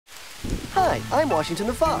Hi, I'm Washington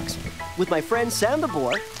the Fox. With my friend Sam the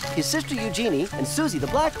boar, his sister Eugénie, and Suzie the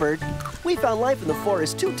blackbird, we found life in the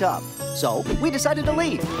forest too tough. So we decided to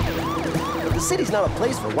leave. But the city's not a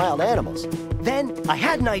place for wild animals. Then I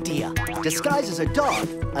had an idea. Disguised as a dog,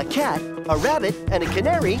 a cat, a rabbit, and a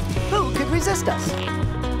canary, who could resist us?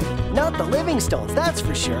 Not the Livingstones, that's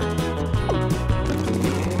for sure.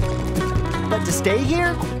 But to stay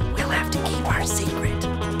here, we'll have to keep our secret.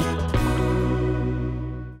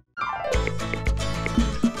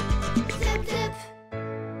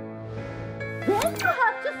 Then you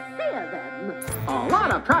have to steer them. A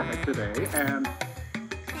lot of traffic today, and...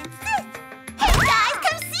 Hey guys,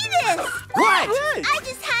 come see this! What? I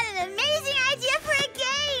just had an amazing idea for a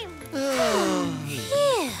game!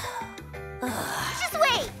 Just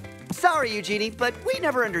wait! Sorry, Eugénie, but we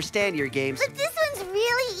never understand your games. But this one's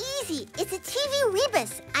really easy. It's a TV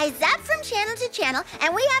rebus. I zap from channel to channel,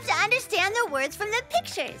 and we have to understand the words from the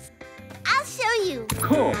pictures. I'll show you.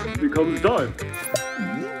 Car becomes dive.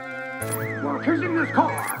 While chasing this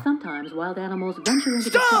car. Sometimes wild animals venture into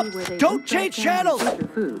Stop! the city where they Don't change channels! For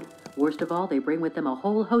food. Worst of all, they bring with them a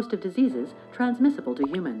whole host of diseases transmissible to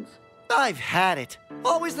humans. I've had it.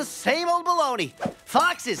 Always the same old baloney.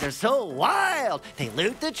 Foxes are so wild. They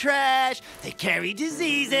loot the trash. They carry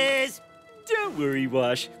diseases. Don't worry,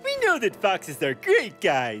 Wash. We know that foxes are great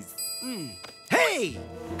guys. Hey,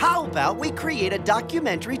 how about we create a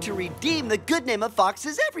documentary to redeem the good name of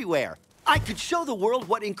foxes everywhere? I could show the world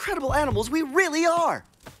what incredible animals we really are.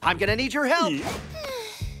 I'm gonna need your help.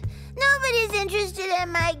 Nobody's interested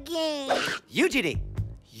in my game. Eugénie,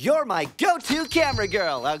 you're my go-to camera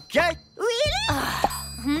girl, okay? Really?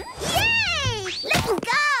 Yay! Let's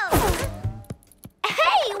go!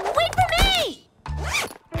 Hey, wait for me!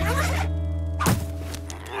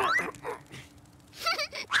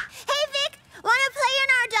 Hey, Vic, want to play in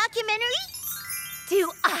our documentary?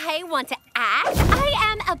 Do I want to act? I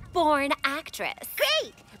am a born actress.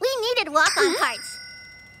 Great! We needed walk-on parts.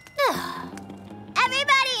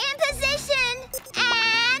 Everybody in position!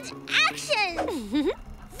 And action!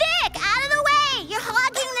 Vic, out of the way! You're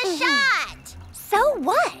hogging the shot! So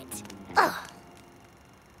what? Ugh.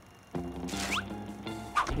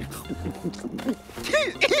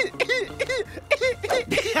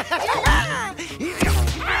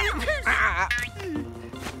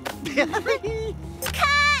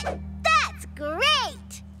 Cut! That's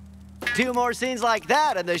great! 2 more scenes like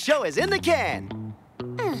that and the show is in the can.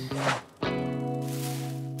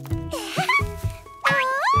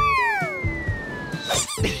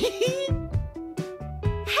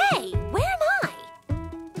 Hey, where am I?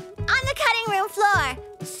 On the cutting room floor.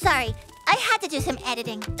 Sorry, I had to do some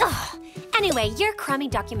editing. Ugh. Anyway, your crummy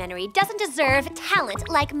documentary doesn't deserve talent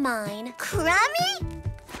like mine. Crummy?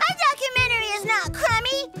 My documentary is not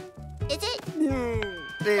crummy. Is it?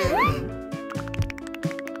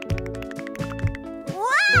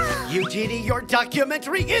 Wow! Eugénie, your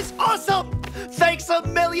documentary is awesome! Thanks a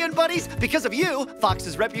million, buddies! Because of you,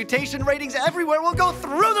 Fox's reputation ratings everywhere will go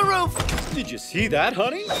through the roof! Did you see that,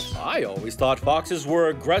 honey? I always thought foxes were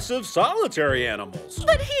aggressive, solitary animals.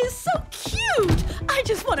 But he is so cute! I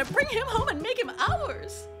just want to bring him home and make him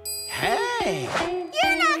ours. Hey!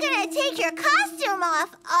 You're not gonna take your costume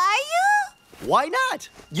off, are you? Why not?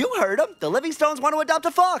 You heard them. The Livingstones want to adopt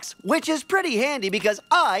a fox, which is pretty handy because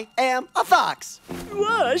I am a fox.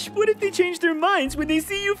 Wash, what if they change their minds when they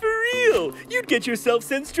see you for real? You'd get yourself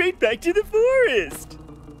sent straight back to the forest.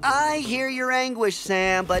 I hear your anguish,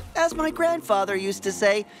 Sam, but as my grandfather used to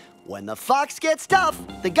say, when the fox gets tough,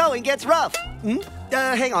 the going gets rough.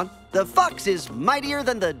 Hang on. The fox is mightier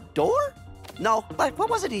than the door? No, what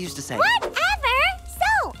was it he used to say? Whatever!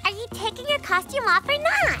 So, are you taking your costume off or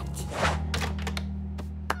not?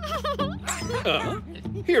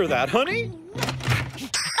 Hear that, honey?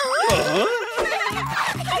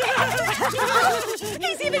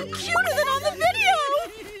 He's even cuter than on the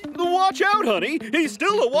video! Watch out, honey. He's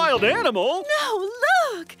still a wild animal. No,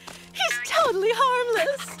 look! He's totally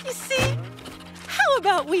harmless. You see? How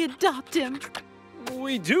about we adopt him?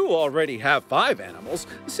 We do already have 5 animals.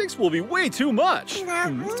 6 will be way too much.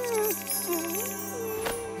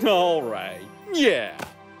 All right. Yeah.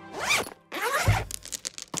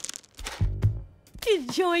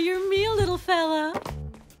 Enjoy your meal, little fella.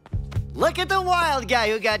 Look at the wild guy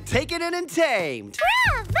who got taken in and tamed.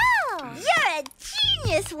 Bravo! You're a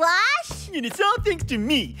genius, Wash! And it's all thanks to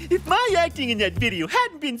me. If my acting in that video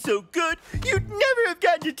hadn't been so good, you'd never have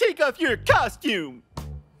gotten to take off your costume.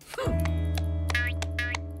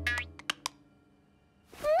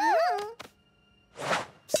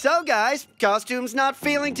 So, guys, costume's not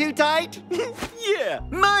feeling too tight? Yeah,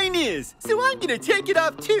 mine is. So I'm gonna take it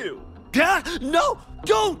off too. No,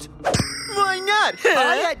 don't! Why not?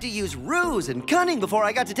 I had to use ruse and cunning before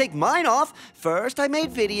I got to take mine off. First, I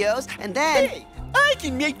made videos, and then... Hey, I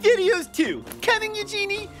can make videos too. Coming,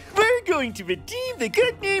 Eugénie? We're going to redeem the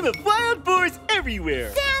good name of wild boars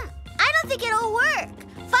everywhere. Sam, I don't think it'll work.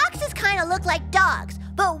 Foxes kind of look like dogs,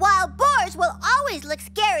 but wild boars will always look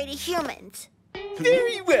scary to humans.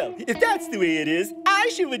 Very well. If that's the way it is,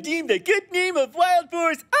 I shall redeem the good name of wild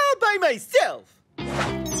boars all by myself.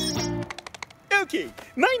 Okay,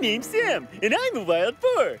 my name's Sam, and I'm a wild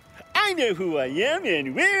boar. I know who I am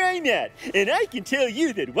and where I'm at, and I can tell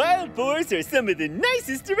you that wild boars are some of the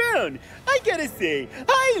nicest around. I gotta say,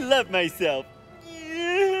 I love myself.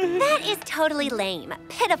 That is totally lame,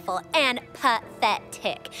 pitiful, and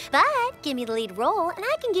pathetic. But give me the lead role, and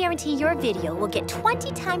I can guarantee your video will get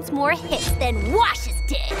 20 times more hits than Wash's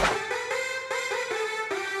did.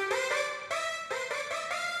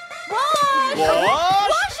 Wash! Wash?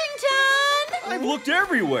 Washington! I've looked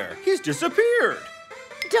everywhere. He's disappeared.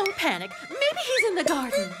 Don't panic. Maybe he's in the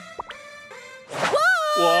garden. Wash!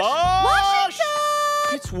 Wash! Washington!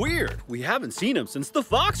 It's weird. We haven't seen him since the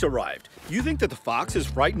fox arrived. You think that the fox has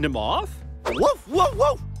frightened him off? Woof, woof,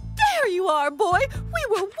 woof! There you are, boy. We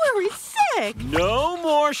were worried sick. No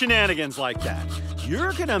more shenanigans like that.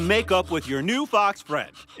 You're gonna make up with your new fox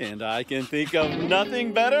friend. And I can think of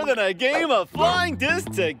nothing better than a game of flying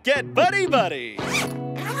disc to get buddy-buddy.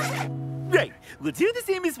 Right, we'll do the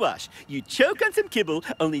same as Wash. You choke on some kibble,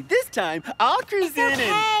 only this time I'll cruise in and...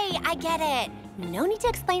 Hey, I get it. No need to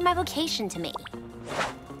explain my vocation to me.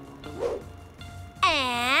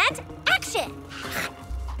 And action!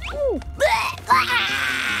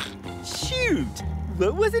 Shoot!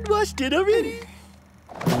 What was it Wash did already?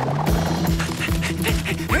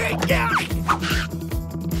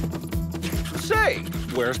 Say,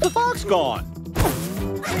 where's the fox gone?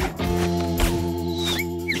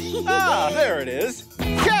 Ah, there it is.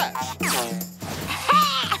 Catch!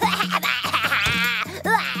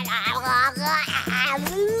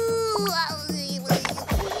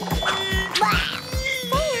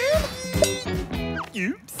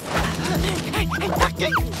 Oops.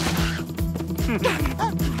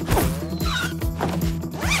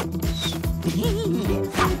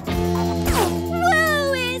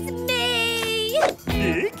 Woe is me!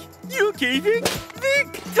 Vic? You okay, Vic?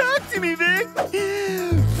 Vic, talk to me, Vic!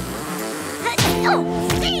 Who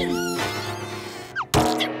do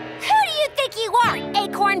you think you are,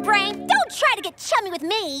 acorn brain? Don't try to get chummy with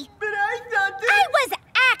me. But I thought that... I was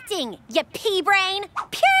acting, you pea brain.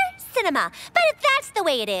 Pure cinema. But if that's the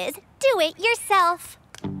way it is, do it yourself.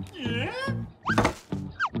 Yeah?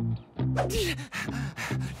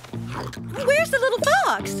 Where's the little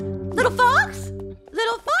fox? Little fox?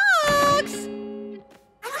 Little fox!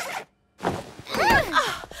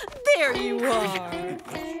 Ah, there you are.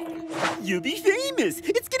 You'll be famous.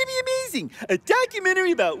 It's gonna be amazing. A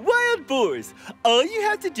documentary about wild boars. All you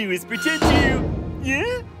have to do is pretend to...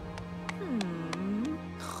 Yeah?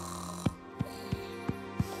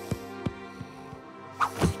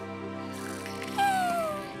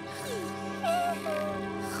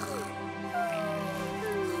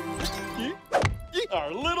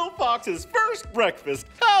 Our little fox's first breakfast.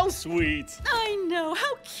 How sweet. I know.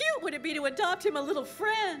 How cute would it be to adopt him a little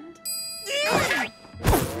friend?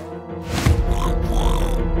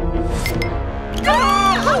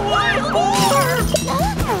 A wild boar!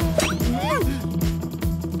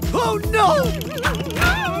 Oh, no!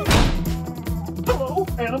 Hello,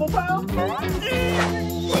 Animal Pal.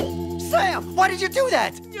 Sam, why did you do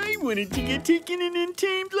that? I wanted to get taken in and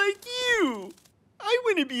tamed like you. I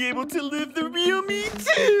want to be able to live the real me,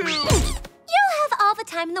 too. You'll have all the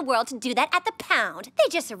time in the world to do that at the pound. They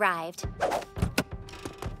just arrived.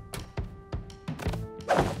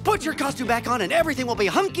 Put your costume back on and everything will be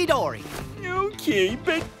hunky-dory. Okay,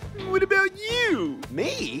 but what about you?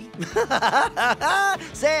 Me?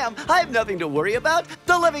 Sam, I have nothing to worry about.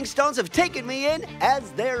 The Living Stones have taken me in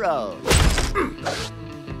as their own.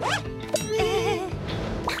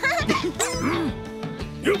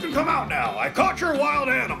 You can come out now. I caught your wild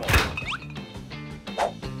animal.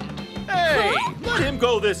 Hey, let him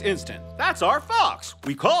go this instant. That's our fox.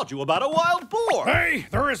 We called you about a wild boar. Hey,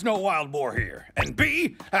 there is no wild boar here. And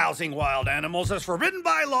B, housing wild animals is forbidden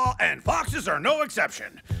by law, and foxes are no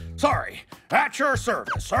exception. Sorry, at your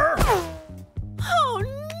service, sir. Oh,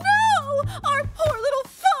 no! Our poor little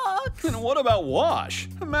fox! And what about Wash?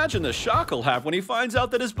 Imagine the shock he'll have when he finds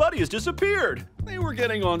out that his buddy has disappeared. They were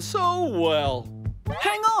getting on so well.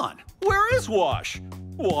 Hang on, where is Wash?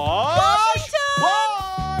 Wash! Washington!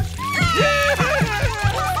 Wash! Instead of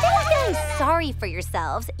feeling sorry for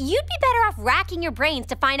yourselves, you'd be better off racking your brains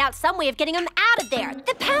to find out some way of getting them out of there.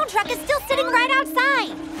 The pound truck is still sitting right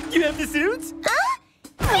outside. You have the suits? Huh?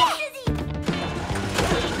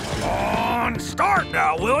 On, start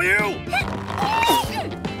now, will you?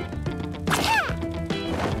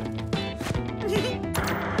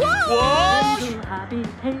 What? Happy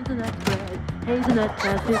hazelnut bread, hazelnut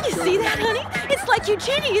bread. You see that, honey? It's like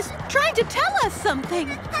Eugénie is trying to tell us something.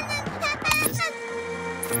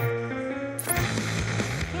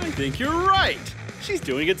 I think you're right. She's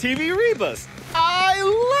doing a TV rebus. I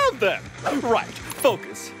love them. Right,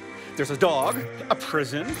 focus. There's a dog, a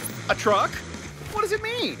prison, a truck. What does it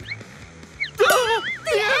mean? The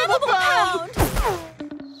animal pound!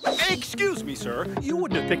 Excuse me, sir. You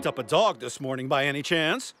wouldn't have picked up a dog this morning by any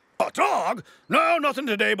chance? A dog? No, nothing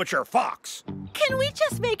today but your fox. Can we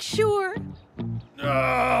just make sure?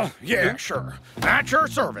 Yeah, sure. At your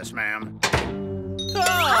service, ma'am.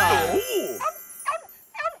 Oh!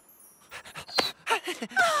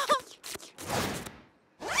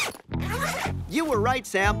 You were right,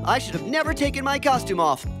 Sam. I should have never taken my costume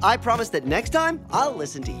off. I promise that next time, I'll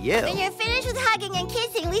listen to you. When you're finished with hugging and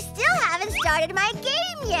kissing, we still haven't started my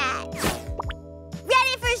game yet.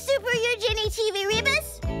 Ready for Super Eugénie TV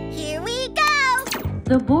Rebus? Here we go!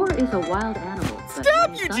 The boar is a wild animal. But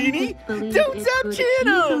Stop, many Eugénie! scientists believe Don't it zap could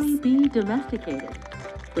channels! easily be domesticated.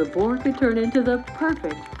 The boar could turn into the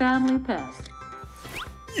perfect family pet.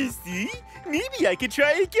 You see? Maybe I could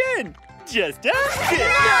try again. Just a bit.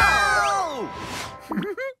 No!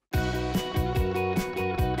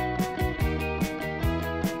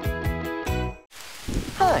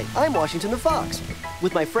 Hi, I'm Washington the Fox.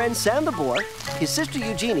 With my friend Sam the boar, his sister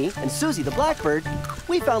Eugénie, and Suzie the blackbird,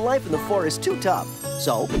 we found life in the forest too tough.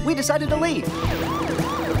 So we decided to leave.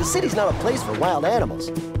 But the city's not a place for wild animals.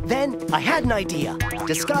 Then I had an idea.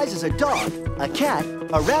 Disguised as a dog, a cat,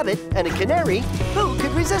 a rabbit, and a canary, who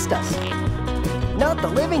could resist us? Not the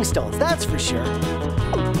Livingstones, that's for sure.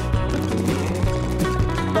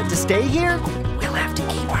 But to stay here, we'll have to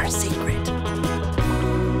keep our secret.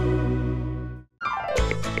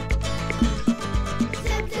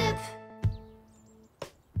 Zip, zip.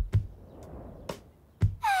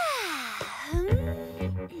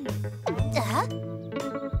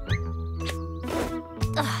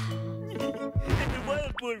 And the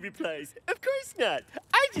wild boar replies, of course not.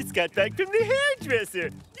 I just got back from the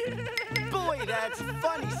hairdresser. Boy, that's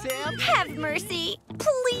funny, Sam. Have mercy.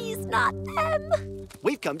 Please, not them.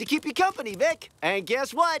 We've come to keep you company, Vic. And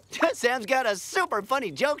guess what? Sam's got a super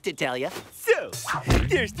funny joke to tell you. So,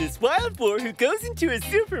 there's this wild boar who goes into a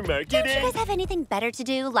supermarket Don't you and... guys have anything better to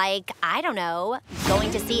do? Like, I don't know,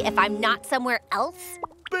 going to see if I'm not somewhere else?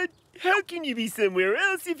 But how can you be somewhere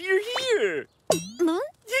else if you're here?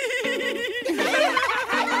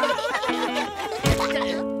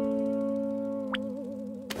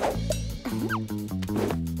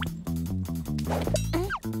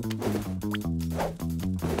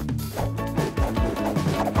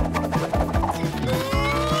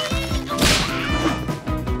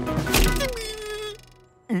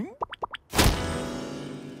 Hmm?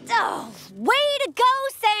 Oh, way to go,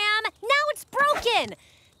 Sam! Now it's broken!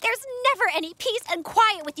 There's never any peace and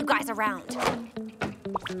quiet with you guys around.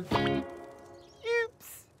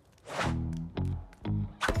 Oops.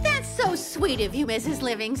 That's so sweet of you, Mrs.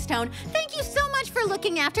 Livingstone. Thank you so much for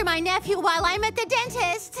looking after my nephew while I'm at the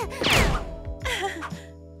dentist.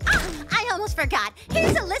 I almost forgot.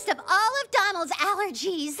 Here's a list of all of Donald's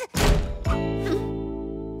allergies.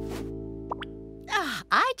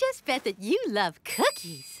 I just bet that you love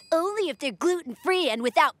cookies. Only if they're gluten-free and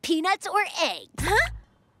without peanuts or eggs. Huh?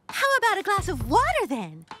 How about a glass of water,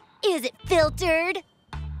 then? Is it filtered?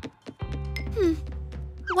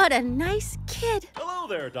 What a nice kid. Hello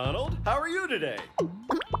there, Donald. How are you today? A cat!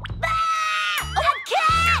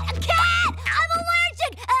 A cat! I'm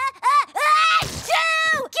allergic!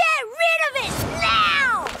 Shoo! Get rid of it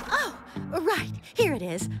now! Oh, right. Here it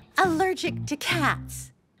is. Allergic to cats.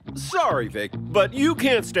 Sorry, Vic, but you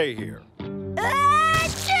can't stay here.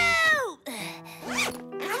 Achoo!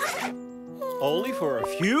 Only for a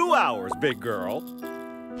few hours, big girl.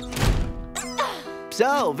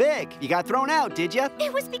 So, Vic, you got thrown out, did you?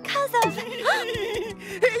 It was because of... Hey,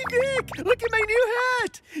 Vic, look at my new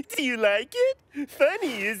hat. Do you like it?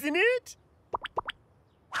 Funny, isn't it?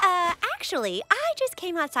 Actually, I just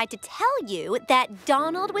came outside to tell you that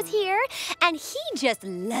Donald was here, and he just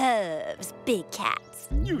loves big cats.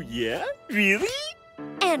 You yeah? Really?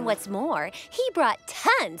 And what's more, he brought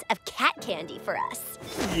tons of cat candy for us.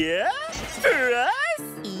 Yeah? For us?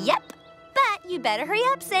 Yep. But you better hurry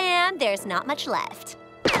up, Sam. There's not much left.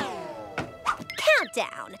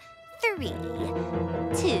 Countdown. 3, 2,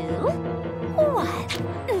 1.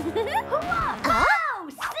 Oh,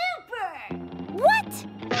 super! What?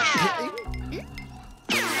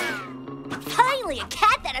 finally a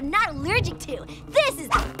cat that I'm not allergic to. This is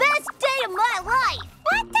the best day of my life.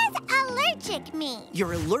 What does allergic mean?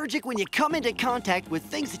 You're allergic when you come into contact with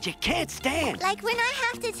things that you can't stand. Like when I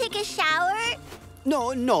have to take a shower?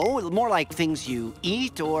 No, more like things you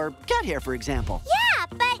eat or cat hair, for example. Yeah,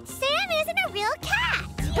 but Sam isn't a real cat.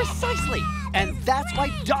 Precisely. And that's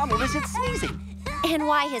why Donald isn't sneezing. And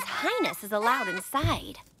why His Highness is allowed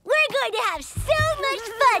inside. We're going to have so much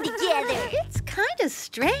fun together. It's kind of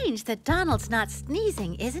strange that Donald's not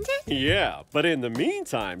sneezing, isn't it? Yeah, but in the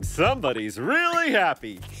meantime, somebody's really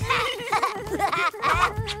happy.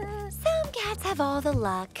 Some cats have all the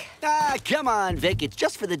luck. Ah, come on, Vic. It's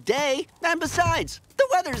just for the day. And besides, the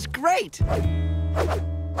weather's great.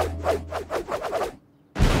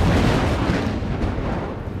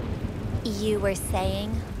 You were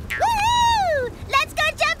saying? Woohoo! Let's go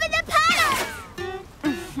jump in the puddle!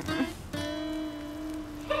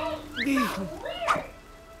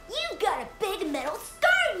 You've got a big metal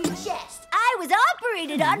scar in your chest. I was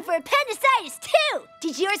operated on for appendicitis, too.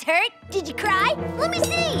 Did yours hurt? Did you cry? Let me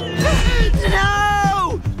see.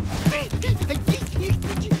 No!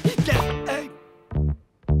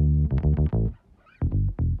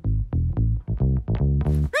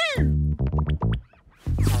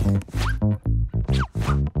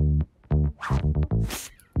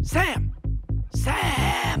 Sam!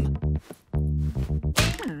 Sam!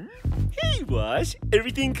 Hey, Wash.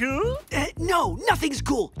 Everything cool? No, nothing's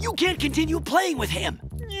cool. You can't continue playing with him.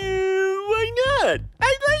 Why not?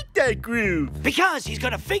 I like that groove. Because he's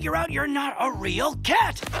gonna figure out you're not a real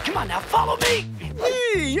cat. Come on now, follow me.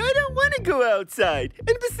 Hey, I don't want to go outside.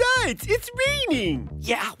 And besides, it's raining.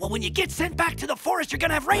 Yeah, well, when you get sent back to the forest, you're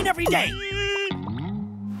gonna have rain every day.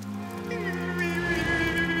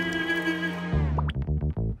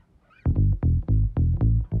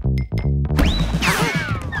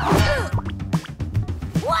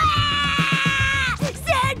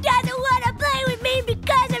 Sam doesn't want to play with me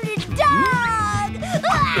because of the dog.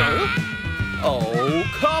 Oh,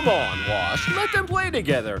 come on, Wash. Let them play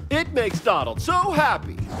together. It makes Donald so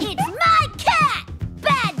happy. It's my cat,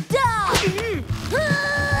 bad dog.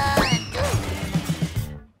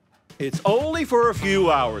 It's only for a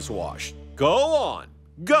few hours, Wash. Go on.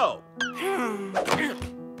 Go.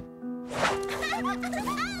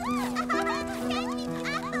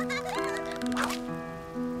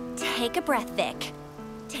 Take a breath, Vic.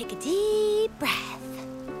 Take a deep breath.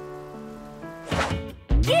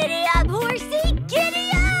 Giddy up, horsey! Giddy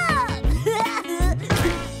up!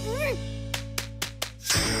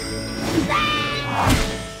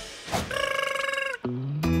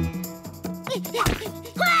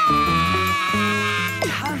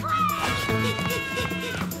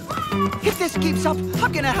 If this keeps up,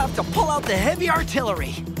 I'm gonna have to pull out the heavy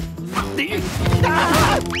artillery.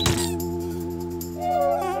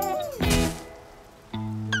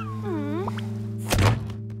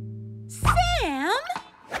 Sam,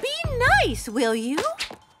 be nice, will you?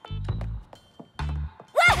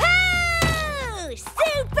 Woohoo!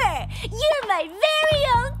 Super! You're my very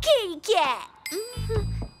own kitty cat.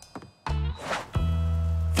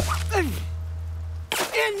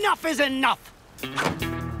 Enough is enough.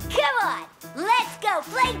 Come on, let's go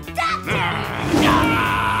play doctor!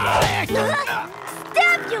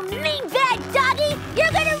 Stop, you mean bad doggy!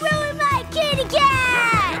 You're gonna ruin my kitty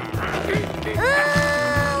cat!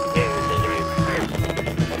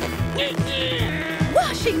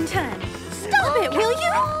 Washington, stop it, will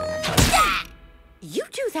you? You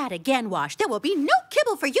do that again, Wash. There will be no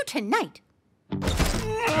kibble for you tonight.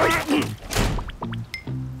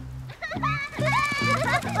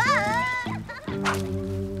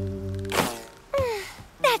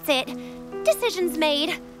 That's it. Decision's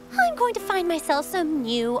made. I'm going to find myself some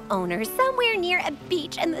new owner somewhere near a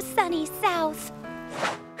beach in the sunny south.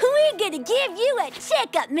 We're gonna give you a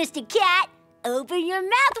checkup, Mr. Cat. Open your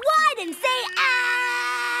mouth wide and say,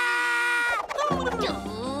 ah!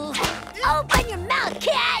 Open your mouth,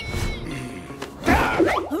 cat!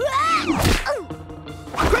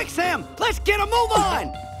 Quick, Sam, let's get a move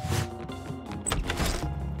on.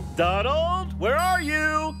 Donald, where are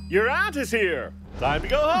you? Your aunt is here. Time to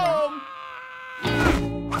go home.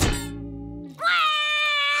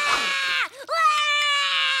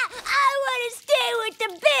 I want to stay with the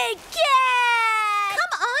big cat!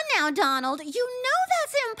 Come on now, Donald. You know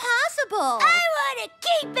that's impossible. I want to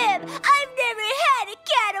keep him! I've never had a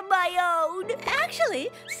cat of my own! Actually,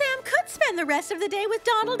 Sam could spend the rest of the day with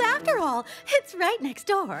Donald after all. It's right next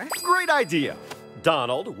door. Great idea.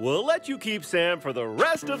 Donald, we'll let you keep Sam for the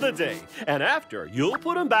rest of the day. And after, you'll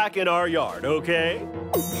put him back in our yard, okay?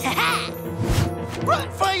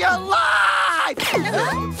 Run for your life!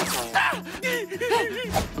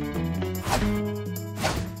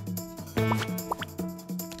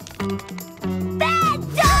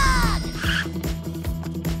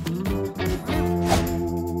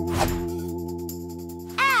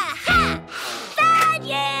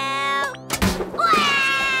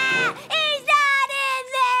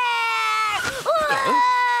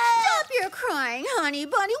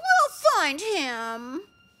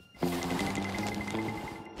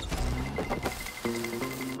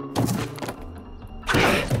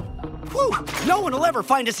 Whew, no one will ever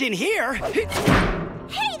find us in here. Hey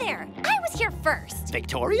there! I was here first.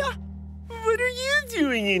 Victoria? What are you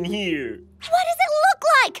doing in here? What does it look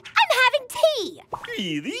like? I'm having tea.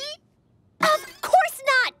 Really? Of course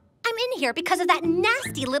not! I'm in here because of that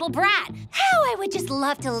nasty little brat. How I would just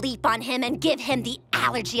love to leap on him and give him the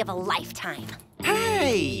allergy of a lifetime.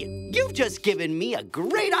 Hey, you've just given me a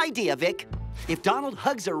great idea, Vic. If Donald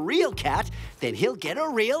hugs a real cat, then he'll get a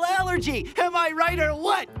real allergy. Am I right or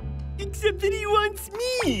what? Except that he wants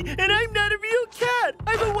me, and I'm not a real cat.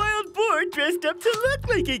 I'm a wild boar dressed up to look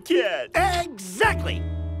like a cat. Exactly.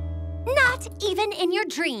 Not even in your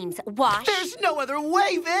dreams, Wash. There's no other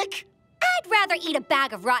way, Vic. I'd rather eat a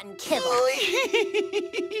bag of rotten kibble.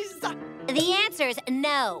 Please. The answer's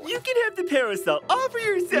no. You can have the parasol all for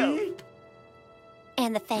yourself.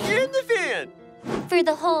 And the fan? And the fan. For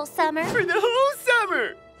the whole summer? For the whole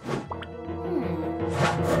summer.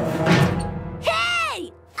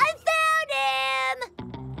 Hey! I found him!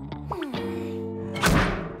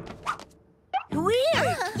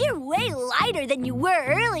 Weird! You're way lighter than you were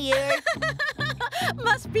earlier.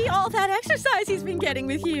 Must be all that exercise he's been getting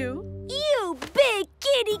with you. You big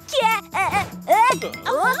kitty cat!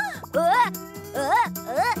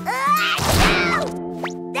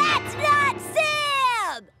 That's not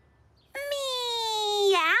Sam!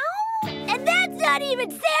 Meow? And that's not even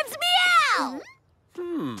Sam's meow!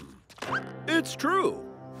 It's true.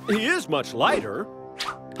 He is much lighter.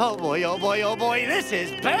 Oh boy, oh boy, oh boy, this is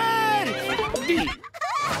bad!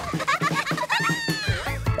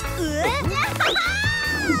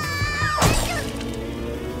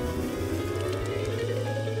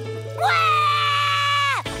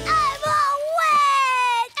 I'm all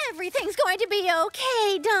wet! Everything's going to be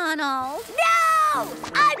okay, Donald. No!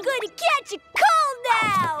 I'm going to catch a cold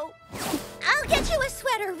now! I'll get you a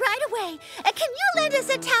sweater right away. Can you lend us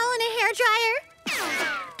a towel and a hairdryer?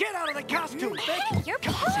 Get out of the costume, Vic! Hey, your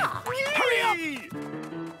paw! Hurry up!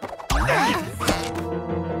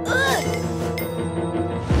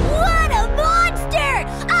 What a monster!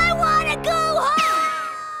 I want to go home!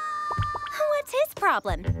 What's his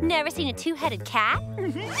problem? Never seen a two-headed cat?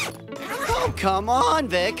 Oh, come on,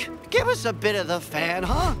 Vic. Give us a bit of the fan,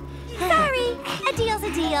 huh? Sorry, a deal's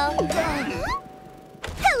a deal.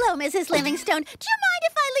 Hello, Mrs. Livingstone. Do you mind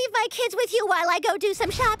if I leave my kids with you while I go do some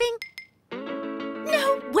shopping?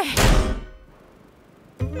 No way.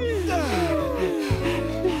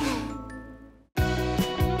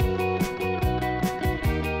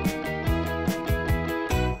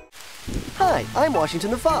 Hi, I'm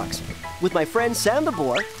Washington the Fox. With my friend Sam the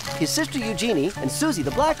Boar, his sister Eugénie, and Suzie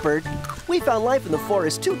the Blackbird, we found life in the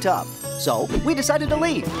forest too tough, so we decided to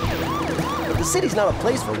leave. But the city's not a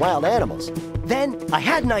place for wild animals. Then I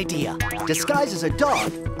had an idea. Disguised as a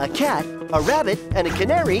dog, a cat, a rabbit, and a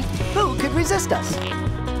canary, who could resist us?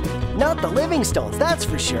 Not the Livingstones, that's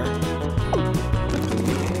for sure.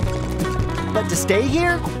 But to stay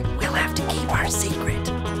here, we'll have to keep our secret.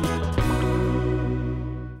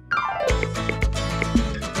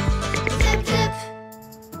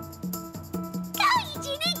 Go,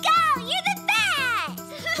 Eugénie, go! You're the best!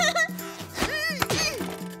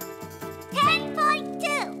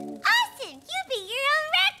 10.2. Awesome! You beat your own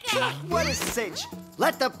record! What a cinch.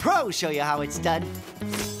 Let the pros show you how it's done.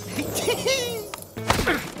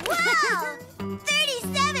 Whoa!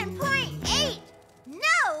 37.8!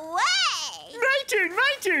 No way!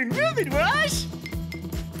 My turn, move it, Wash!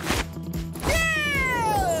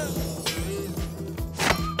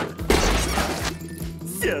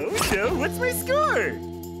 So, what's my score?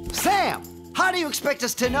 Sam, how do you expect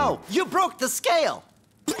us to know? You broke the scale.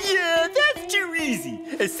 Yeah, that's too easy.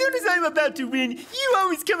 As soon as I'm about to win, you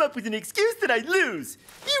always come up with an excuse that I lose.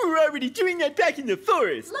 You were already doing that back in the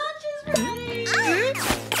forest. Lunch is ready.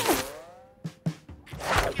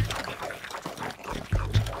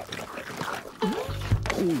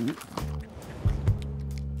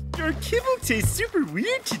 Our kibble tastes super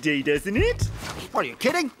weird today, doesn't it? Are you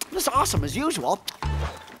kidding? It's awesome as usual.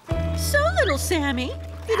 So, little Sammy,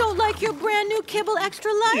 you don't like your brand new Kibble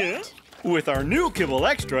Extra Light? Yeah. With our new Kibble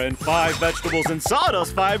Extra and 5 vegetables and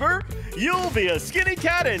sawdust fiber, you'll be a skinny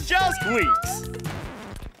cat in just weeks.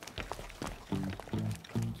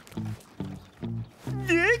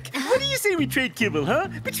 Vic, what do you say we trade kibble, huh?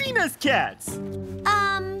 Between us cats.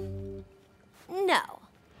 No.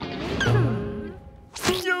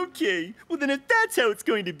 Okay, well then if that's how it's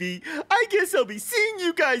going to be, I guess I'll be seeing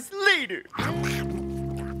you guys later.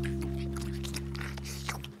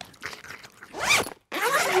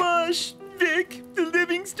 Wash, Vic, the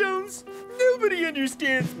Livingstones, nobody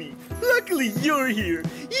understands me. Luckily you're here.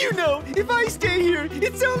 You know, if I stay here,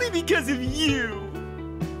 it's only because of you.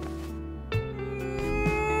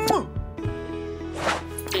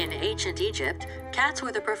 ancient Egypt, cats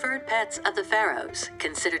were the preferred pets of the pharaohs.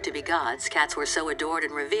 Considered to be gods, cats were so adored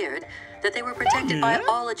and revered that they were protected by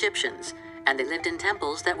all Egyptians, and they lived in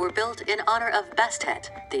temples that were built in honor of Bastet,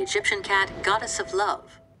 the Egyptian cat goddess of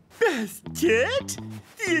love. Bastet?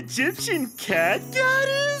 The Egyptian cat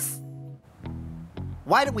goddess?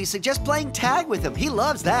 Why don't we suggest playing tag with him? He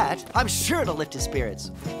loves that. I'm sure it'll lift his spirits.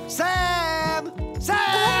 Sam!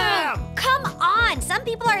 Sam! Come on! Some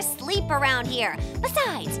people are asleep around here.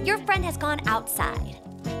 Besides, your friend has gone outside.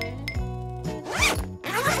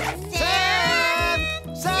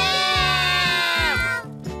 Sam!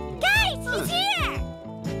 Sam! Guys, he's here!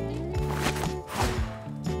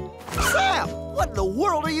 Sam! What in the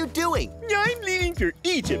world are you doing? I'm leaving for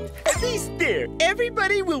Egypt. At least there,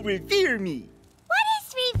 everybody will revere me. What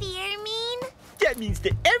does revere mean? That means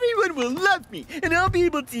that everyone will love me, and I'll be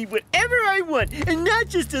able to eat whatever I want, and not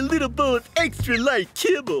just a little bowl of extra light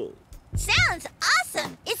kibble. Sounds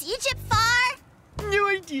awesome. Is Egypt far? No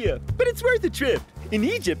idea, but it's worth a trip. In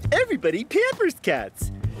Egypt, everybody pampers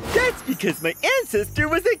cats. That's because my ancestor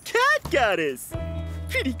was a cat goddess.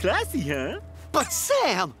 Pretty classy, huh? But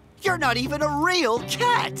Sam, you're not even a real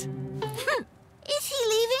cat. Is he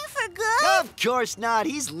leaving for good? Of course not.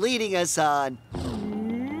 He's leading us on.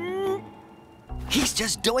 He's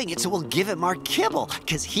just doing it so we'll give him our kibble,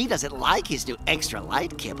 because he doesn't like his new extra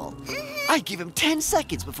light kibble. I give him 10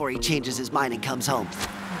 seconds before he changes his mind and comes home.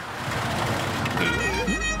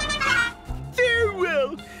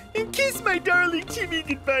 Farewell, and kiss my darling Timmy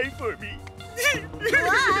goodbye for me.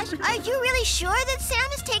 Wash, are you really sure that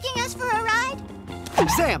Sam is taking us for a ride?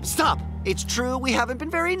 Sam, stop. It's true we haven't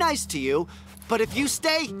been very nice to you, but if you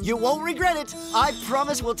stay, you won't regret it. I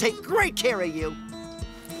promise we'll take great care of you.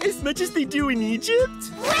 As much as they do in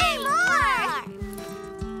Egypt? Way more!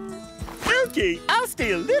 Okay, I'll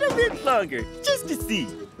stay a little bit longer, just to see.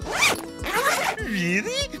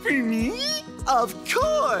 Really? For me? Of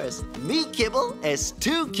course! Me kibble es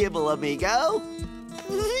tu kibble, amigo.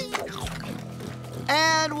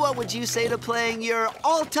 And what would you say to playing your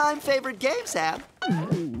all-time favorite game, Sam?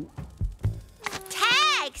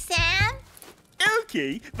 Tag, Sam.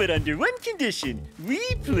 Okay, but under one condition. We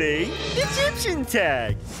play Egyptian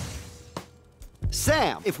tag.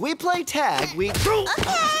 Sam, if we play tag, we... Okay.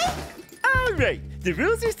 All right, the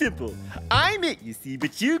rules are simple. I'm it, you see,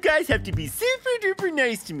 but you guys have to be super-duper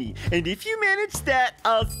nice to me. And if you manage that,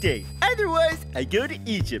 I'll stay. Otherwise, I go to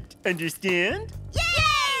Egypt. Understand? Yay!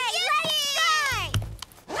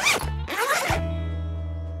 Let's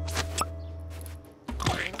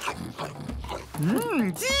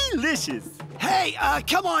start! Delicious. Hey,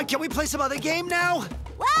 come on, can we play some other game now?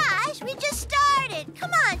 Wash, we just started.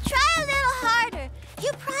 Come on, try a little harder.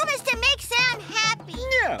 You promised to make Sam happy.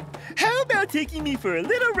 Now, how about taking me for a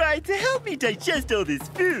little ride to help me digest all this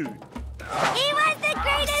food? He was the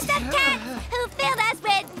greatest of cats who filled us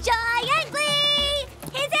with joy and glee.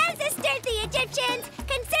 His ancestors, the Egyptians,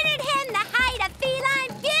 considered him the height of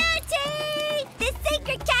feline beauty. The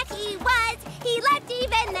sacred cat he was, he left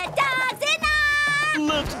even the dogs in awe.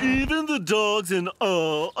 Left even the dogs in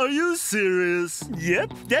awe. Are you serious?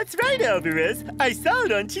 Yep, that's right, Alvarez. I saw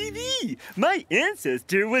it on TV. My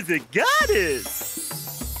ancestor was a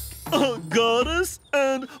goddess. A goddess?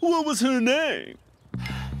 And what was her name?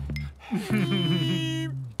 It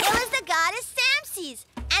was the goddess Samses,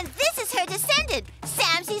 and this is her descendant,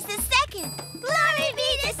 Samses II. Glory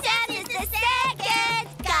be to Samses II,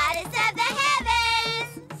 goddess of the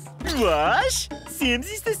heavens. Wash,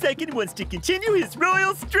 Samses II wants to continue his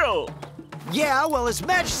royal stroll. Yeah, well, His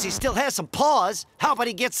Majesty still has some paws. How about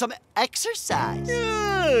he gets some exercise?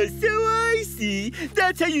 Oh, so I see.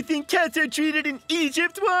 That's how you think cats are treated in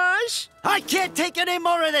Egypt, Wash? I can't take any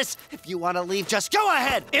more of this. If you want to leave, just go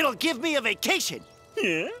ahead. It'll give me a vacation. Huh?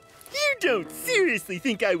 You don't seriously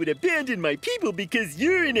think I would abandon my people because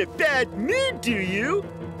you're in a bad mood, do you?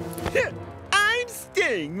 I'm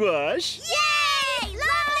staying, Wash. Yay!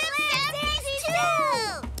 Long live Samses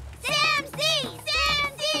too! Samses!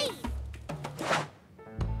 Samses!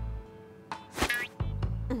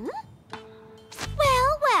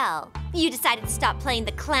 Well, you decided to stop playing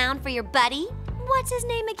the clown for your buddy? What's his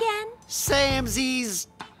name again? Samses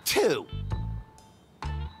II.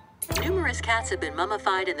 Numerous cats have been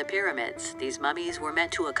mummified in the pyramids. These mummies were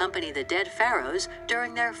meant to accompany the dead pharaohs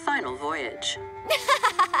during their final voyage.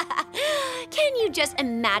 Can you just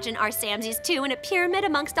imagine our Samses II in a pyramid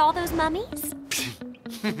amongst all those mummies?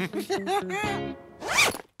 So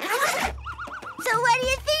what do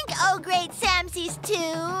you think, oh great Samses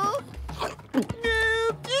II?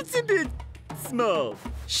 No, it's a bit small.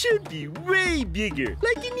 Should be way bigger,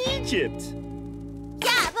 like in Egypt.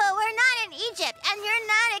 Yeah, but we're not in Egypt, and you're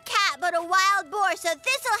not a cat, but rode a wild boar, so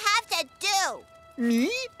this'll have to do.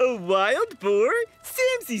 Me? A wild boar?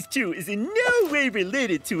 Samsies too is in no way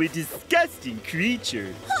related to a disgusting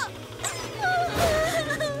creature. Saying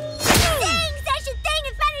such a thing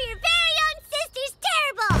in front of your very own sister's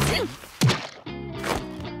terrible.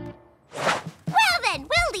 Well then,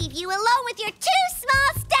 we'll leave you alone with your too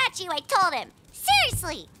small statue, I told him.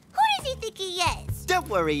 Seriously, who does he think he is? Don't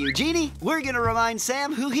worry, Eugénie. We're gonna remind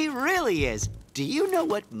Sam who he really is. Do you know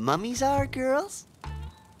what mummies are, girls?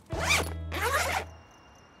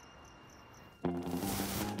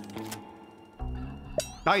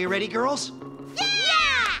 Are you ready, girls?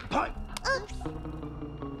 Yeah! Oops.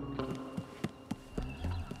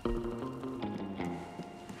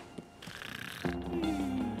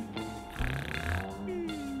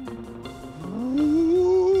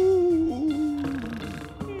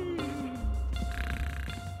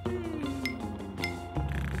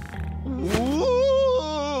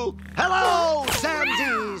 Ooh! Hello,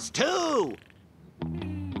 Samsies, too!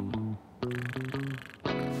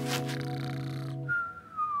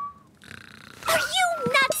 Are you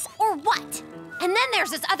nuts or what? And then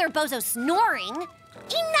there's this other bozo snoring.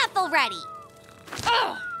 Enough already.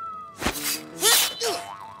 Ugh.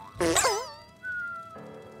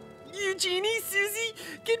 Eugénie, Suzie,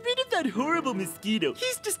 get rid of that horrible mosquito.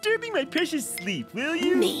 He's disturbing my precious sleep, will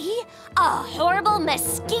you? Me? A horrible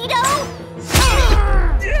mosquito?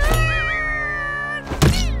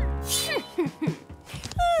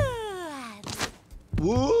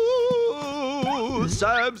 Woo!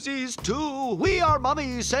 Samsies, too! We are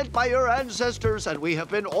mummies sent by your ancestors, and we have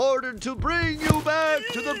been ordered to bring you back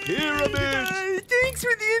to the pyramids! Thanks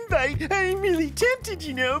for the invite. I'm really tempted,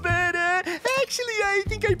 you know, but actually, I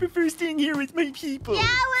think I prefer staying here with my people. Yeah,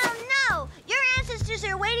 well, no. Your ancestors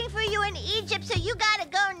are waiting for you in Egypt, so you gotta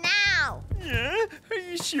go now. Yeah? Are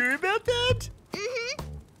you sure about that? Mm-hmm.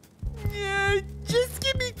 Yeah, just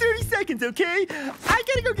give me 30 seconds, okay? I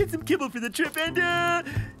gotta go get some kibble for the trip and,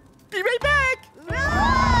 be right back!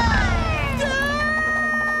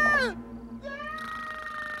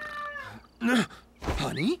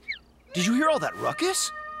 Honey? Did you hear all that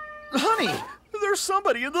ruckus? Honey, there's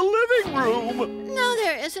somebody in the living room! No,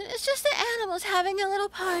 there isn't. It's just the animals having a little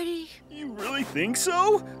party. You really think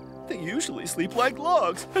so? They usually sleep like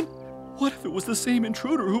logs. And what if it was the same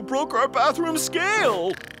intruder who broke our bathroom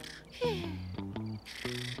scale?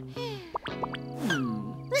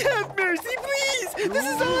 Have mercy, please! This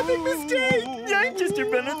is all a big mistake! I'm just a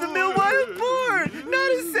run-of-the-mill wild boar,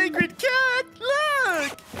 not a sacred cat!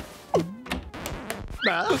 Look!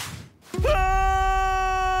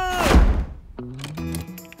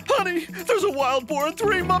 Honey, there's a wild boar and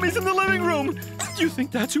 3 mummies in the living room! Do you think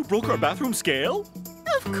that's who broke our bathroom scale?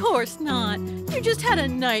 Of course not. You just had a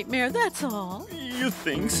nightmare, that's all. You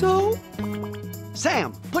think so?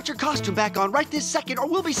 Sam, put your costume back on right this second, or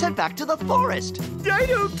we'll be sent back to the forest. I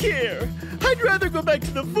don't care. I'd rather go back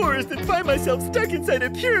to the forest than find myself stuck inside a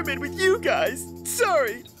pyramid with you guys.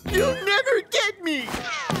 Sorry, you'll never get me.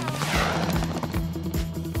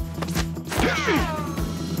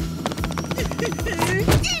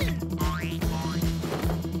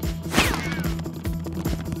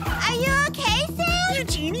 Are you okay, Sam?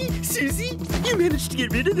 Eugénie, Suzie, you managed to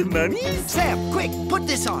get rid of the mummies? Sam, quick, put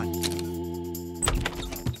this on.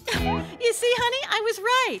 You see, honey, I was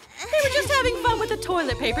right. They were just having fun with the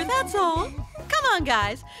toilet paper, that's all. Come on,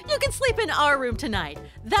 guys. You can sleep in our room tonight.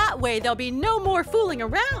 That way there'll be no more fooling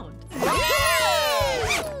around. And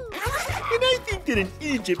I think that in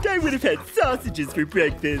Egypt I would have had sausages for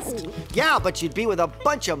breakfast. Yeah, but you'd be with a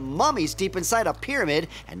bunch of mummies deep inside a pyramid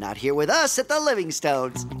and not here with us at the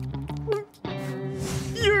Livingstones.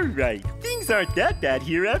 You're right. Things aren't that bad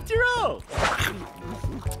here after all.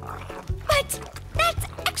 But that's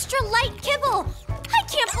extra light kibble. I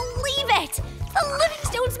can't believe it. The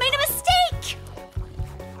Livingstones made a mistake.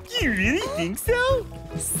 You really think so?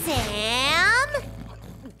 Sam?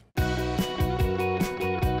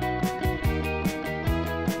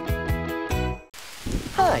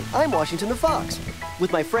 Hi, I'm Washington the Fox.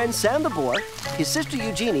 With my friend Sam the Boar, his sister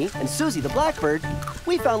Eugénie, and Suzie the Blackbird,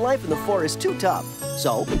 we found life in the forest too tough,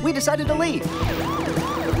 so we decided to leave.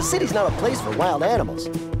 The city's not a place for wild animals.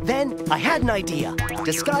 Then I had an idea.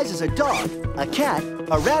 Disguised as a dog, a cat,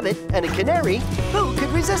 a rabbit, and a canary, who could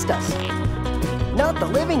resist us? Not the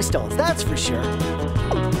Livingstones, that's for sure.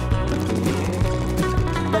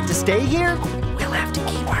 But to stay here, we'll have to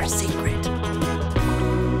keep our secret.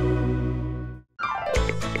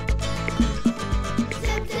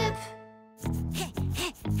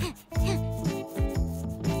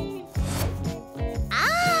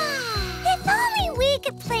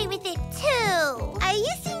 Play with it too. Are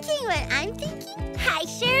you thinking what I'm thinking? I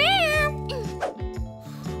sure am.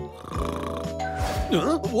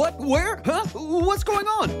 What? Where? Huh? What's going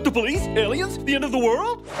on? The police? Aliens? The end of the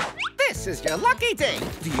world? This is your lucky day.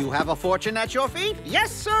 Do you have a fortune at your feet? Yes,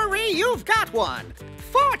 sirree, you've got one.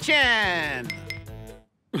 Fortune!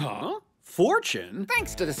 Huh? Fortune?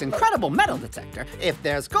 Thanks to this incredible metal detector, if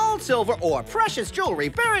there's gold, silver, or precious jewelry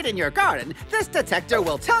buried in your garden, this detector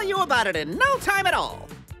will tell you about it in no time at all.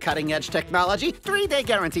 Cutting-edge technology, 3-day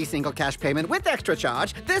guarantee single cash payment with extra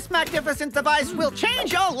charge. This magnificent device will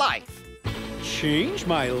change your life. Change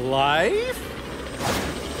my life?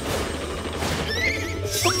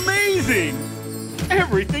 Amazing!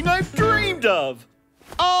 Everything I've dreamed of!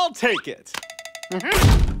 I'll take it.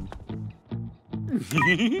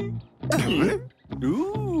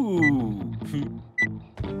 Ooh.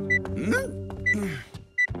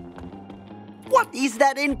 What is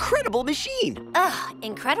that incredible machine? Ugh,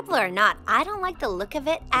 incredible or not, I don't like the look of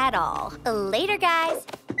it at all. Later, guys.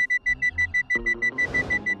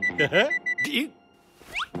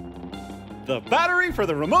 The battery for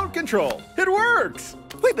the remote control. It works!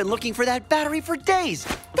 We've been looking for that battery for days.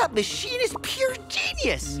 That machine is pure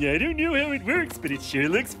genius. I don't know how it works, but it sure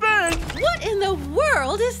looks fun. What in the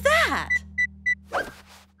world is that?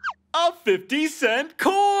 A 50-cent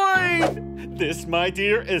coin! This, my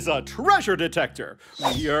dear, is a treasure detector.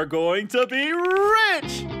 We are going to be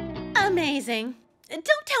rich! Amazing.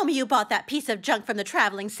 Don't tell me you bought that piece of junk from the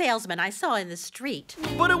traveling salesman I saw in the street.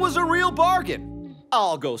 But it was a real bargain.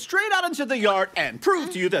 I'll go straight out into the yard and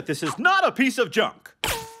prove to you that this is not a piece of junk.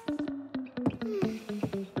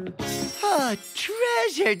 A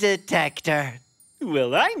treasure detector.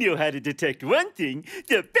 Well, I know how to detect one thing.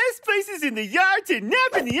 The best places in the yard to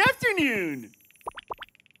nap in the afternoon.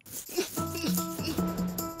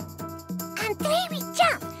 On 3, we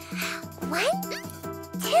jump. 1,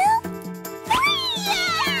 2, 3!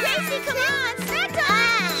 Yeah! Gracie, come on,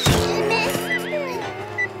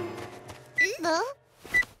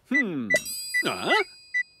 Huh?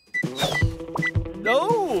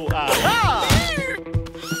 Oh, aha!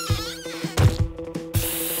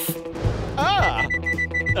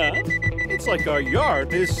 It's like our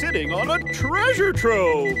yard is sitting on a treasure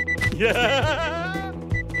trove. Yeah.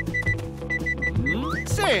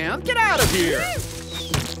 Sam, get out of here.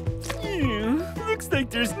 Looks like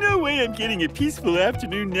there's no way I'm getting a peaceful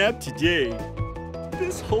afternoon nap today.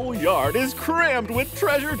 This whole yard is crammed with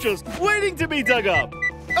treasure just waiting to be dug up.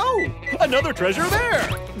 Oh, another treasure there.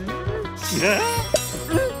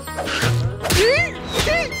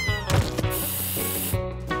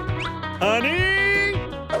 Honey!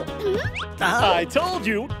 I told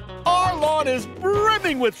you, our lawn is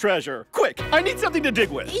brimming with treasure. Quick, I need something to dig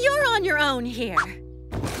with. You're on your own here.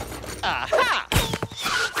 Aha!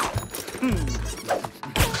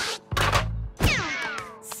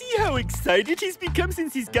 See how excited he's become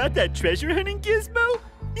since he's got that treasure hunting gizmo?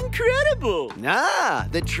 Incredible! Ah,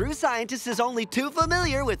 the true scientist is only too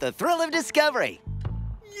familiar with the thrill of discovery.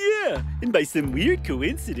 Yeah, and by some weird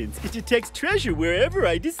coincidence, it detects treasure wherever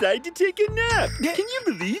I decide to take a nap. Can you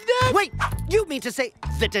believe that? Wait, you mean to say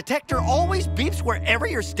the detector always beeps wherever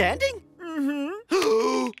you're standing?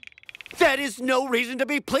 Mm-hmm. That is no reason to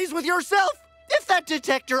be pleased with yourself. If that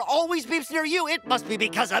detector always beeps near you, it must be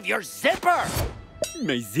because of your zipper.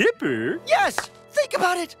 My zipper? Yes, think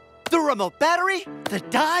about it. The remote battery, the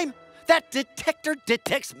dime, that detector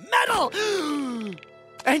detects metal.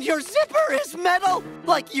 And your zipper is metal,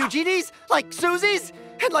 like Eugenie's, like Susie's,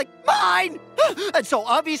 and like mine. And so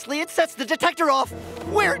obviously it sets the detector off.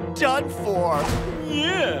 We're done for.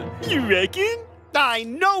 Yeah, you reckon? I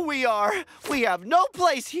know we are. We have no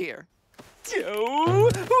place here. So,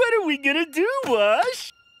 what are we gonna do,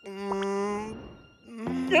 Wash?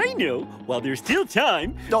 I know. While there's still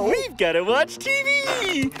time, we've gotta watch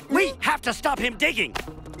TV. We have to stop him digging.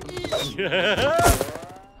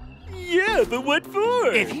 Yeah, but what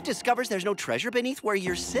for? If he discovers there's no treasure beneath where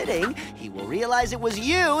you're sitting, he will realize it was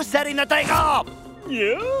you setting the thing off.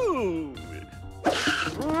 Yo!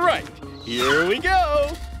 Right, here we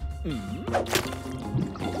go.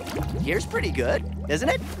 Here's pretty good, isn't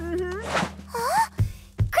it? Huh?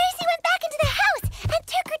 Gracie went back into the house and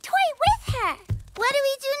took her toy with her. What do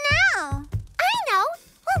we do now? I know.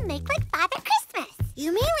 We'll make like Father Christmas.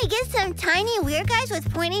 You mean we get some tiny weird guys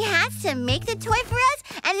with pointy hats to make the toy for us,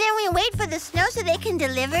 and then we wait for the snow so they can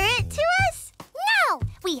deliver it to us? No!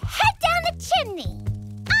 We head down the chimney.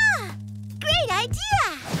 Ah! Great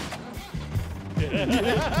idea!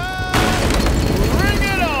 Bring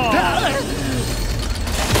it on!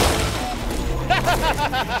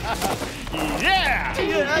 Yeah!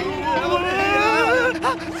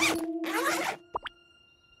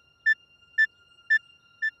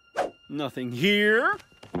 Nothing here.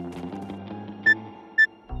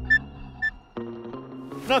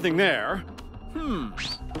 nothing there.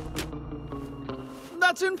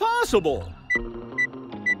 That's impossible.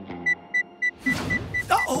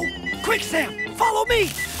 Uh-oh! Quick, Sam! Follow me!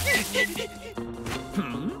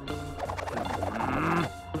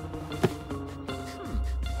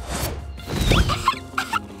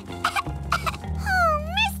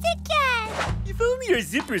 If only our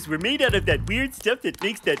zippers were made out of that weird stuff that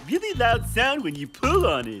makes that really loud sound when you pull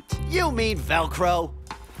on it. You mean Velcro?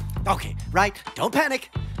 Okay, right, don't panic.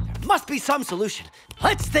 There must be some solution.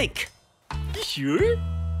 Let's think. You sure?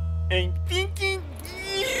 I'm thinking.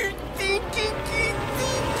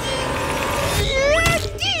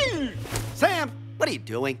 Sam, what are you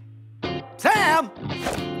doing? Sam!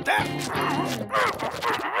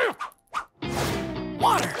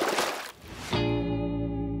 Water!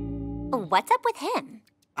 What's up with him?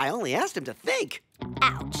 I only asked him to think.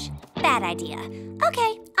 Ouch. Bad idea.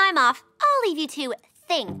 Okay, I'm off. I'll leave you to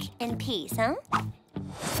think in peace, huh?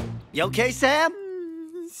 You okay, Sam?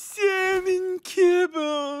 Salmon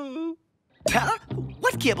kibble. Huh?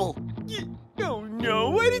 What kibble? Oh no,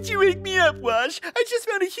 why did you wake me up, Wash? I just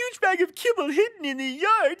found a huge bag of kibble hidden in the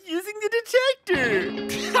yard using the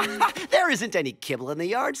detector. There isn't any kibble in the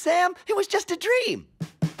yard, Sam. It was just a dream.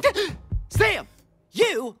 Sam,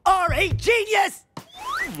 you are a genius!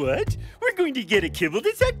 What? We're going to get a kibble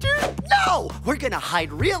detector? No! We're gonna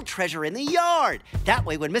hide real treasure in the yard. That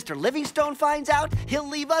way when Mr. Livingstone finds out, he'll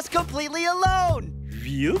leave us completely alone.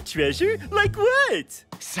 Real treasure? Like what?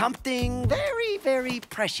 Something very, very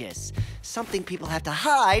precious. Something people have to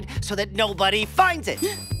hide so that nobody finds it.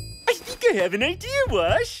 I think I have an idea,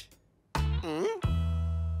 Wash.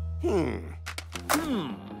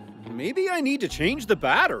 Maybe I need to change the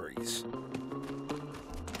batteries.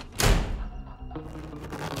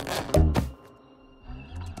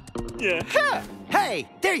 Aha! Hey,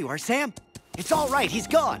 there you are, Sam. It's all right, he's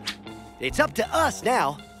gone. It's up to us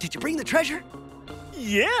now. Did you bring the treasure?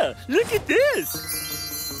 Yeah, look at this.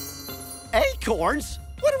 Acorns?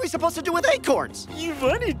 What are we supposed to do with acorns? You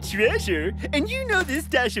wanted treasure, and you know this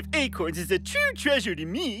stash of acorns is a true treasure to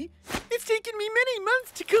me. It's taken me many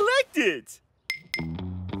months to collect it.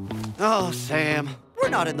 Oh, Sam, we're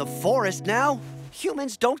not in the forest now.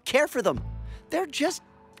 Humans don't care for them. They're just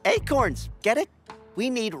acorns, get it? We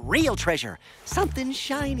need real treasure, something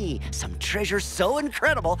shiny, some treasure so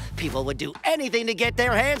incredible people would do anything to get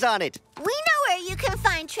their hands on it. We know where you can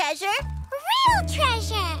find treasure. Real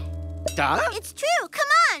treasure. Duh? It's true. Come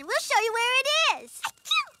on. We'll show you where it is.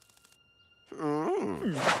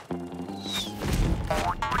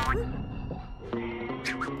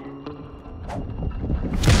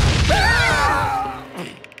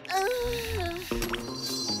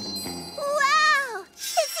 Wow!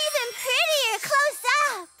 It's even prettier close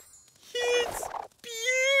up. It's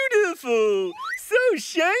beautiful. So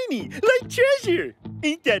shiny, like treasure.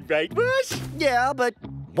 Ain't that right, Wash? Yeah, but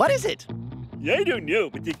what is it? I don't know,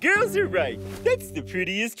 but the girls are right. That's the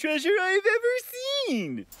prettiest treasure I've ever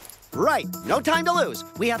seen. Right, no time to lose.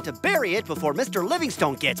 We have to bury it before Mr.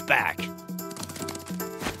 Livingstone gets back.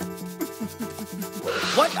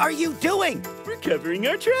 What are you doing? We're covering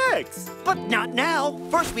our tracks. But not now.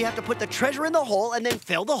 First, we have to put the treasure in the hole and then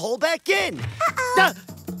fill the hole back in.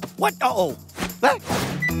 What? Uh-oh.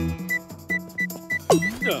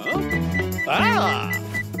 Ah!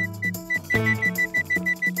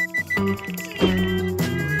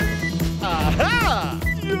 Aha!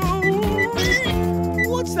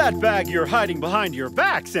 What's that bag you're hiding behind your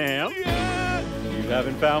back, Sam? You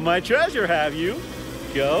haven't found my treasure, have you?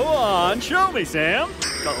 Go on, show me, Sam.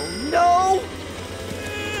 Oh, no!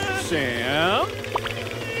 Sam?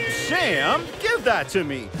 Sam, give that to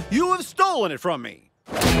me. You have stolen it from me.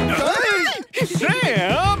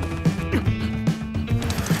 Sam!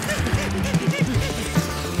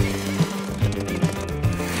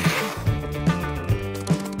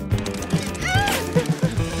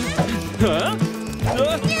 Huh?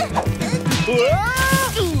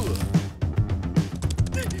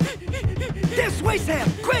 This way, Sam!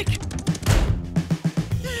 Quick!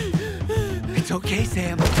 It's okay,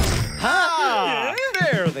 Sam. Ah,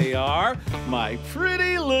 there they are, my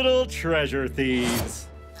pretty little treasure thieves.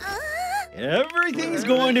 Everything's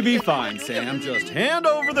going to be fine, Sam. Just hand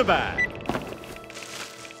over the bag.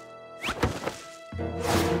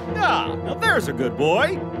 Ah, now there's a good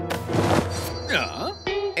boy.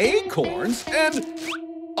 Acorns and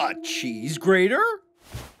a cheese grater?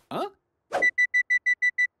 Huh?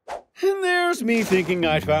 And there's me thinking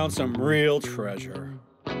I'd found some real treasure.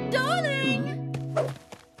 Darling!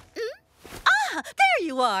 Ah, there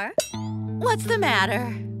you are. What's the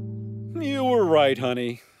matter? You were right,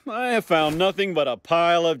 honey. I have found nothing but a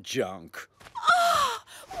pile of junk. Oh,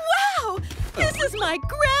 wow! This is my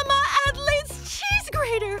Grandma Adelaide's cheese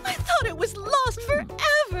grater. I thought it was lost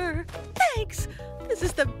forever. Thanks. This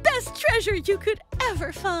is the best treasure you could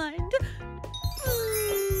ever find.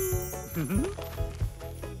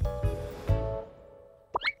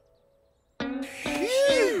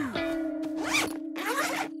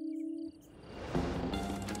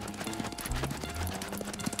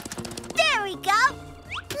 There we go.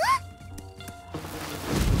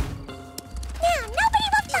 Now nobody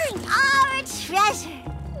will find our treasure.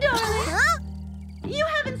 Darling, you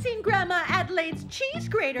haven't seen Grandma Adelaide's cheese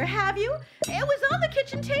grater, have you? It was on the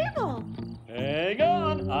kitchen table. Hang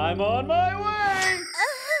on, I'm on my way.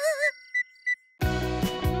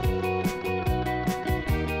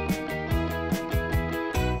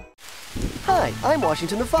 Hi, I'm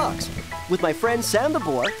Washington the Fox. With my friend Sam the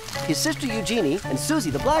Boar, his sister Eugénie, and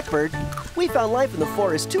Suzie the Blackbird, we found life in the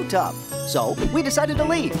forest too tough, so we decided to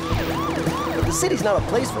leave. The city's not a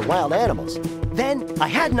place for wild animals. Then I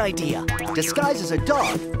had an idea. Disguised as a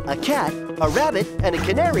dog, a cat, a rabbit, and a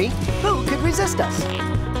canary, who could resist us?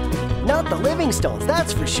 Not the Livingstones,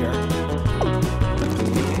 that's for sure.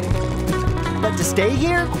 But to stay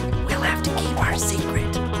here, we'll have to keep our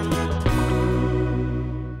secret.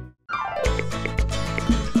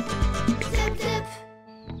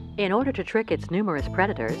 In order to trick its numerous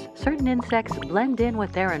predators, certain insects blend in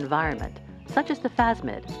with their environment, such as the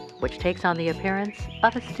phasmid, which takes on the appearance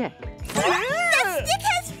of a stick. That stick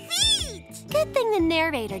has feet! Good thing the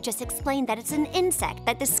narrator just explained that it's an insect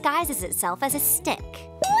that disguises itself as a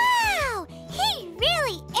stick. Wow! He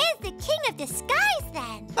really is the king of disguise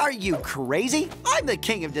then. Are you crazy? I'm the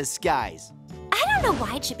king of disguise. I don't know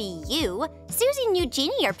why it should be you. Suzie and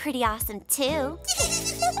Eugénie are pretty awesome too.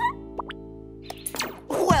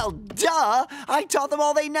 Well, duh! I taught them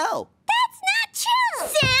all they know. That's not true!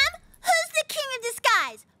 Sam, who's the king of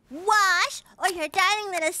disguise? Wash, or your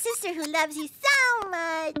darling little sister who loves you so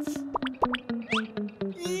much?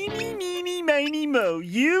 Eeny, meeny, miny, mo,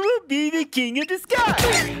 you will be the king of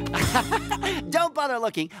disguise. Don't bother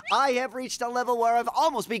looking. I have reached a level where I've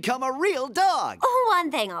almost become a real dog. One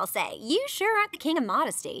thing I'll say, you sure aren't the king of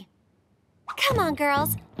modesty. Come on,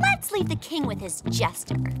 girls, let's leave the king with his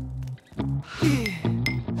jester.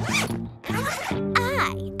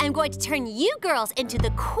 I am going to turn you girls into the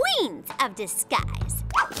queens of disguise.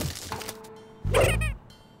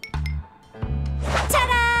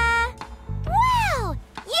 Ta-da! Wow!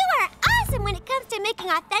 You are awesome when it comes to making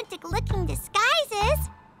authentic-looking disguises.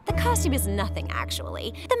 The costume is nothing,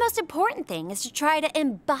 actually. The most important thing is to try to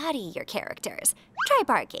embody your characters. Try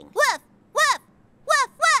barking. Woof! Woof! Woof!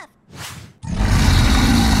 Woof!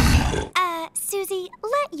 Suzie,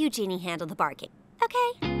 let Eugénie handle the barking,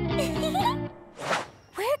 okay?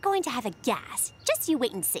 We're going to have a gas. Just you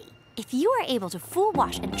wait and see. If you are able to fool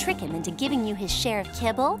Wash and trick him into giving you his share of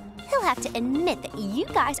kibble, he'll have to admit that you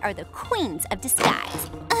guys are the queens of disguise.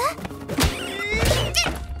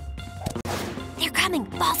 They're coming.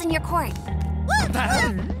 Balls in your court.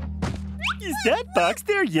 Is that fox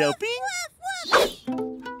there yelping?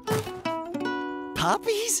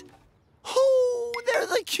 Puppies? Oh, they're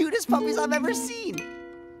the cutest puppies I've ever seen.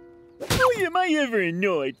 Oh, am I ever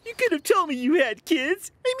annoyed? You could have told me you had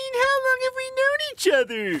kids. I mean, how long have we known each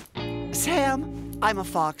other? Sam, I'm a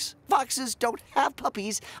fox. Foxes don't have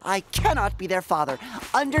puppies. I cannot be their father.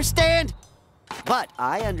 Understand? But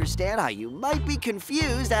I understand how you might be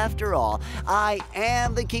confused after all. I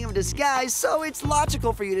am the king of disguise, so it's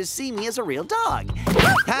logical for you to see me as a real dog.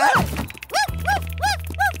 Huh?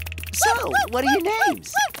 So, what are your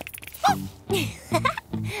names?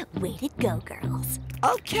 Way to go, girls.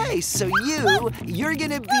 Okay, so you're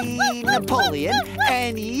gonna be Napoleon,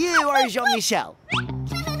 and you are Jean-Michel.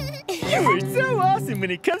 You are so awesome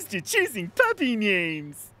when it comes to choosing puppy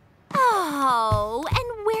names. Oh,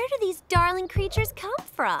 and where do these darling creatures come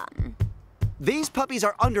from? These puppies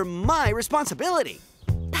are under my responsibility.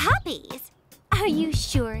 Puppies? Are you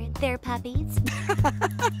sure they're puppies?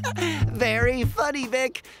 Very funny,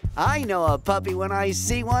 Vic. I know a puppy when I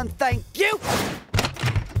see one, thank you.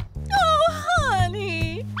 Oh,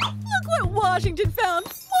 honey. Look what Washington found.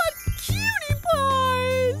 What cutie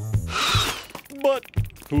pies. But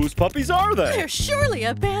whose puppies are they? They're surely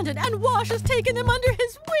abandoned, and Wash has taken them under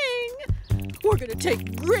his wing. We're gonna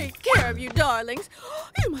take great care of you, darlings.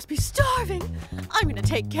 You must be starving. I'm gonna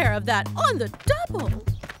take care of that on the double.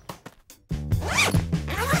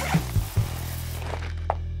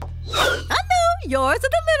 Yours are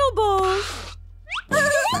the little balls.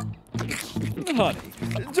 Honey,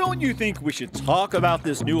 don't you think we should talk about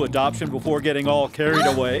this new adoption before getting all carried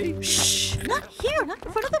away? Shh! Not here, not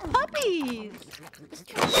in front of the puppies.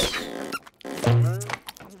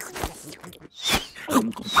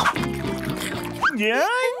 No,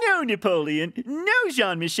 no, Napoleon. No,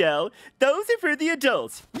 Jean-Michel. Those are for the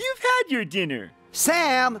adults. You've had your dinner.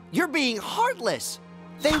 Sam, you're being heartless.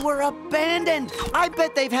 They were abandoned. I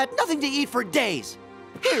bet they've had nothing to eat for days.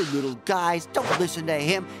 Here, little guys, don't listen to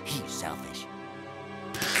him. He's selfish.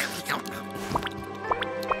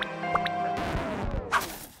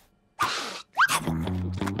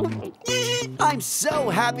 I'm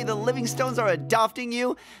so happy the Livingstones are adopting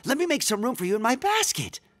you. Let me make some room for you in my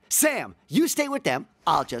basket. Sam, you stay with them.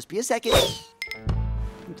 I'll just be a second.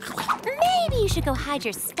 Maybe you should go hide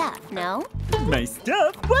your stuff, no? My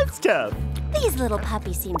stuff? What stuff? These little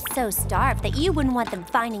puppies seem so starved that you wouldn't want them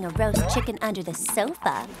finding a roast chicken under the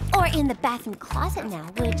sofa or in the bathroom closet now,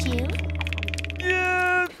 would you?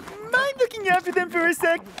 Mind looking after them for a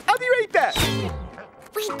sec? I'll be right back.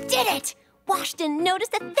 We did it! Washington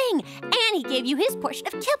noticed a thing, and he gave you his portion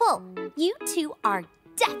of kibble. You two are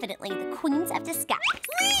definitely the queens of disguise.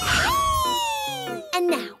 And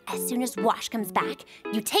now, as soon as Wash comes back,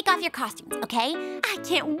 you take off your costumes, okay? I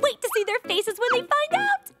can't wait to see their faces when they find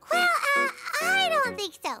out. Well, I don't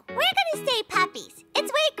think so. We're gonna stay puppies.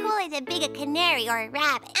 It's way cooler than being a canary or a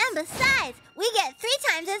rabbit. And besides, we get 3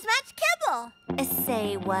 times as much kibble.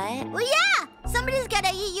 Say what? Well, yeah. Somebody's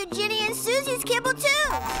gotta eat Eugénie and Susie's kibble, too.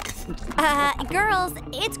 Girls,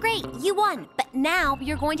 it's great. You won. But now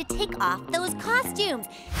you're going to take off those costumes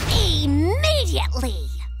immediately.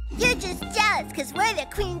 You're just jealous because we're the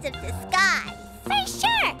queens of disguise. For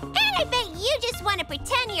sure. And I bet you just want to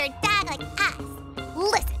pretend you're a dog like us.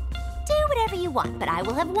 Listen, do whatever you want, but I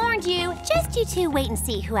will have warned you. Just you two wait and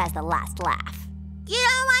see who has the last laugh. You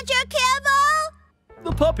don't want your kibble?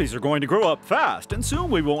 The puppies are going to grow up fast, and soon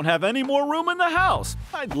we won't have any more room in the house.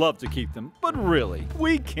 I'd love to keep them, but really,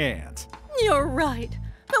 we can't. You're right.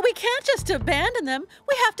 But we can't just abandon them.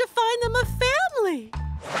 We have to find them a family.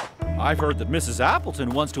 I've heard that Mrs. Appleton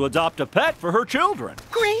wants to adopt a pet for her children.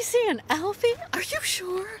 Gracie and Alfie? Are you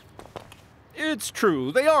sure? It's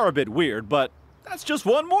true, they are a bit weird, but that's just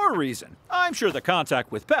one more reason. I'm sure the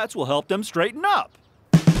contact with pets will help them straighten up.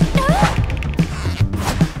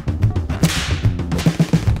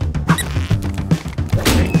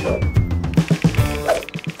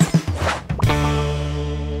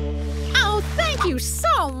 Oh, thank you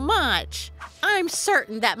so much. I'm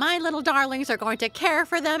certain that my little darlings are going to care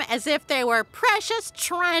for them as if they were precious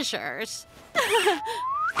treasures. Look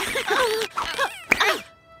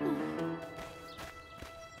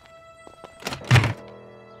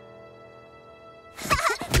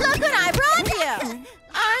what I brought you!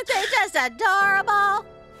 Aren't they just adorable?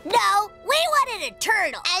 No, we wanted a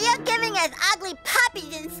turtle. And you're giving us ugly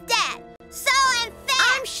puppies instead. So unfair!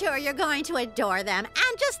 I'm sure you're going to adore them.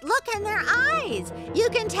 And just look in their eyes. You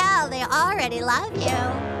can tell they already love you.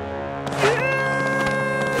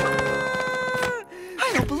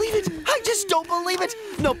 I don't believe it. I just don't believe it.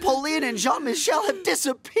 Napoleon and Jean-Michel have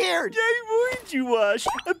disappeared. I warned you, Wash.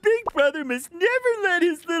 A big brother must never let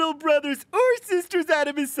his little brothers or sisters out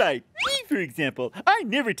of his sight. Me, for example, I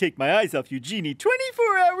never take my eyes off Eugénie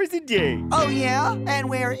 24 hours a day. Oh, yeah? And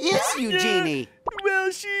where is Eugénie?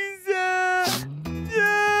 Well, she's,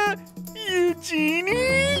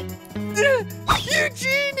 Eugénie?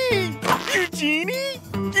 Eugénie! Eugénie!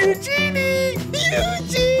 Eugénie!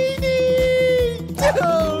 Eugénie!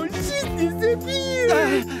 Oh, she's disappeared!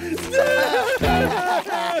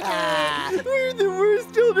 We're the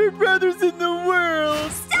worst older brothers in the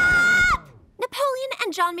world! Stop! Napoleon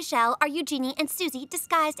and Jean-Michel are Eugénie and Suzie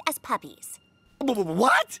disguised as puppies.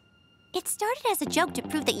 What? It started as a joke to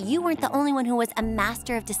prove that you weren't the only one who was a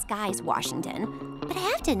master of disguise, Washington. But I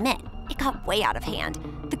have to admit, it got way out of hand.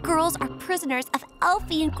 The girls are prisoners of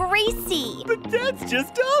Alfie and Gracie. But that's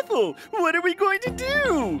just awful! What are we going to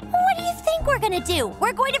do? What do you think we're gonna do?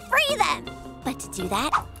 We're going to free them! But to do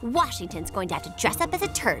that, Washington's going to have to dress up as a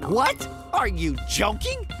turtle. What? Are you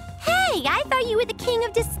joking? Hey, I thought you were the king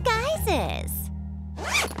of disguises.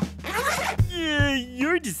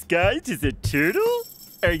 You're disguised as a turtle?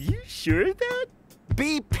 Are you sure of that?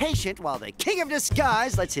 Be patient while the king of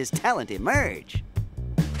disguise lets his talent emerge.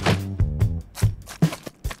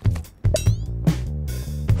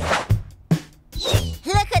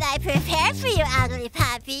 Look what I prepared for you, ugly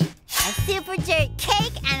puppy. A super jerk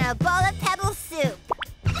cake and a bowl of pebble soup.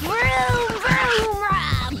 Vroom, vroom,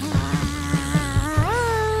 vroom.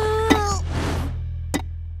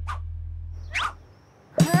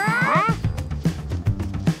 Huh?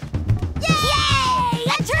 Yay! A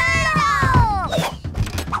turtle!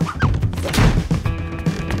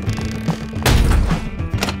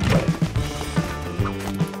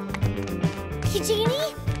 Eugénie?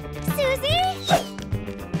 Suzie?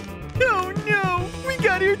 Oh no! We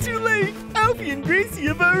got here too late! Alfie and Gracie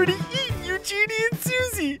have already eaten Eugénie! Eugénie and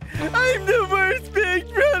Suzie. I'm the worst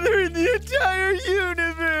big brother in the entire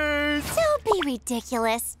universe. Don't be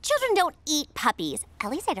ridiculous. Children don't eat puppies.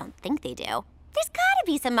 At least I don't think they do. There's gotta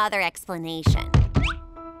be some other explanation.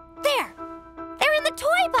 There! They're in the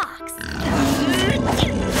toy box!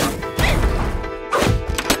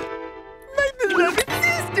 My beloved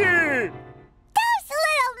sister! Those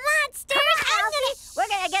little monsters! We're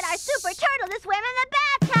gonna get our super turtle to swim in the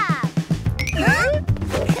bathtub!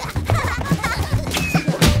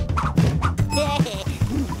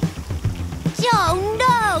 Oh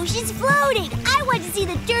no, she's floating! I want to see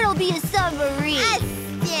the turtle be a submarine!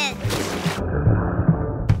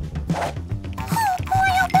 Oh boy,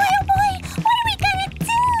 oh boy, oh boy! What are we gonna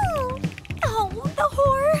do? Oh, the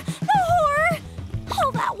horror! The horror!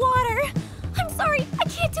 All that water! I'm sorry, I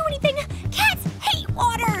can't do anything! Cats hate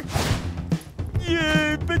water!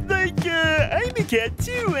 Yeah, but like, I'm a cat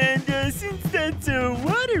too, and since that's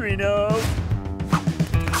water and all.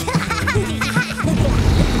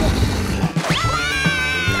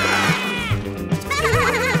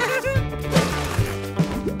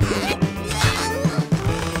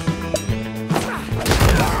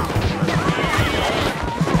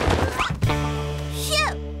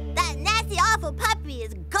 Phew! That nasty, awful puppy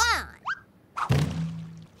is gone.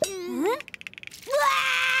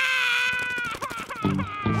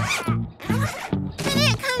 When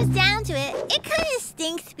it comes down to it, it kind of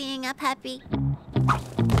stinks being a puppy. What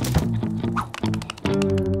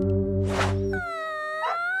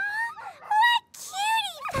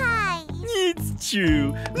cutie pies! It's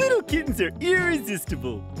true. Little kittens are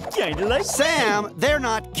irresistible. Kinda like Sam, they're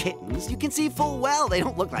not kittens. You can see full well they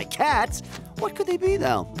don't look like cats. What could they be,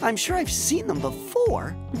 though? I'm sure I've seen them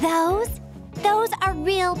before. Those are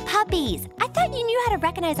real puppies. I thought you knew how to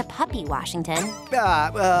recognize a puppy, Washington.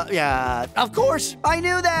 Yeah, of course, I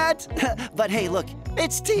knew that. But hey, look,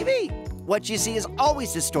 it's TV. What you see is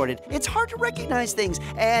always distorted. It's hard to recognize things.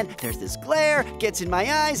 And there's this glare, gets in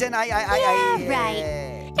my eyes, and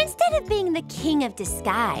Right. Instead of being the king of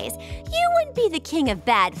disguise, you wouldn't be the king of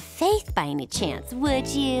bad faith by any chance, would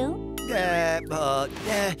you?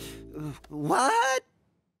 What?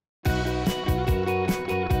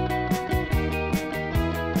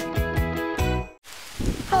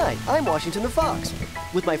 Hi, I'm Washington the Fox.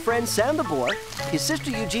 With my friend Sam the boar, his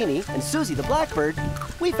sister Eugénie, and Suzie the blackbird,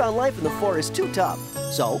 we found life in the forest too tough.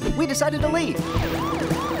 So we decided to leave.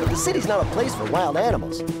 The city's not a place for wild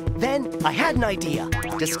animals. Then I had an idea.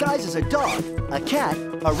 Disguised as a dog, a cat,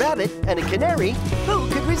 a rabbit, and a canary, who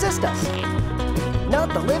could resist us? Not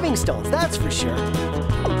the Livingstones, that's for sure.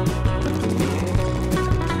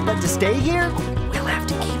 But to stay here, we'll have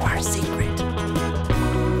to keep our secret.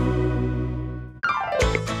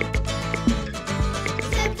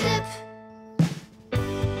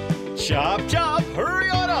 Chop, chop, hurry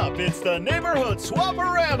on up. It's the neighborhood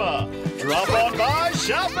Swaparama. Drop on by,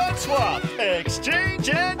 shop and swap. Exchange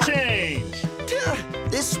and change.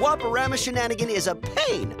 This Swaparama shenanigan is a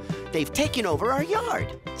pain. They've taken over our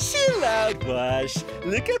yard. Chill out, Wash.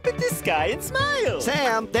 Look up at the sky and smile.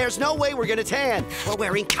 Sam, there's no way we're gonna tan. We're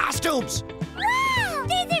wearing costumes. Wow!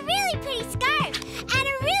 There's a really pretty scarf and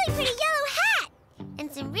a really pretty yellow hat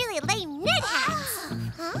and some really lame knit hats.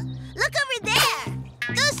 Huh? Look over there.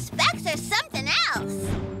 Those specs are something else.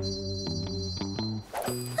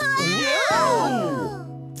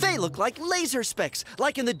 Whoa! They look like laser specks,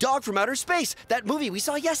 like in The Dog from Outer Space, that movie we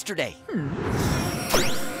saw yesterday.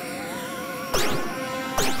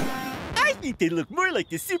 I think they look more like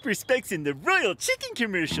the super specs in the Royal Chicken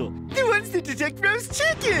commercial. The ones that detect roast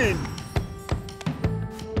chicken.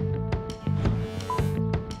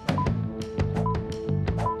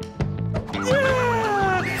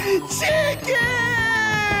 Yeah! Chicken!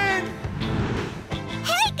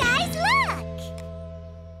 Hey guys, look!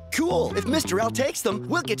 Cool. If Mr. L takes them,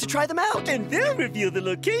 we'll get to try them out. And they'll reveal the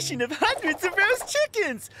location of hundreds of roast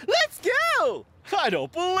chickens. Let's go! I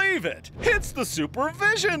don't believe it. It's the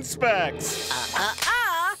supervision specs.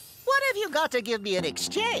 What have you got to give me in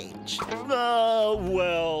exchange?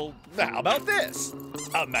 Well, how about this?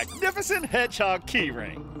 A magnificent hedgehog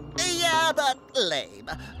keyring. Yeah, but lame.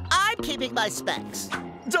 I'm keeping my specs.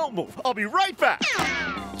 Don't move. I'll be right back.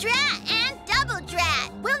 Drat and double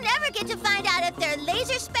drat. We'll never get to find out if they're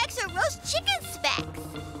laser specs or roast chicken specs.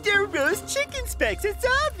 They're roast chicken specs, it's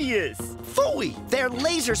obvious. Phooey! They're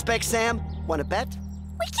laser specs, Sam. Want to bet?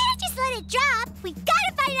 We can't just let it drop. We've got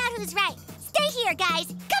to find out who's right. Stay here, guys.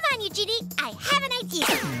 Come on, Eugénie. I have an idea.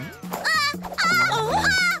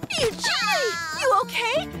 Eugénie! You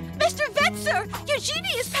okay? Mr. Vetzer,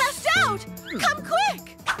 Eugénie is passed out. Come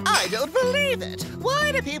quick. I'm don't believe it.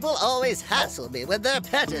 Why do people always hassle me when their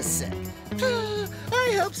pet is sick?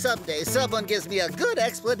 I hope someday someone gives me a good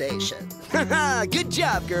explanation. Good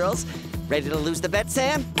job, girls. Ready to lose the bet,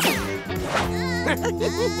 Sam? Me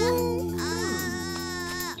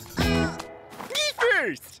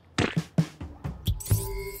first!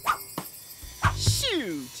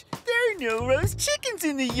 Shoot! There are no roast chickens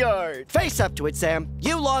in the yard! Face up to it, Sam.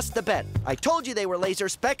 You lost the bet. I told you they were laser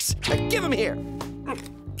specks. Now give them here.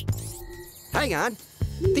 Hang on.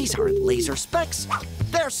 These aren't laser specks.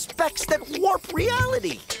 They're specks that warp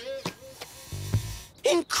reality.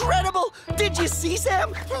 Incredible! Did you see,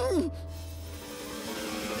 Sam?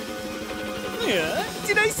 Yeah?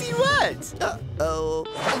 Did I see what? Uh-oh.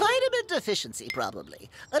 Vitamin deficiency, probably.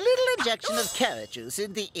 A little injection of carrot juice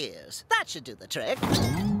in the ears. That should do the trick.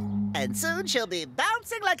 And soon she'll be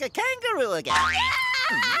bouncing like a kangaroo again.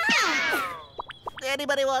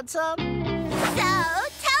 Anybody want some? So,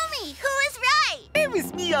 tell me, who is right? It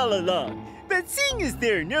was me all along. But seeing as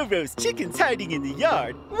there are no roast chickens hiding in the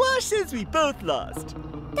yard, Wash says we both lost.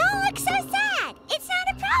 Don't look so sad. It's not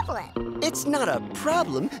a problem. It's not a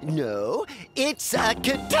problem, no. It's a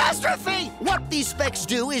catastrophe! What these specks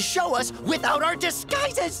do is show us without our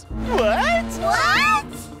disguises. What? What?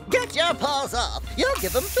 Get your paws off. You'll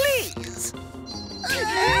give them fleas.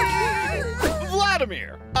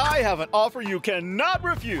 Vladimir, I have an offer you cannot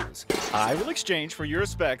refuse. I will exchange for your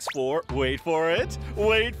specs for, wait for it,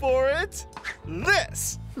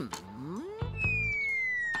 this.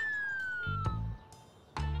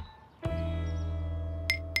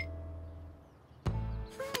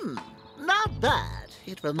 Not bad.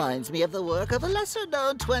 It reminds me of the work of a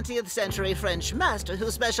lesser-known 20th century French master who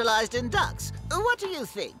specialized in ducks. What do you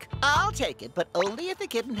think? I'll take it, but only if the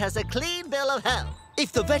kitten has a clean bill of health.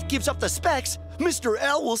 If the vet gives up the specs, Mr.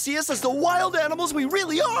 L will see us as the wild animals we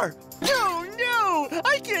really are. No!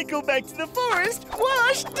 I can't go back to the forest!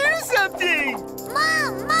 Wash, do something!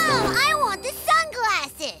 Mom, I want the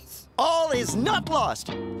sunglasses. All is not lost.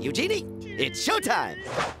 Eugénie, it's showtime.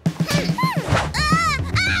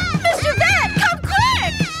 Mr. Vet, come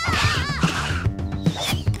quick!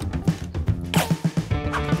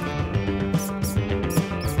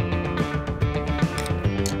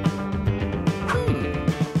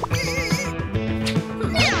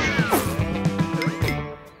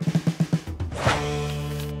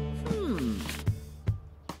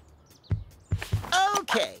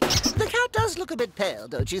 Okay, the cat does look a bit pale,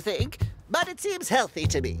 don't you think? But it seems healthy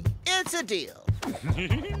to me. It's a deal.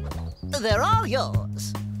 They're all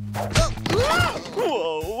yours.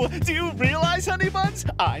 Whoa! Do you realize, honey buns?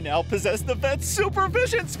 I now possess the vet's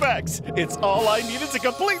supervision specs. It's all I needed to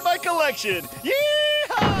complete my collection.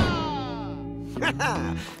 Yeehaw!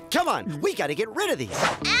 Come on, we gotta get rid of these.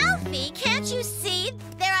 Alfie, can't you see?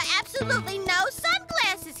 There are absolutely no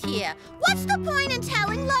sunglasses here. What's the point in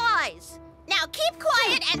telling lies? Now keep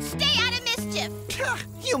quiet and stay out of mischief.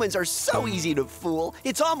 Humans are so easy to fool.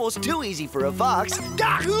 It's almost too easy for a fox.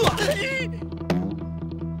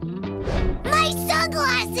 My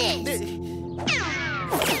sunglasses! You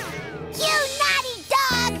naughty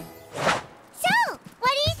dog! So,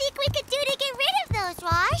 what do you think we could do to get rid of those,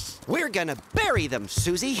 Wash? We're gonna bury them,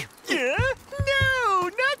 Suzie. Yeah? No,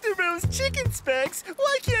 not the roast chicken specs.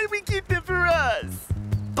 Why can't we keep them for us?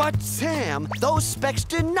 But Sam, those specs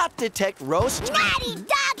do not detect roast. Naughty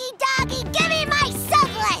doggy, give me my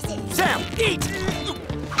sunglasses! Sam, eat!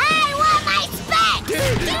 I want my specs!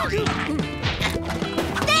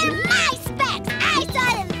 They're my specs! I saw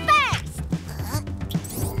them first!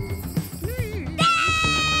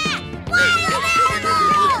 Ah! Wild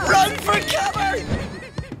animal! Run for cover!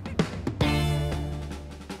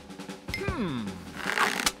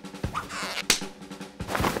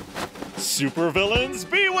 Supervillains,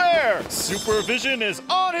 beware! Supervision is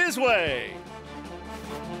on his way!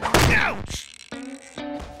 Ouch!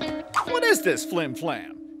 What is this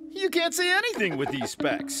flim-flam? You can't see anything with these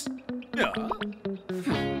specs. Stop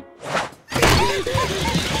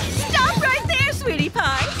right there, sweetie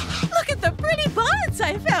pie. Look at the pretty buds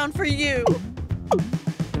I found for you.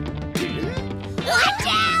 Watch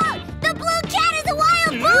out! The blue cat is a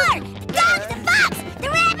wild boar! The dog's a fox! The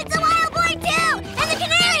rabbit's a wild boar too! And the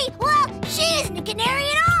canary, well, she isn't a canary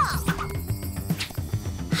at all!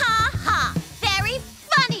 Ha ha! Very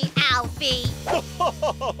funny, Alfie.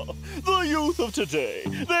 The youth of today,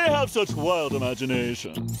 they have such wild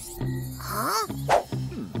imagination. Huh?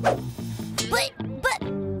 But,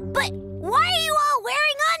 why are you all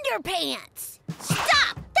wearing underpants?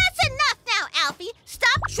 Stop! That's enough now, Alfie.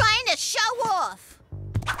 Stop trying to show off.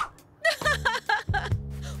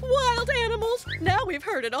 Wild animals. Now we've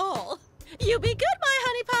heard it all. You be good, my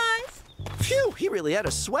honey pies. Phew, he really had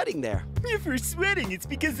us sweating there. If we're sweating, it's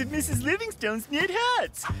because of Mrs. Livingstone's knit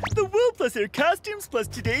hats. The wool plus our costumes plus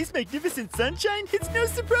today's magnificent sunshine, it's no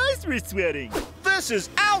surprise we're sweating. This is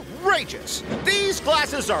outrageous! These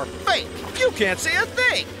glasses are fake! You can't see a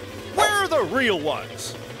thing! Where are the real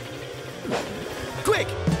ones? Quick,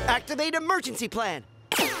 activate emergency plan.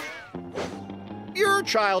 Your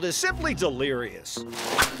child is simply delirious.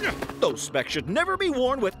 Those specs should never be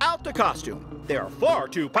worn without the costume. They are far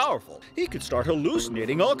too powerful. He could start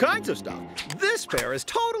hallucinating all kinds of stuff. This pair is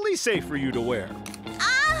totally safe for you to wear.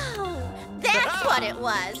 Oh, that's what it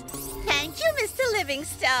was. Thank you, Mr.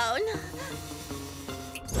 Livingstone.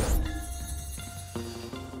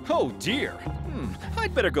 Oh dear.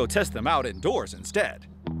 I'd better go test them out indoors instead.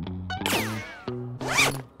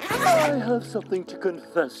 I have something to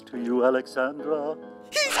confess to you, Alexandra.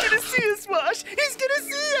 He's gonna see us, Wash! He's gonna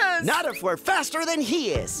see us! Not if we're faster than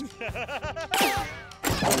he is.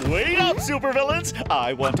 Wait up, supervillains!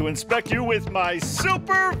 I want to inspect you with my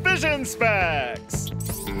supervision specs!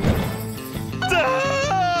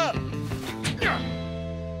 Ah!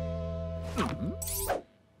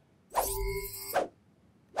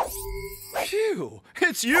 Phew,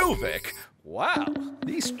 it's you, Vic. Wow,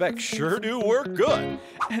 these specs sure do work good.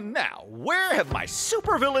 And now, where have my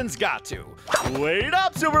supervillains got to? Wait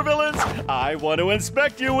up, supervillains! I want to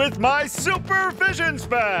inspect you with my supervision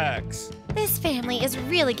specs! This family is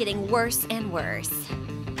really getting worse and worse.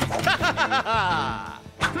 Ha ha ha!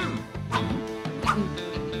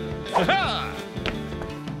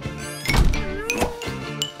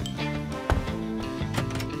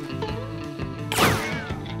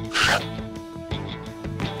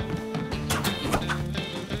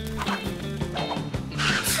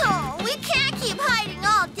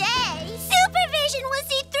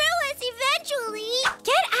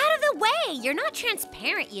 You're not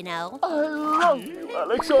transparent, you know. I love you,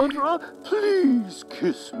 Alexandra. Please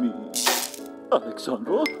kiss me.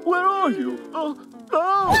 Alexandra, where are you? What?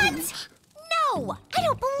 No, I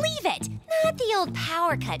don't believe it. Not the old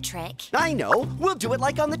power cut trick. I know. We'll do it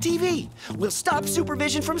like on the TV. We'll stop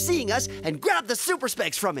supervision from seeing us and grab the super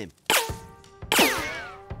specs from him.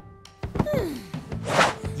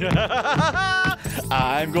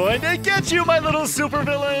 I'm going to get you, my little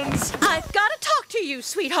supervillains! I've got to talk to you,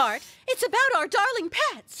 sweetheart. It's about our darling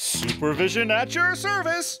pets. Supervision at your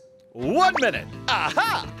service. 1 minute.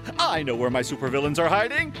 Aha! I know where my supervillains are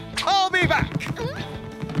hiding. I'll be back.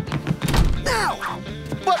 Now!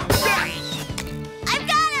 But I've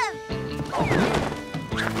got him!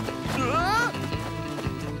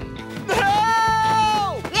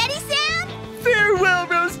 No! Ready, Sam? Farewell,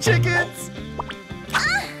 roast chickens!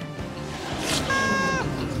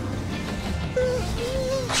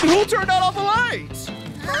 Who turned out all the lights?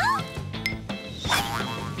 Huh?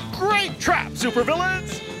 Great trap,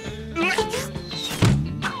 supervillains!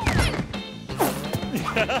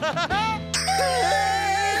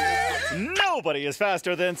 Nobody is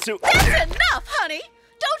faster than That's enough, honey!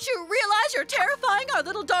 Don't you realize you're terrifying our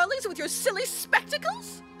little darlings with your silly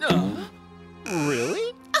spectacles?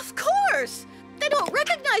 Really? Of course! They don't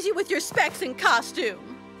recognize you with your specs and costume.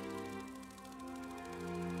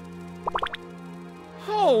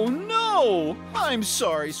 Oh, no! I'm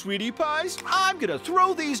sorry, sweetie pies. I'm gonna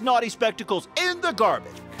throw these naughty spectacles in the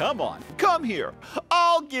garbage. Come on, come here.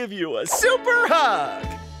 I'll give you a super hug.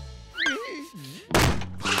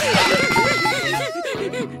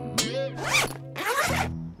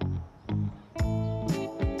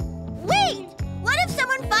 Wait! What if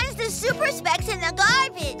someone finds the super specs in the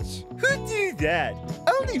garbage? Who'd do that?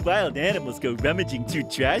 Only wild animals go rummaging through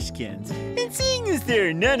trash cans. And seeing as there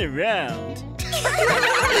are none around...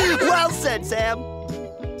 Well said, Sam.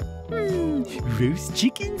 Roast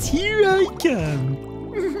chickens, here I come.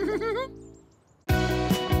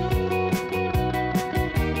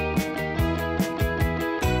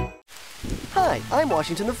 Hi, I'm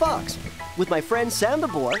Washington the Fox. With my friend Sam the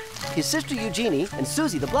Boar, his sister Eugénie, and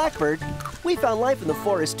Suzie the Blackbird, we found life in the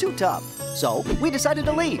forest too tough. So we decided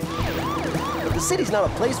to leave. But the city's not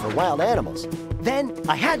a place for wild animals. Then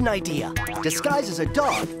I had an idea. Disguised as a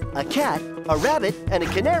dog, a cat, a rabbit, and a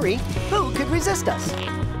canary, who could resist us?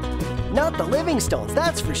 Not the Livingstones,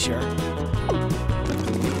 that's for sure.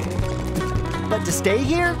 But to stay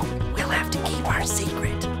here, we'll have to keep our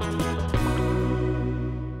secret.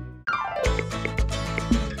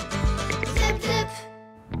 Zip, zip.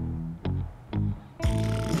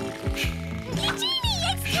 Eugénie,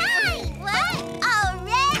 it's time! What?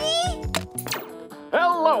 Already?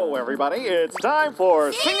 Hello, everybody. It's time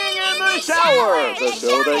for Singing in the Shower, the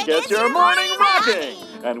show that gets your morning rocking.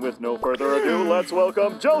 And with no further ado, let's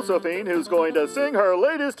welcome Josephine, who's going to sing her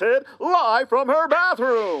latest hit live from her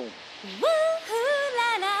bathroom. Woohoo!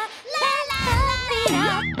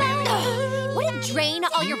 drain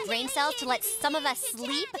all your brain cells to let some of us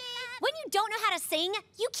sleep? When you don't know how to sing,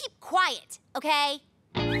 you keep quiet, okay?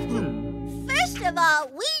 First of all,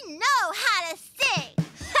 we know how to sing.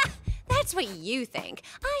 That's what you think.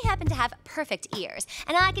 I happen to have perfect ears,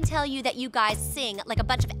 and I can tell you that you guys sing like a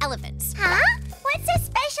bunch of elephants. Huh? What's so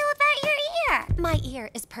special about your ear? My ear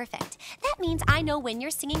is perfect. That means I know when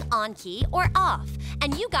you're singing on key or off,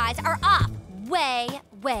 and you guys are off. Way,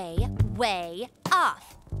 way, way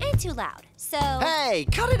off. And too loud, so... Hey,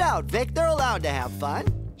 cut it out, Vic. They're allowed to have fun.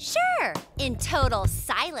 Sure, in total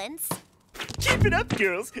silence. Keep it up,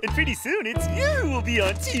 girls, and pretty soon it's you who will be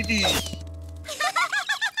on TV.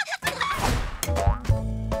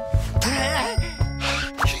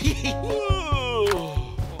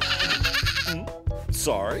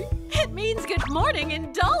 Sorry? It means good morning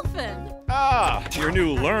in Dolphin. Ah, your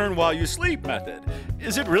new learn while you sleep method.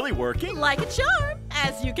 Is it really working? Like a charm,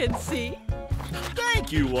 as you can see.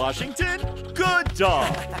 Thank you, Washington. Good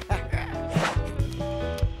dog.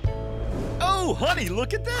 Oh, honey,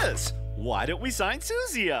 look at this. Why don't we sign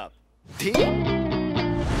Suzie up?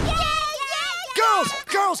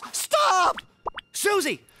 Girls, stop!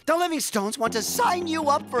 Suzie, the Livingstones want to sign you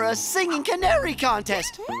up for a singing canary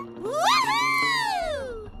contest.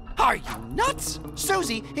 Woohoo! Are you nuts?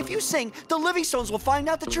 Suzie, if you sing, the Livingstones will find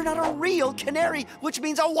out that you're not a real canary, which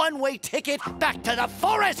means a one-way ticket back to the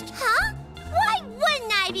forest. Huh? Why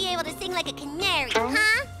wouldn't I be able to sing like a canary,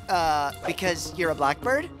 huh? Because you're a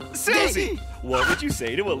blackbird? Suzie, what would you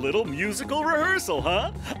say to a little musical rehearsal,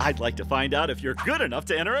 huh? I'd like to find out if you're good enough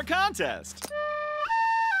to enter a contest.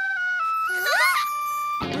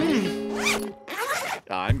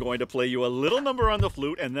 I'm going to play you a little number on the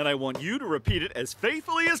flute, and then I want you to repeat it as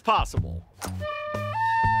faithfully as possible.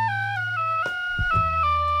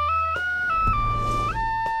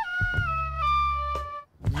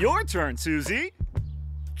 Your turn, Suzie.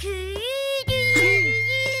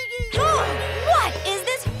 What is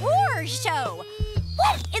this horror show?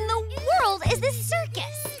 What in the world is this circus?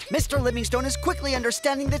 Mr. Livingstone is quickly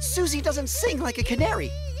understanding that Suzie doesn't sing like a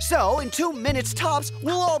canary. So, in 2 minutes tops,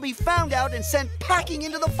 we'll all be found out and sent packing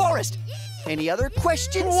into the forest. Any other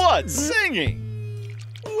questions? What singing?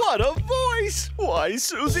 What a voice! Why,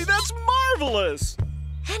 Suzie, that's marvelous!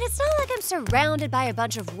 And it's not like I'm surrounded by a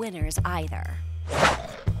bunch of winners either.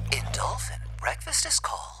 In Dolphin, breakfast is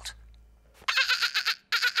called.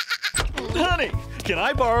 Honey, can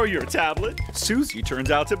I borrow your tablet? Suzie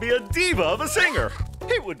turns out to be a diva of a singer.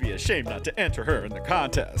 It would be a shame not to enter her in the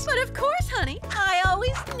contest. But of course, honey, I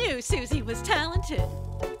always knew Suzie was talented.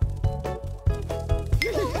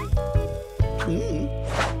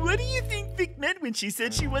 What do you think Vic meant when she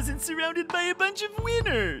said she wasn't surrounded by a bunch of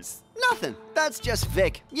winners? Nothing. That's just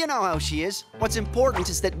Vic. You know how she is. What's important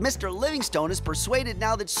is that Mr. Livingstone is persuaded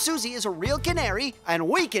now that Suzie is a real canary, and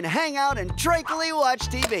we can hang out and tranquilly watch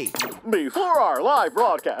TV. Before our live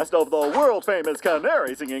broadcast of the world-famous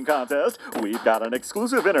canary singing contest, we've got an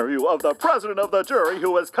exclusive interview of the president of the jury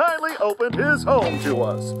who has kindly opened his home to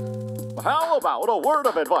us. How about a word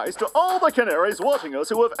of advice to all the canaries watching us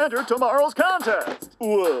who have entered tomorrow's contest?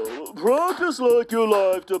 Well, practice like your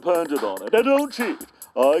life depended on it, and don't cheat.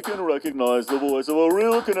 I can recognize the voice of a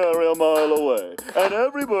real canary a mile away, and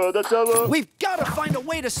every bird that's ever... We've got to find a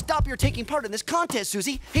way to stop your taking part in this contest,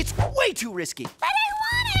 Suzie. It's way too risky. But I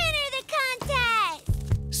want to enter the contest!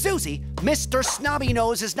 Suzie, Mr. Snobby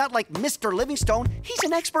Nose is not like Mr. Livingstone. He's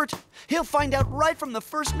an expert. He'll find out right from the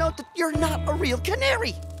first note that you're not a real canary.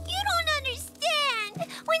 You don't understand.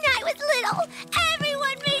 When I was little,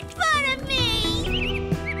 everyone made fun of me.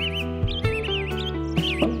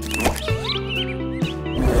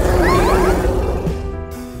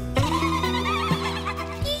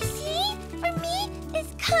 You see, for me, this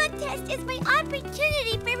contest is my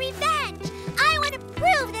opportunity for revenge. I want to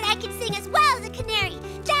prove that I can sing as well as a canary.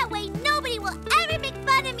 That way, nobody will ever make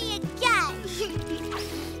fun of me again.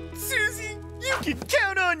 Suzie, you can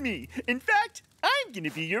count on me. In fact, I'm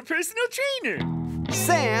gonna be your personal trainer.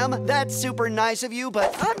 Sam, that's super nice of you,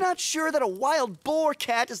 but I'm not sure that a wild boar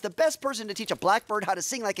cat is the best person to teach a blackbird how to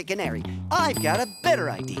sing like a canary. I've got a better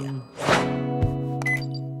idea.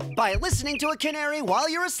 By listening to a canary while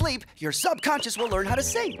you're asleep, your subconscious will learn how to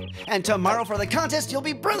sing. And tomorrow for the contest, you'll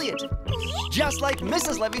be brilliant. Just like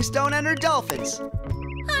Mrs. Livingstone and her dolphins.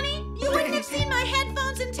 Honey, you wouldn't have seen my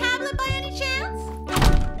headphones and tablet by any chance?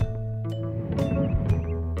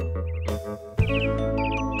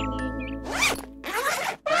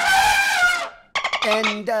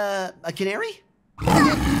 And, a canary?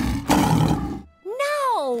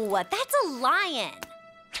 No, that's a lion.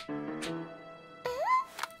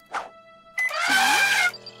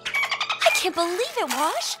 I can't believe it,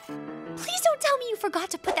 Wash. Please don't tell me you forgot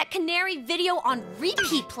to put that canary video on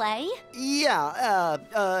repeat play. Yeah,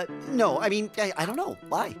 no, I mean, I don't know.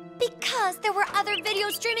 Why? Because there were other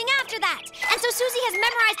videos streaming after that. And so Suzie has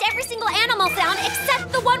memorized every single animal sound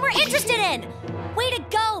except the one we're interested in. Way to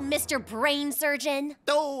go, Mr. Brain Surgeon.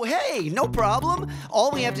 Oh, hey, no problem.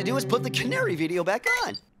 All we have to do is put the canary video back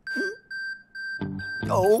on.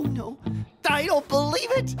 Oh, no. I don't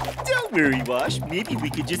believe it. Don't worry, Wash. Maybe we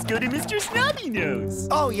could just go to Mr. Snobby Nose.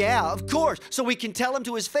 Oh, yeah, of course. So we can tell him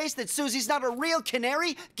to his face that Susie's not a real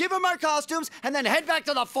canary, give him our costumes, and then head back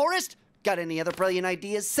to the forest? Got any other brilliant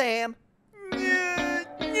ideas, Sam?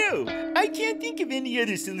 No. I can't think of any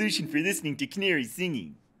other solution for listening to canary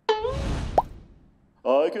singing.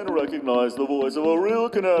 I can recognize the voice of a real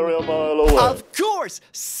canary a mile away. Of course!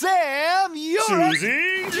 Sam, you're...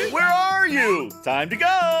 Suzie, where are you? Time to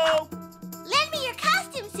go! Lend me your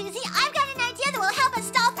costume, Suzie. I've got an idea that will help us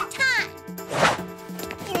stall for time.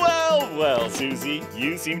 Well, Suzie,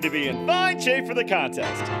 you seem to be in fine shape for the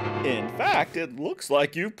contest. In fact, it looks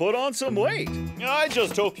like you've put on some weight. I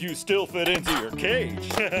just hope you still fit into your cage.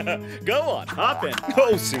 Go on, hop in.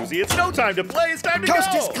 Oh, Suzie, it's no time to play, it's time to go!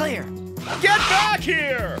 Coast is clear! Get back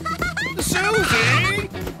here! Suzie!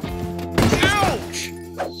 Ouch!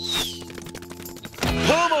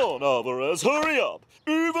 Come on, Alvarez, hurry up.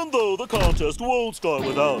 Even though the contest won't start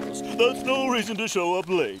without us, that's no reason to show up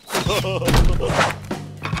late.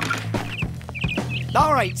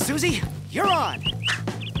 All right, Suzie, you're on.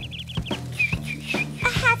 A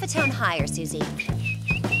half a tone higher, Suzie.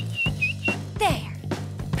 There.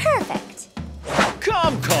 Perfect.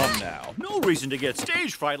 Come now. No reason to get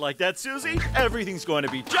stage fright like that, Suzie. Everything's going to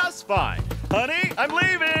be just fine. Honey, I'm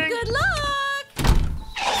leaving. Good luck!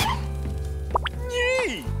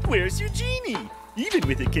 Yay! Where's Eugénie? Even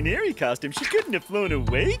with a canary costume, she couldn't have flown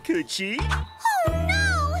away, could she? Oh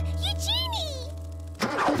no! Eugénie!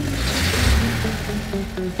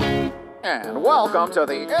 And welcome to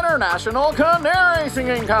the International Canary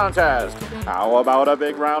Singing Contest. How about a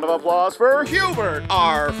big round of applause for Hubert,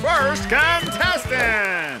 our first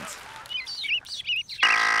contestant!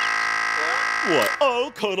 What?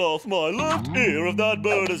 I'll cut off my left ear if that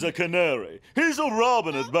bird is a canary. He's a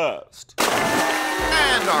robin at best.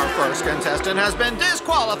 And our first contestant has been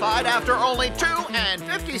disqualified after only 2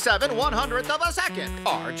 57/100 of a second.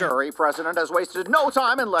 Our jury president has wasted no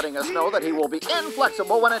time in letting us know that he will be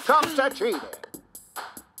inflexible when it comes to cheating.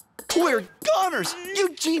 We're goners!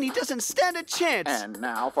 Eugénie doesn't stand a chance! And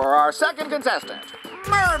now for our second contestant,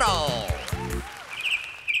 Myrtle!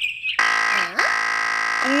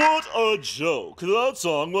 What a joke. That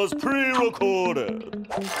song was pre-recorded.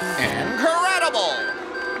 Incredible!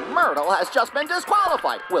 Myrtle has just been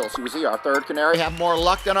disqualified. Will Suzie, our third canary, have more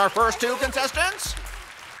luck than our first 2 contestants?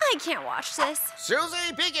 I can't watch this.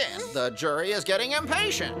 Suzie, begin. The jury is getting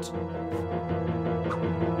impatient.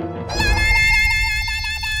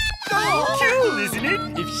 Cool, isn't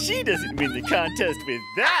it? If she doesn't win the contest with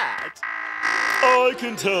that... I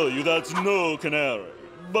can tell you that's no canary.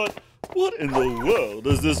 But what in the world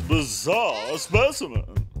is this bizarre specimen?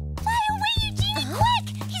 Fly away, Eugénie, quick!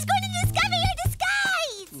 He's going to discover your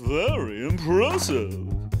disguise! Very impressive.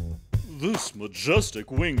 This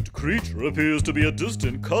majestic winged creature appears to be a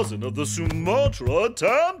distant cousin of the Sumatra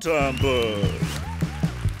tam-tam bird.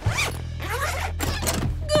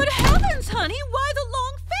 Good heavens, honey! Why the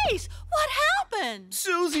long face? What happened?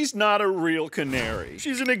 Susie's not a real canary.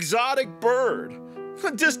 She's an exotic bird. A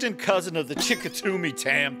distant cousin of the Chickatoomy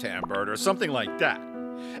tam-tam bird or something like that.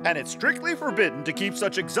 And it's strictly forbidden to keep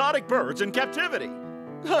such exotic birds in captivity.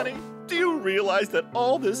 Honey, do you realize that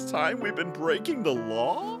all this time we've been breaking the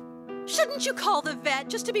law? Shouldn't you call the vet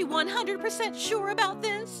just to be 100% sure about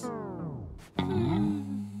this?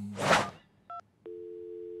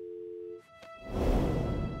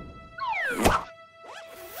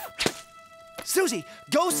 Suzie,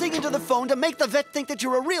 go sing into the phone to make the vet think that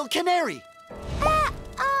you're a real canary.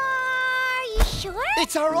 Are you sure?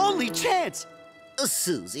 It's our only chance.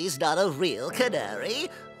 Susie's not a real canary.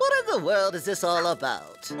 What in the world is this all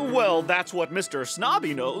about? Well, that's what Mr.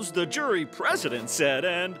 Snobby Nose, the jury president, said,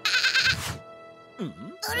 and...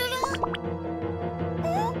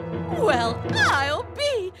 Well, I'll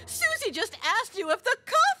be. Suzie just asked you if the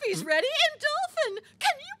coffee's ready in Dolphin.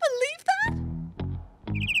 Can you believe that?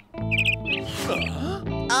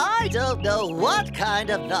 I don't know what kind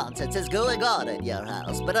of nonsense is going on in your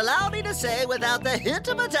house, but allow me to say without the hint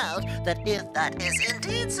of a doubt that if that is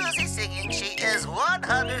indeed Suzie singing, she is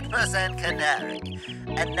 100% canary.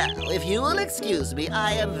 And now, if you will excuse me,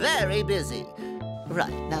 I am very busy.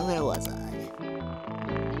 Right, now where was I?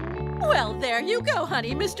 Well, there you go,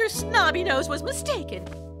 honey. Mr. Snobby Nose was mistaken.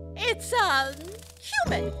 It's,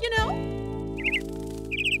 human, you know?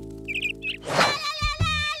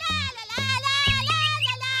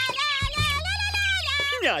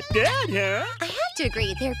 Not bad, huh? I have to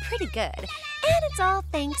agree, they're pretty good. And it's all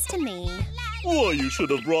thanks to me. Why, you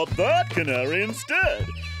should have brought that canary instead.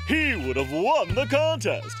 He would have won the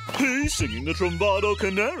contest. He's singing the trombado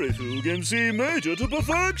canary fugue in C major to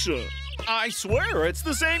perfection. I swear it's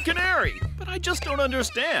the same canary, but I just don't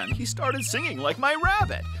understand. He started singing like my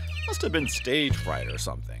rabbit. Must have been stage fright or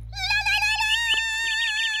something.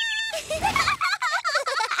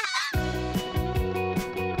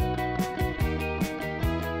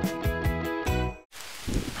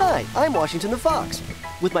 Hi, I'm Washington the Fox.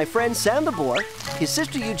 With my friend Sam the Boar, his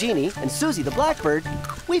sister Eugénie, and Suzie the Blackbird,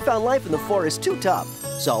 we found life in the forest too tough,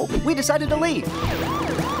 so we decided to leave.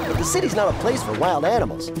 But the city's not a place for wild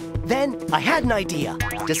animals. Then I had an idea.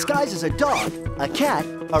 Disguised as a dog, a cat,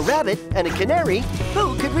 a rabbit, and a canary,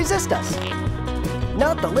 who could resist us?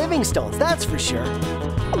 Not the Livingstones, that's for sure.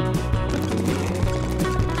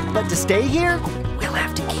 But to stay here, we'll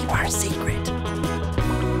have to keep our secret.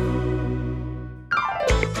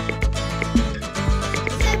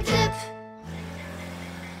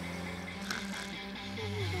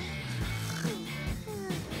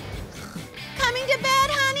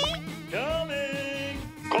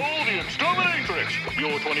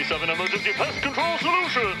 Your 27 emergency pest control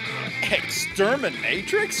solution!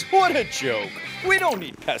 Exterminatrix? What a joke! We don't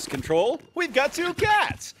need pest control. We've got 2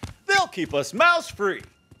 cats. They'll keep us mouse-free.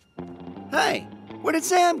 Hey, where did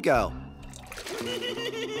Sam go?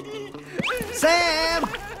 Sam!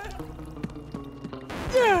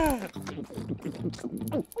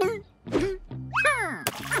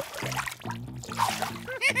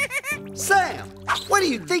 Sam, what do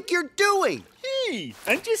you think you're doing? Hey,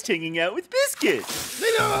 I'm just hanging out with Biscuit.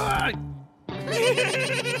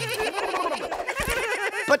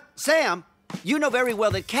 But, Sam, you know very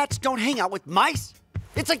well that cats don't hang out with mice.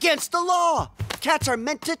 It's against the law. Cats are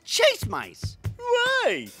meant to chase mice.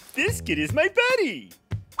 Why? Biscuit is my buddy.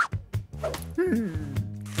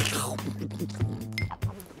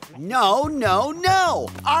 No, no, no.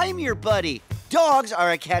 I'm your buddy. Dogs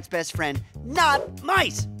are a cat's best friend, not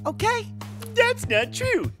mice, okay? That's not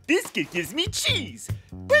true. Biscuit gives me cheese.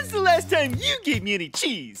 When's the last time you gave me any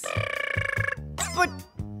cheese? But,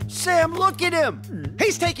 Sam, look at him.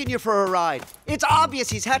 He's taking you for a ride. It's obvious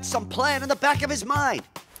he's hatched some plan in the back of his mind.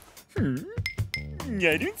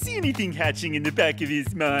 I don't see anything hatching in the back of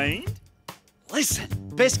his mind. Listen,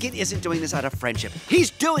 Biscuit isn't doing this out of friendship. He's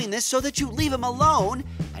doing this so that you leave him alone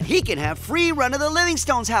and he can have free run of the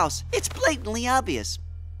Livingstones' house. It's blatantly obvious.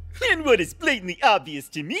 And what is blatantly obvious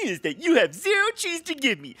to me is that you have 0 cheese to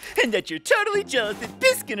give me, and that you're totally jealous that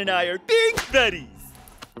Biscuit and I are big buddies.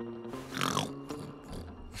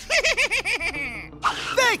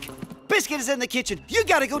 Vic! Biscuit is in the kitchen. You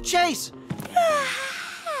gotta go chase.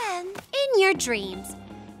 In your dreams.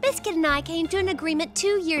 Biscuit and I came to an agreement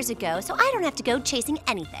 2 years ago, so I don't have to go chasing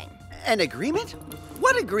anything. An agreement?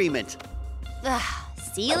 What agreement?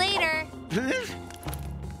 See you later.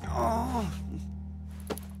 Oh.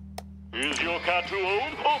 Is your cat too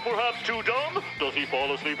old or perhaps too dumb? Does he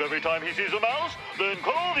fall asleep every time he sees a mouse? Then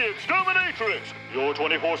call the Exterminatrix, your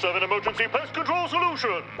 24/7 emergency pest control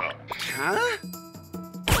solution. Huh?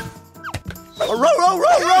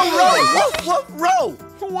 Row!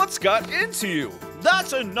 What's got into you?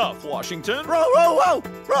 That's enough, Washington. Row! Row!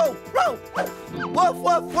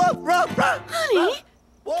 Honey,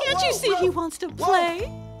 can't you see he wants to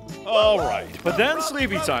play? All right, but then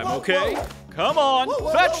sleepy time, okay? Come on,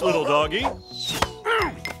 fetch, little doggy.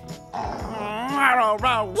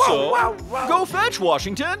 So, go fetch,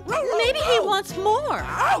 Washington. Maybe he wants more.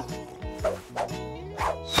 Row!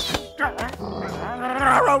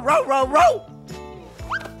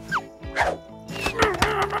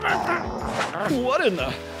 What in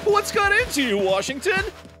the... What's got into you, Washington?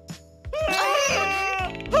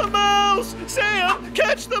 A mouse! Sam,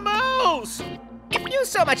 catch the mouse! If you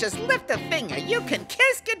so much as lift a finger, you can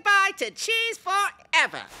kiss goodbye to cheese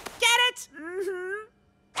forever. Get it?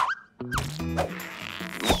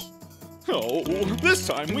 Oh, this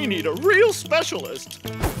time we need a real specialist.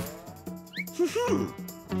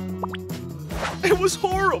 It was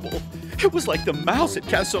horrible. It was like the mouse had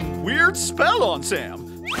cast some weird spell on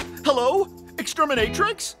Sam. Hello,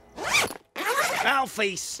 Exterminatrix?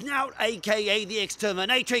 Alfie Snout, a.k.a. the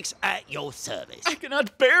Exterminatrix, at your service. I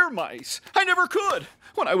cannot bear mice. I never could.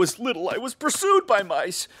 When I was little, I was pursued by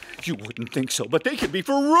mice. You wouldn't think so, but they can be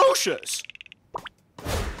ferocious.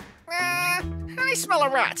 I smell a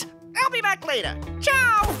rat. I'll be back later.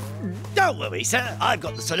 Ciao! Don't worry, sir. I've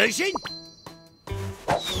got the solution.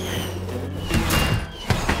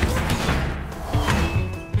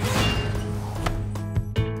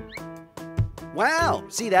 Wow,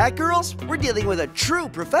 see that, girls? We're dealing with a true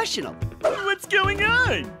professional. What's going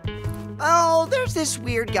on? Oh, there's this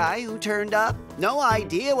weird guy who turned up. No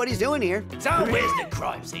idea what he's doing here. So where's the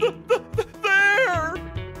crime scene? There!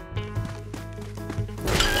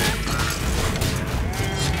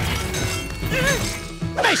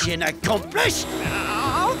 Mission accomplished!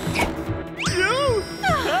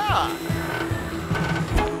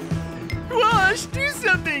 Wash, do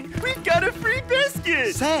something! We've got a free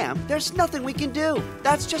biscuit! Sam, there's nothing we can do.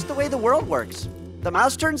 That's just the way the world works. The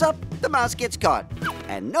mouse turns up, the mouse gets caught.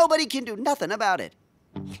 And nobody can do nothing about it.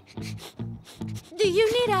 Do you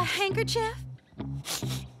need a handkerchief?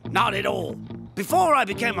 Not at all. Before I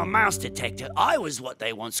became a mouse detector, I was what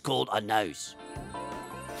they once called a nose.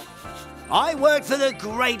 I worked for the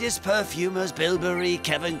greatest perfumers, Bilberry,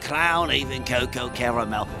 Kevin Clown, even Coco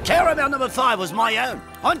Caramel. Caramel number 5 was my own.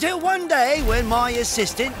 Until one day when my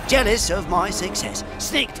assistant, jealous of my success,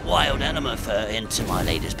 sneaked wild animal fur into my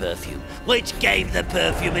latest perfume, which gave the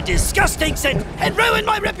perfume a disgusting scent and ruined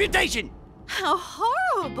my reputation. How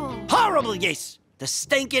horrible. Horrible, yes. The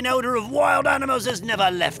stinking odor of wild animals has never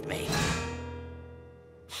left me.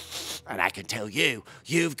 And I can tell you,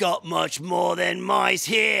 you've got much more than mice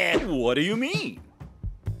here. What do you mean?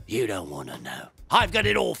 You don't want to know. I've got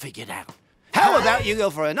it all figured out. How about you go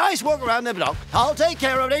for a nice walk around the block? I'll take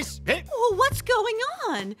care of this. Oh, what's going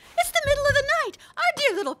on? It's the middle of the night. Our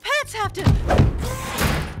dear little pets have to...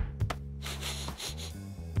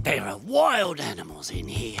 There are wild animals in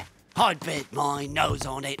here. I'd bet my nose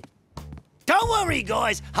on it. Don't worry,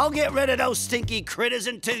 guys. I'll get rid of those stinky critters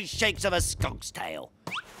in 2 shakes of a skunk's tail.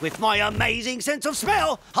 With my amazing sense of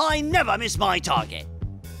smell, I never miss my target.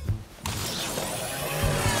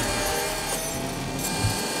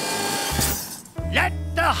 Let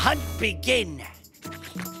the hunt begin.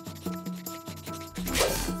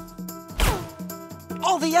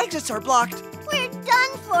 All the exits are blocked. We're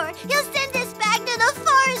done for. He'll send us back to the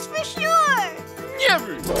forest for sure.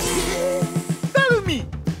 Never! Follow me!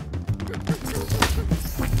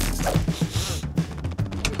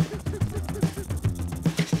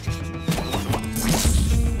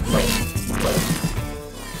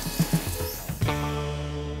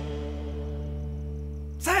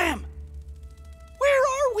 Sam! Where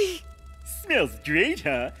are we? Smells great,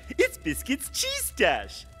 huh? It's Biscuit's cheese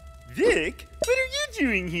stash. Vic, what are you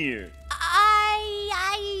doing here?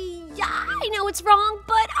 I know it's wrong,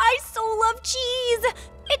 but I so love cheese.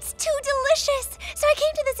 It's too delicious. So I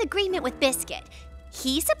came to this agreement with Biscuit.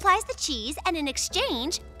 He supplies the cheese, and in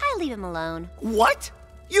exchange, I leave him alone. What?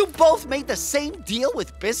 You both made the same deal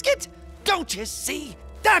with Biscuit? Don't you see?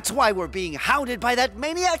 That's why we're being hounded by that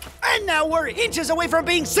maniac, and now we're inches away from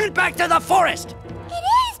being sent back to the forest. It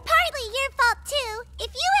is partly your fault, too.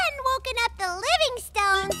 If you hadn't woken up the living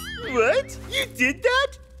stones... What? You did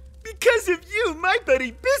that? Because of you, my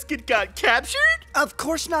buddy Biscuit got captured? Of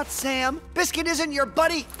course not, Sam. Biscuit isn't your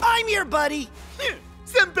buddy. I'm your buddy.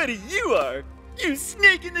 Somebody you are. You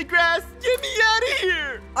snake in the grass, get me out of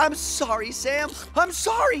here. I'm sorry, Sam. I'm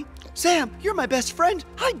sorry. Sam, you're my best friend.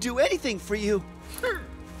 I'd do anything for you.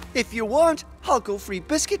 If you want, I'll go free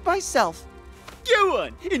Biscuit myself. Go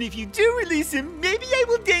on, and if you do release him, maybe I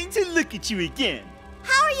will deign to look at you again.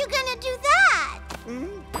 How are you gonna do that?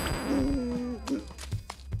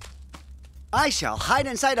 I shall hide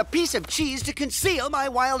inside a piece of cheese to conceal my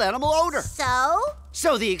wild animal odor.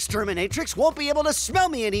 So the exterminatrix won't be able to smell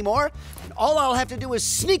me anymore, and all I'll have to do is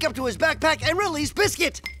sneak up to his backpack and release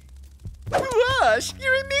Biscuit. Wash,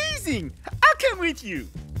 you're amazing. I'll come with you.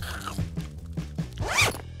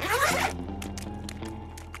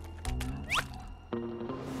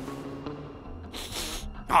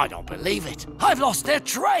 I don't believe it. I've lost their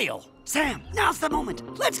trail. Sam, now's the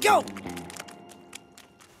moment. Let's go.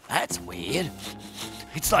 That's weird.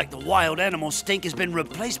 It's like the wild animal stink has been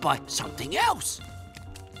replaced by something else.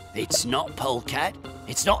 It's not polecat.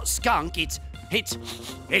 It's not skunk.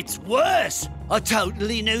 It's worse. A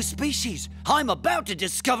totally new species. I'm about to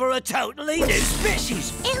discover a totally new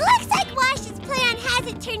species. It looks like Wash's plan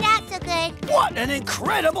hasn't turned out so good. What an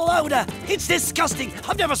incredible odor. It's disgusting.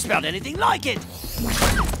 I've never smelled anything like it.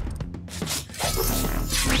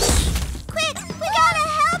 Quick, we gotta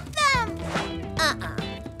help them.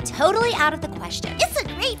 Totally out of the question. It's a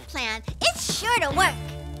great plan. It's sure to work.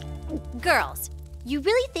 Girls, you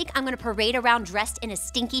really think I'm gonna parade around dressed in a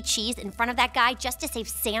stinky cheese in front of that guy just to save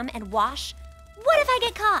Sam and Wash? What if I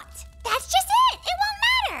get caught? That's just it. It won't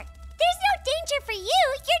matter. There's no danger for you.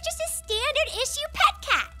 You're just a standard issue pet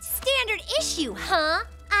cat. Standard issue, huh?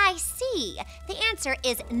 I see. The answer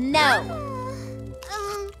is no.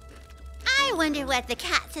 I I wonder what the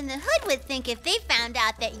cats in the hood would think if they found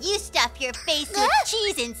out that you stuff your face with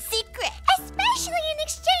cheese in secret. Especially in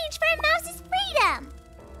exchange for a mouse's freedom.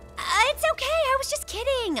 It's okay, I was just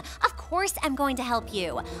kidding. Of course I'm going to help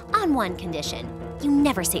you. On one condition. You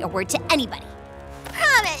never say a word to anybody.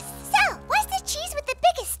 Promise. So, what's the cheese with the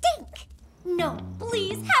biggest stink? No,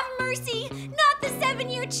 please, have mercy. Not the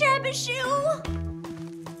 7-year Chabashu.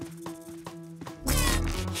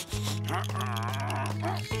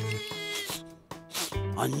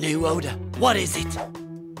 A new odor. What is it?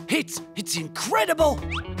 It's incredible.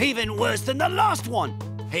 Even worse than the last one.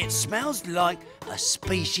 It smells like a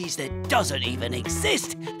species that doesn't even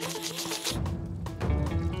exist.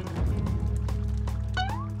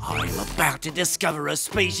 I'm about to discover a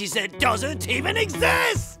species that doesn't even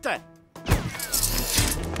exist.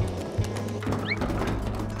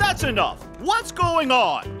 That's enough. What's going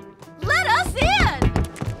on? Let us in!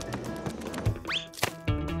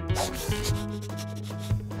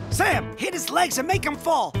 Sam, hit his legs and make him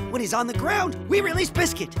fall. When he's on the ground, we release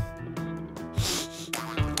Biscuit.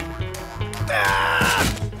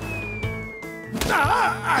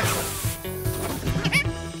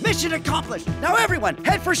 Mission accomplished. Now everyone,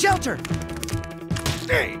 head for shelter.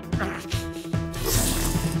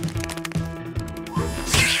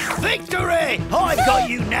 Victory! I've got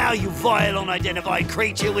you now, you vile, unidentified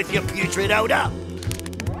creature with your putrid odor.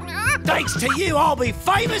 Thanks to you, I'll be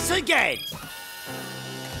famous again.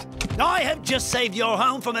 I have just saved your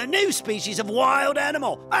home from a new species of wild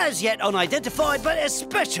animal, as yet unidentified, but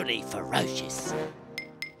especially ferocious.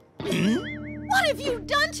 What have you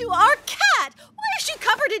done to our cat? Why is she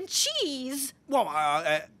covered in cheese? Well,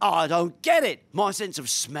 I don't get it. My sense of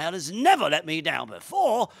smell has never let me down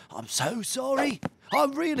before. I'm so sorry. I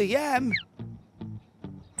really am.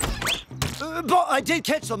 But I did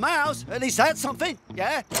catch the mouse. At least that's something,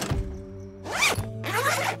 yeah?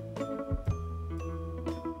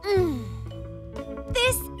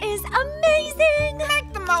 This is amazing!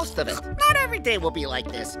 Make the most of it. Not every day will be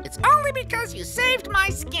like this. It's only because you saved my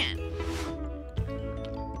skin.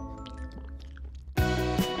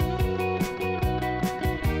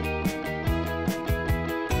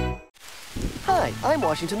 Hi, I'm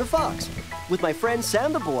Washington the Fox. With my friend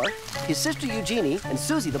Sam the boar, his sister Eugénie, and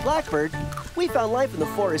Suzie the blackbird, we found life in the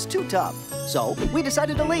forest too tough, so we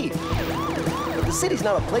decided to leave. The city's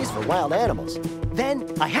not a place for wild animals. Then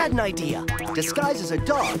I had an idea. Disguised as a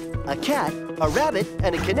dog, a cat, a rabbit,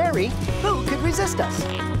 and a canary, who could resist us?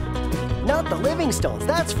 Not the Livingstones,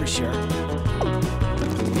 that's for sure.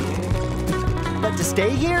 But to stay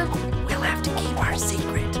here, we'll have to keep our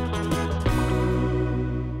secret.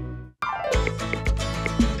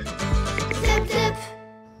 Zip, zip.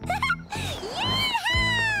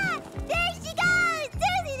 Yeehaw! There she goes!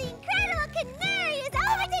 Suzie, the incredible canary, is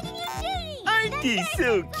overtaking Eugénie! Aren't they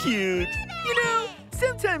so cute? You know,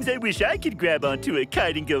 sometimes I wish I could grab onto a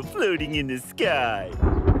kite and go floating in the sky.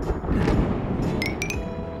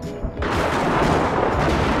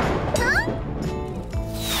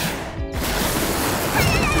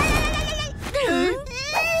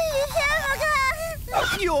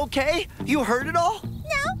 You okay? You heard it all?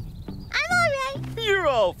 No, I'm all right. You're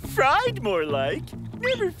all fried, more like.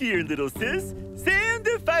 Never fear, little sis. Sam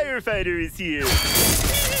the firefighter is here.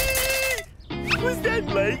 Was that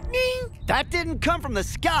lightning? That didn't come from the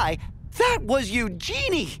sky. That was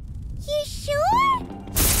Eugénie. You sure?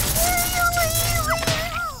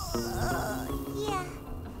 Yeah.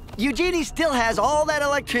 Eugénie still has all that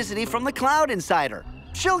electricity from the cloud inside her.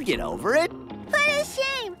 She'll get over it. What a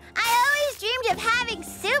shame. I always dreamed of having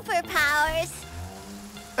superpowers.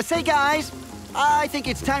 Say, guys, I think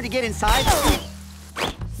it's time to get inside. Vic!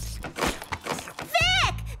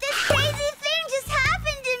 This crazy thing just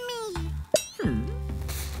happened to me.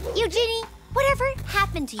 Eugénie, whatever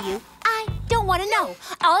happened to you, I don't want to know.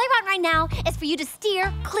 All I want right now is for you to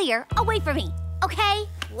steer clear away from me, okay?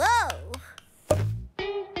 Whoa.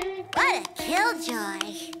 What a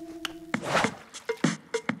killjoy.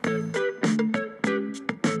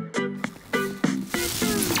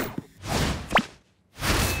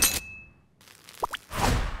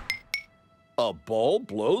 A bulb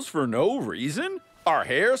blows for no reason? Our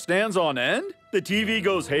hair stands on end? The TV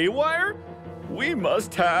goes haywire? We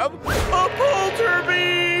must have a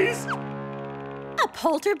polterbeast! A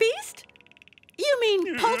polterbeast? You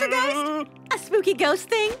mean poltergeist? A spooky ghost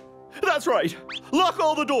thing? That's right. Lock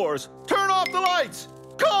all the doors. Turn off the lights.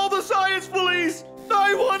 Call the science police.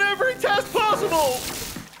 I want every test possible.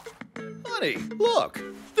 Honey, look.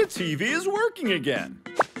 The TV is working again.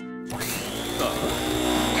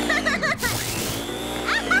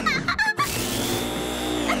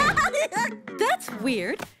 That's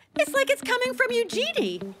weird. It's like it's coming from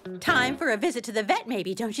Eugénie. Time for a visit to the vet,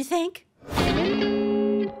 maybe, don't you think?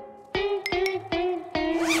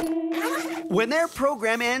 When their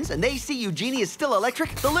program ends and they see Eugénie is still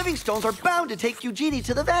electric, the Livingstones are bound to take Eugénie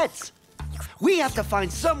to the vets. We have to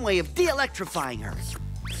find some way of de-electrifying her.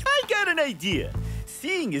 I got an idea.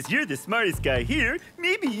 Seeing as you're the smartest guy here,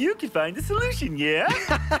 maybe you can find a solution, yeah?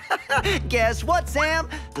 Guess what, Sam?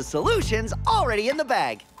 The solution's already in the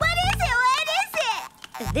bag. What is it? What is it?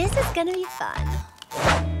 This is gonna be fun.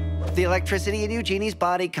 The electricity in Eugenie's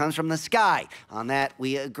body comes from the sky. On that,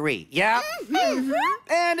 we agree. Yeah? Mm-hmm.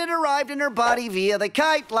 And it arrived in her body via the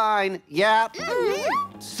kite line. Yeah?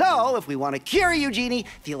 Mm-hmm. So, if we want to cure Eugénie,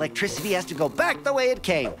 the electricity has to go back the way it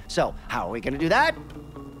came. So, how are we going to do that?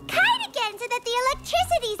 Kite again so that the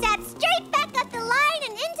electricity zaps straight back up the line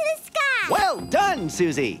and into the sky. Well done,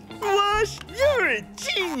 Suzie. Wash, you're a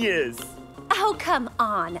genius. Oh, come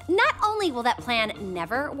on. Not only will that plan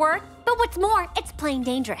never work, but what's more, it's plain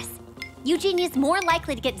dangerous. Eugénie is more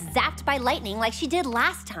likely to get zapped by lightning like she did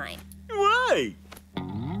last time. Why?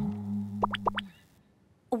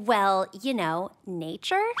 Well, you know,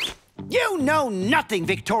 nature. You know nothing,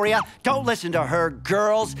 Victoria. Don't listen to her,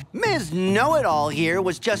 girls. Ms. Know-It-All here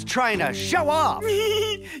was just trying to show off.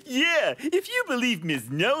 Yeah, if you believe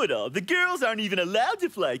Ms. Know-It-All, the girls aren't even allowed to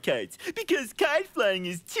fly kites because kite flying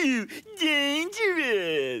is too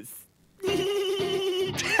dangerous.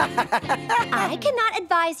 I cannot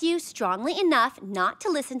advise you strongly enough not to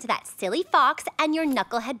listen to that silly fox and your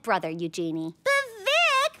knucklehead brother, Eugénie. But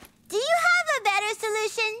Vic, do you have a better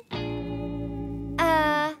solution?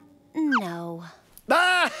 No.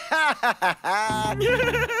 Higher,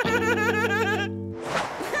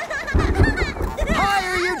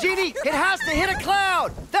 Eugénie! It has to hit a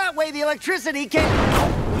cloud! That way the electricity can...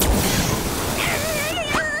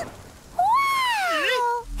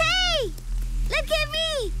 Wow! Hey! Look at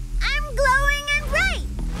me! I'm glowing and bright,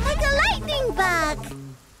 like a lightning bug.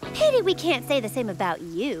 Pity we can't say the same about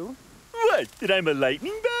you. What, that I'm a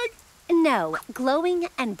lightning bug? No, glowing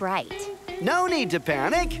and bright. No need to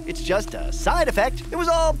panic. It's just a side effect. It was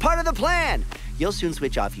all part of the plan. You'll soon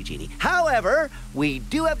switch off, Eugénie. However, we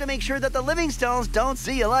do have to make sure that the Livingstones don't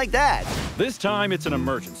see you like that. This time it's an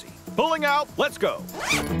emergency. Pulling out, let's go.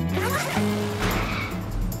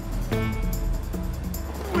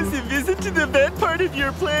 Was a visit to the vet part of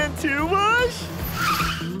your plan too, Wash?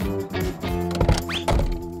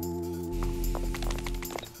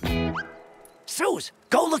 Suze,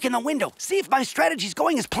 go look in the window. See if my strategy's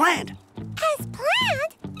going as planned. As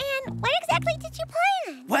planned? And what exactly did you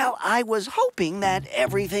plan? Well, I was hoping that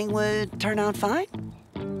everything would turn out fine.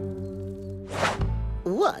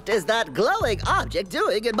 What is that glowing object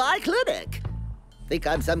doing in my clinic? Think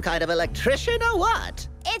I'm some kind of electrician or what?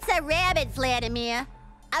 It's a rabbit, Vladimir.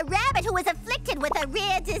 A rabbit who was afflicted with a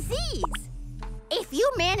rare disease. If you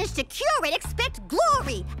manage to cure it, expect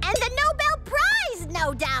glory and the Nobel Prize,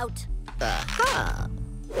 no doubt. Aha!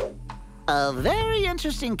 A very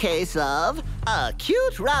interesting case of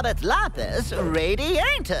acute rabbit lapis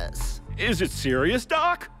radiatus. Is it serious,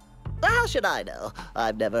 Doc? How should I know?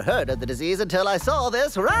 I've never heard of the disease until I saw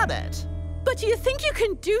this rabbit. But do you think you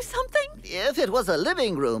can do something? If it was a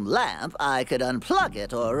living room lamp, I could unplug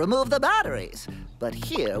it or remove the batteries. But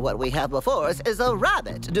here, what we have before us is a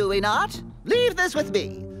rabbit, do we not? Leave this with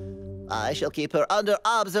me. I shall keep her under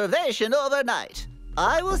observation overnight.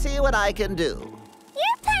 I will see what I can do.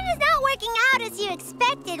 Your plan is not working out as you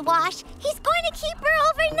expected, Wash. He's going to keep her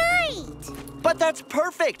overnight. But that's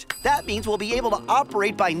perfect. That means we'll be able to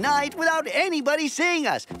operate by night without anybody seeing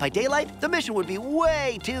us. By daylight, the mission would be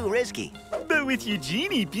way too risky. But with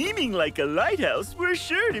Eugénie beaming like a lighthouse, we're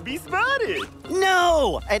sure to be spotted.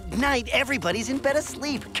 No! At night, everybody's in bed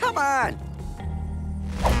asleep. Come on!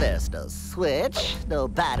 There's no switch, no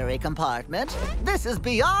battery compartment. This is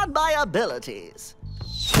beyond my abilities.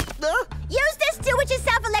 Use this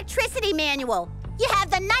do-it-yourself electricity manual. You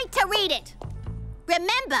have the night to read it.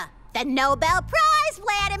 Remember, the Nobel Prize,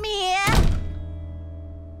 Vladimir.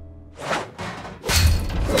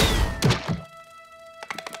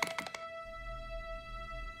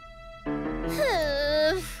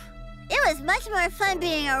 It was much more fun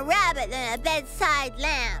being a rabbit than a bedside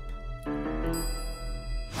lamp.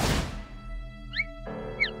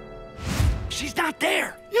 She's not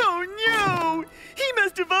there! Oh, no! He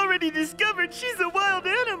must have already discovered she's a wild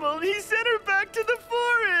animal and he sent her back to the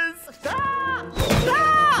forest! Stop!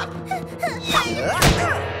 Stop!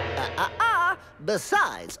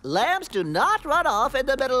 Besides, lambs do not run off in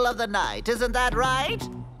the middle of the night, isn't that right?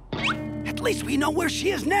 At least we know where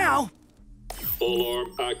she is now.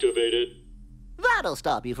 Alarm activated. That'll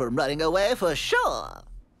stop you from running away for sure.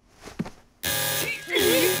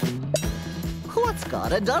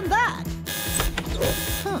 gone and done that.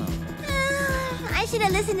 I should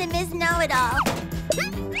have listened to Miss Know-It-All.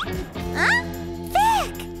 Huh?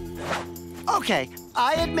 Vic! Okay,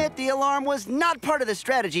 I admit the alarm was not part of the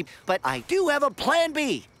strategy, but I do have a plan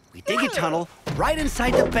B. We dig a tunnel right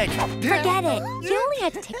inside the bedroom. Forget it. You only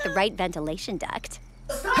had to take the right ventilation duct.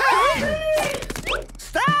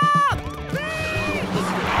 Stop!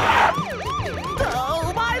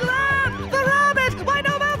 Oh, my lamb! The rabbit! My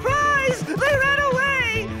Nobel Prize! They ran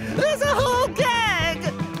away! There's a whole gang!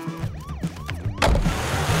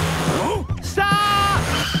 Stop!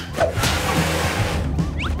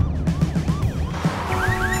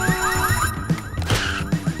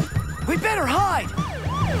 We better hide!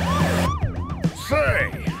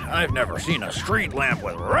 Say, I've never seen a street lamp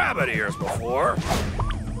with rabbit ears before.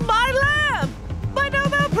 My lamb! My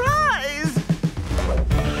Nobel Prize!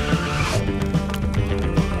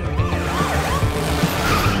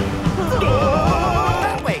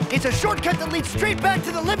 That way! It's a shortcut that leads straight back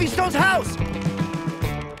to the Livingstone's house!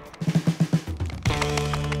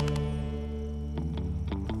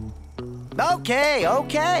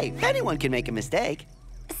 Okay. Anyone can make a mistake.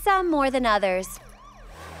 Some more than others.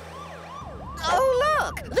 Oh,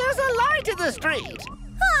 look! There's a light in the street!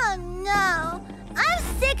 Oh, no. I'm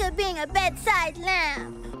sick of being a bedside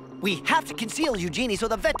lamp. We have to conceal Eugénie so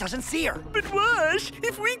the vet doesn't see her. But Wash,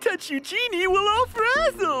 if we touch Eugénie, we'll all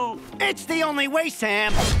frazzle. It's the only way,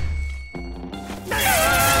 Sam.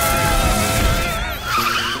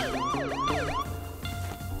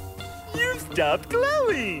 You've stopped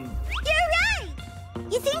glowing. You're right.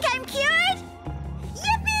 You think I'm cured?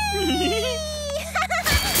 Yippee!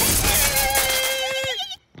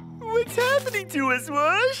 What's happening to us,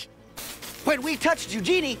 Wash? When we touched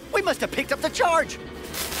Eugénie, we must have picked up the charge.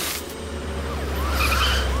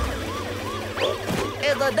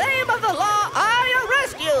 In the name of the law, I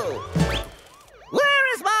arrest you!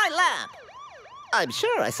 Where is my lamp? I'm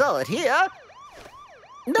sure I saw it here.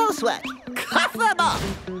 No sweat. Cuff them up!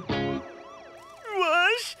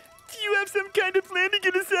 Wash, do you have some kind of plan to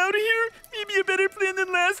get us out of here? Maybe a better plan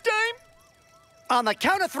than last time? On the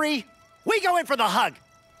count of 3, we go in for the hug.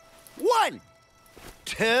 1,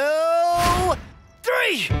 2,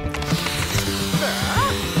 3!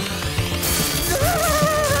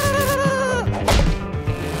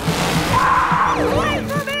 Wait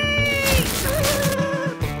for me!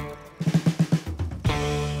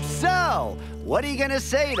 So, what are you gonna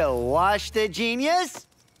say to Wash the Genius?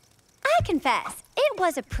 I confess, it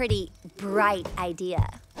was a pretty bright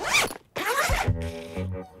idea.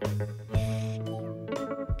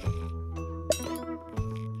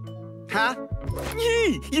 Huh?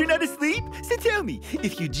 Hey, you're not asleep? So tell me,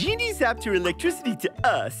 if Eugénie zapped her electricity to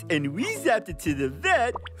us and we zapped it to the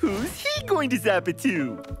vet, who's he going to zap it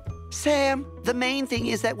to? Sam, the main thing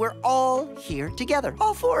is that we're all here together.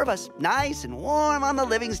 All 4 of us, nice and warm on the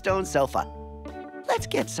Livingstone sofa. Let's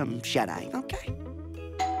get some shut-eye, okay?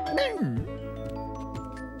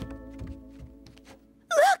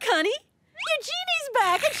 Look, honey! Eugenie's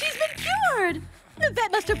back and she's been cured! The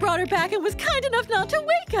vet must have brought her back and was kind enough not to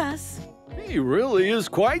wake us. He really is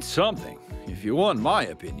quite something. If you want my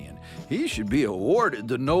opinion, he should be awarded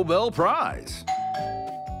the Nobel Prize.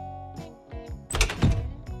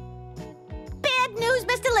 Bad news,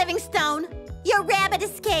 Mr. Livingstone. Your rabbit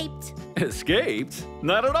escaped. Escaped?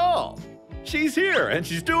 Not at all. She's here and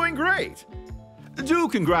she's doing great. Do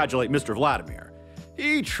congratulate Mr. Vladimir.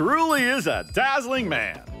 He truly is a dazzling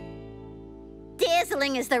man.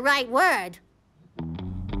 Dazzling is the right word.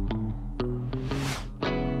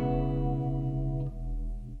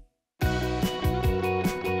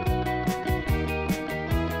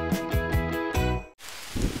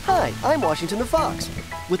 Hi, I'm Washington the Fox.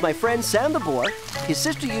 With my friend Sam the Boar, his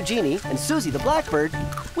sister Eugénie, and Suzie the Blackbird,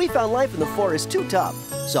 we found life in the forest too tough,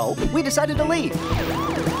 so we decided to leave.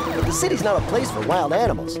 The city's not a place for wild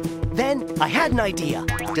animals. Then I had an idea.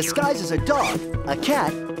 Disguised as a dog, a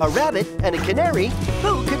cat, a rabbit, and a canary,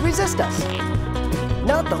 who could resist us?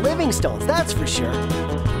 Not the Livingstones, that's for sure.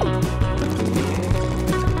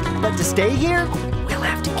 But to stay here, we'll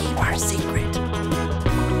have to keep our secret.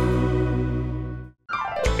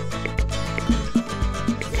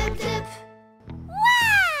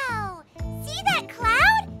 Wow! See that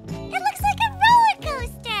cloud? It looks like a roller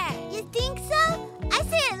coaster. You think so? I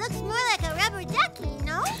say it looks more like a rubber ducky,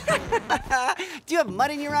 no? Do you have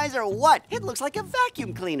mud in your eyes or what? It looks like a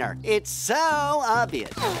vacuum cleaner. It's so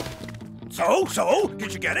obvious. So?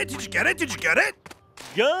 Did you get it? Did you get it? Did you get it?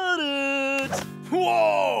 Got it!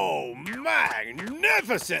 Whoa!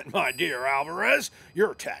 Magnificent, my dear Alvarez.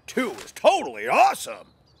 Your tattoo is totally awesome.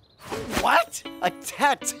 What? A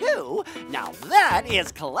tattoo? Now that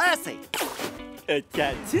is classy. A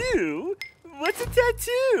tattoo? What's a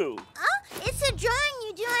tattoo? Oh, it's a drawing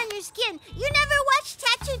you do on your skin. You never watched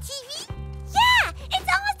Tattoo TV? Yeah, it's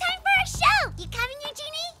almost time for a show. You coming,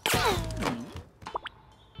 Eugénie?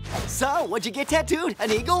 So, what'd you get tattooed?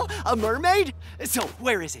 An eagle? A mermaid? So,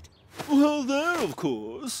 where is it? Well, there, of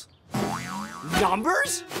course.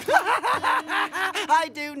 Numbers? I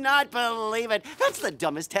do not believe it. That's the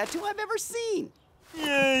dumbest tattoo I've ever seen.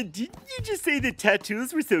 Didn't you just say that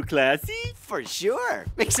tattoos were so classy? For sure,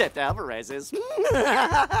 except Alvarez's.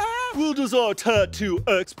 Well, does our tattoo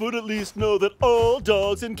expert at least know that all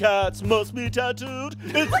dogs and cats must be tattooed?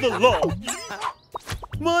 It's the law.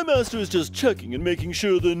 My master is just checking and making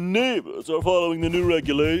sure the neighbors are following the new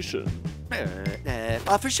regulation.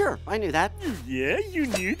 For sure, I knew that. Yeah, you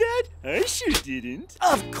knew that? I sure didn't.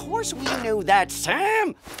 Of course we knew that,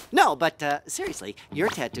 Sam! No, but seriously, your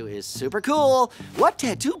tattoo is super cool. What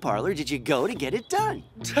tattoo parlor did you go to get it done?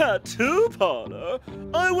 Tattoo parlor?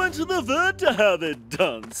 I went to the vet to have it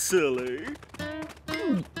done, silly.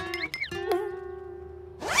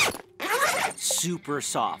 Super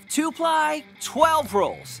soft. 2-ply, 12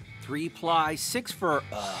 rolls. 3-ply, 6 for,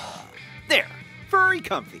 there. Furry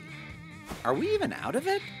comfy. Are we even out of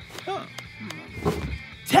it? Huh.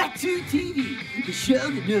 Tattoo TV, the show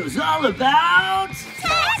that knows all about...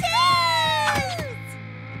 Tattoos!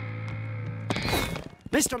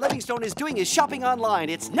 Mr. Livingstone is doing his shopping online.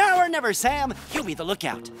 It's now or never, Sam. You be the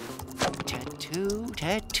lookout.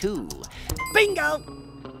 Tattoo. Bingo!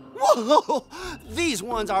 Whoa! These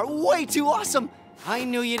ones are way too awesome. I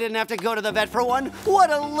knew you didn't have to go to the vet for one. What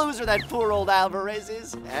a loser that poor old Alvarez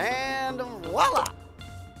is. And voila!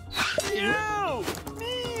 Meow!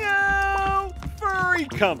 Meow! Furry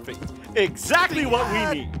comfy. Exactly what we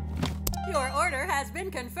need. Your order has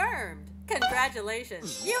been confirmed.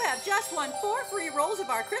 Congratulations. You have just won 4 free rolls of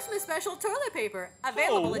our Christmas special toilet paper.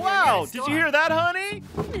 Available in your wow! nearest Did store. you hear that, honey?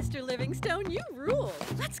 Mr. Livingstone, you rule.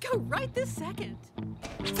 Let's go right this second.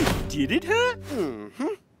 Did it, huh? Mm-hmm.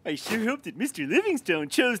 I sure hope that Mr. Livingstone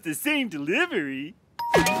chose the same delivery.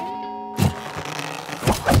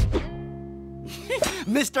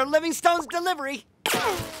 Mr. Livingstone's delivery.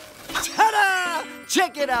 Ta-da!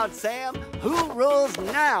 Check it out, Sam. Who rules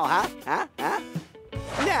now, huh?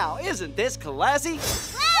 Now, isn't this classy?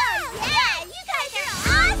 Wow, yeah, you guys are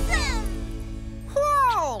awesome!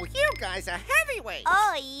 Whoa, you guys are heavyweights.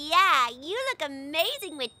 Oh, yeah, you look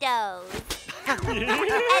amazing with those.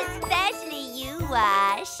 Especially you,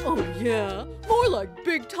 Wash. Oh, yeah? More like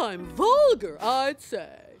big-time vulgar, I'd say.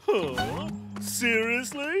 Huh?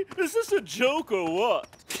 Seriously? Is this a joke or what?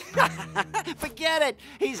 Forget it.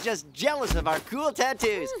 He's just jealous of our cool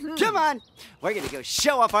tattoos. Come on. We're going to go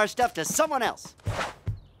show off our stuff to someone else.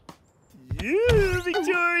 You,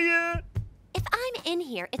 Victoria. If I'm in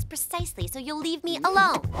here, it's precisely so you'll leave me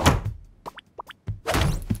alone.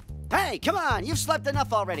 Hey, come on. You've slept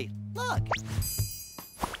enough already. Look.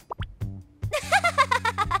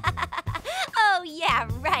 Oh, yeah,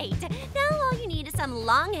 right. Now all you need is some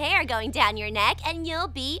long hair going down your neck and you'll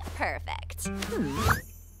be perfect.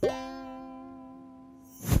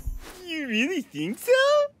 You really think so?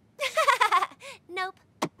 Nope.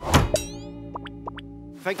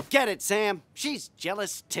 Forget it, Sam. She's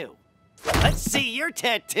jealous, too. Let's see your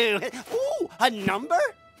tattoo. Ooh, a number?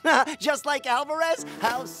 Just like Alvarez?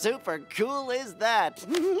 How super cool is that?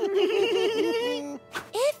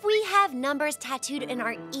 If we have numbers tattooed in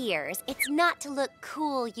our ears, it's not to look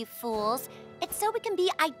cool, you fools. It's so we can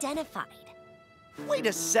be identified. Wait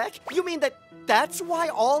a sec. You mean that's why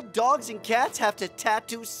all dogs and cats have to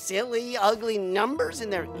tattoo silly, ugly numbers in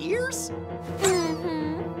their ears?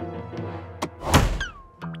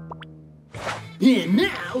 And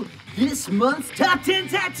now, this month's Top 10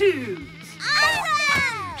 Tattoos!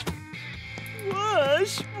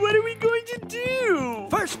 Wash, what are we going to do?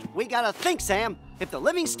 First, we gotta think, Sam. If the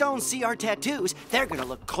Livingstones see our tattoos, they're gonna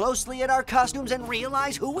look closely at our costumes and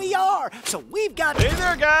realize who we are. So we've got... Hey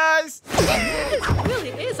there, guys! This really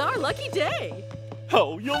is our lucky day.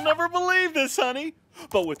 Oh, you'll never believe this, honey.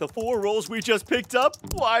 But with the 4 rolls we just picked up,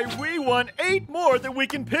 why, we won 8 more than we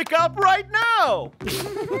can pick up right now.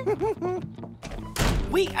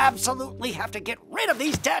 We absolutely have to get rid of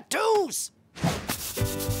these tattoos.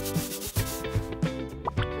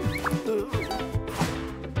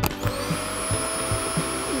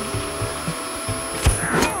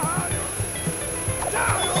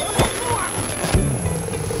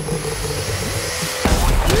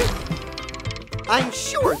 I'm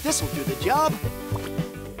sure this will do the job.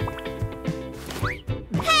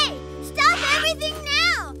 Hey, stop everything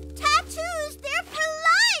now! Tattoos, they're for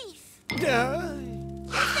life! It's the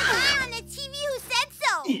guy on the TV who said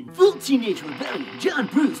so. In full teenage rebellion, John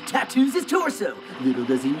Bruce tattoos his torso. Little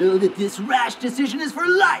does he know that this rash decision is for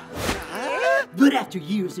life. But after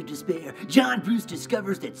years of despair, John Bruce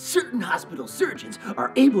discovers that certain hospital surgeons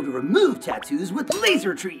are able to remove tattoos with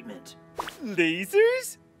laser treatment.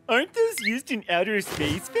 Lasers? Aren't those used in outer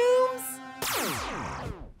space films?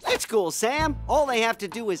 It's cool, Sam. All they have to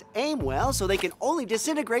do is aim well so they can only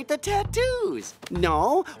disintegrate the tattoos.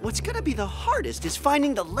 No, what's gonna be the hardest is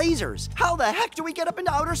finding the lasers. How the heck do we get up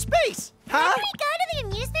into outer space? Why don't we go to the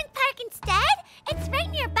amusement park instead? It's right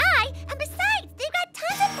nearby, and besides, they've got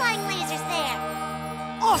tons of flying lasers there.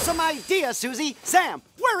 Awesome idea, Suzie. Sam,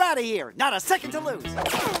 we're out of here. Not a second to lose.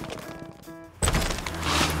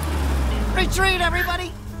 Retreat,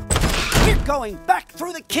 everybody. We're going back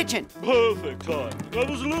through the kitchen. Perfect time. I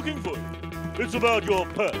was looking for you. It's about your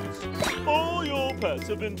pets. All your pets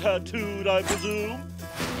have been tattooed, I presume?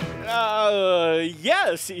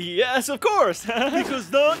 Yes, of course.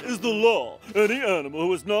 Because that is the law. Any animal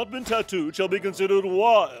who has not been tattooed shall be considered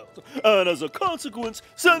wild, and as a consequence,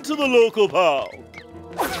 sent to the local pound.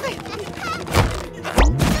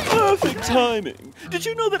 Perfect timing. Did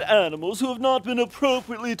you know that animals who have not been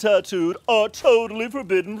appropriately tattooed are totally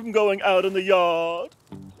forbidden from going out in the yard?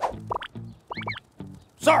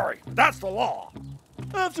 Sorry, that's the law.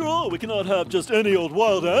 After all, we cannot have just any old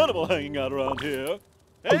wild animal hanging out around here.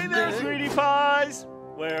 Hey there, sweetie pies.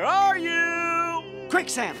 Where are you? Quick,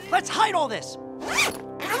 Sam, let's hide all this.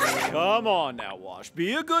 Come on now, Wash.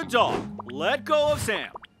 Be a good dog. Let go of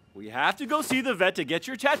Sam. We have to go see the vet to get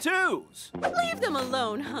your tattoos. Leave them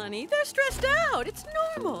alone, honey. They're stressed out. It's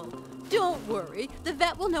normal. Don't worry. The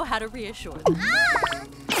vet will know how to reassure them.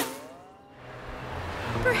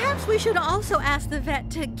 Perhaps we should also ask the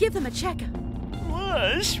vet to give them a checkup.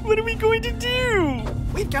 Wash, what are we going to do?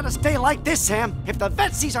 We've got to stay like this, Sam. If the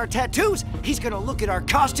vet sees our tattoos, he's going to look at our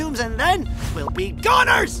costumes and then we'll be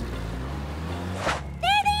goners! There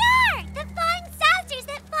they are! The flying saucers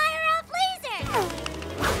that fire off lasers!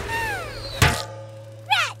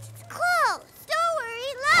 Rats, it's closed! Don't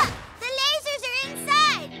worry, look! The lasers are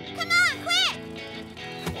inside! Come on, quick!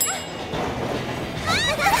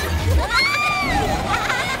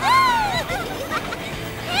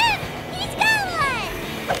 He's got one!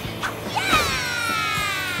 Yeah!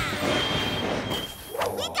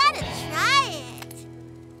 We gotta try it!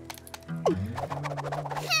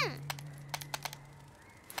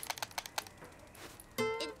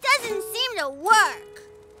 It doesn't seem to work.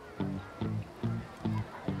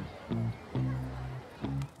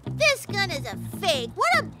 This gun is a fake.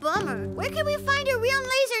 What a bummer. Where can we find a real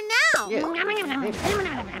laser now? Real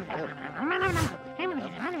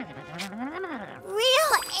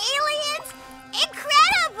aliens?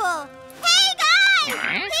 Incredible! Hey, guys!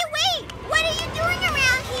 Hey, wait! What are you doing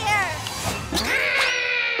around here?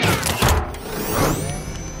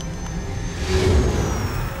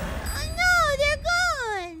 Oh, no, they're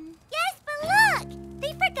gone. Yes, but look!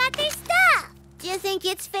 They forgot their stuff. Do you think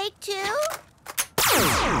it's fake, too?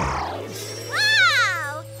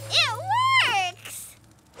 Wow! It works!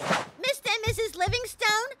 Mr. and Mrs.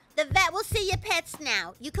 Livingstone, the vet will see your pets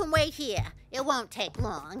now. You can wait here. It won't take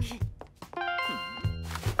long.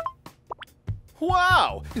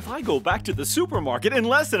 Wow! If I go back to the supermarket in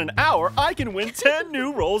less than an hour, I can win 10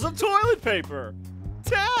 new rolls of toilet paper.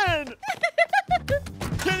 10!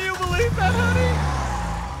 Can you believe that, honey?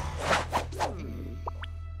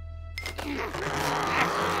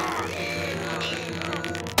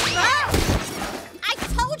 I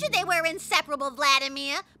told you they were inseparable,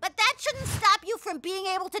 Vladimir, but that shouldn't stop you from being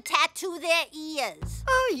able to tattoo their ears.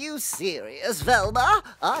 Are you serious, Velma?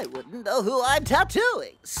 I wouldn't know who I'm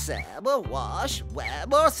tattooing. Sam or Wash,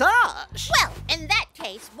 Wham or Sash. Well, in that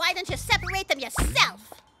case, why don't you separate them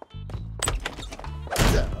yourself?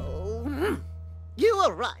 So, you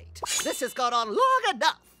were right. This has gone on long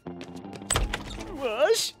enough.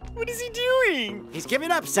 Wash, what is he doing? He's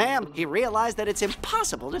giving up, Sam. He realized that it's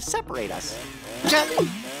impossible to separate us.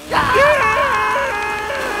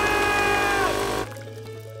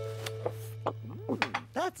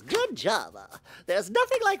 That's good, Java. There's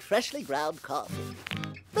nothing like freshly ground coffee.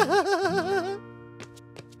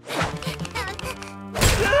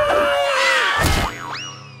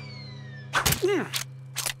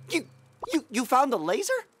 You found the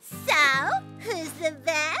laser? So, who's the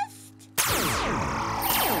best?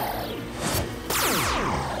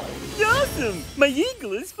 Awesome! My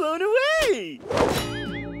eagle has flown away!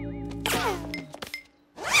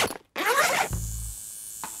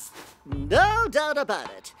 No doubt about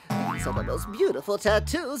it. These are the most beautiful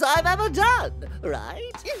tattoos I've ever done,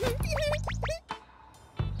 right?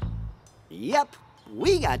 Yep,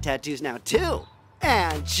 we got tattoos now, too.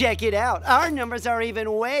 And check it out. Our numbers are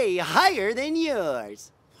even way higher than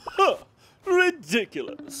yours. Huh.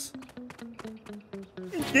 Ridiculous.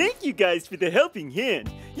 And thank you guys for the helping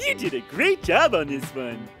hand. You did a great job on this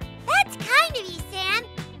one. That's kind of you, Sam.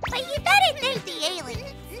 But you better thank the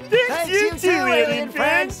aliens. Thanks you too, alien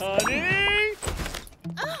friends. Honey.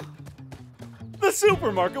 The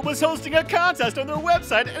supermarket was hosting a contest on their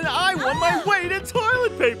website, and I won my weight in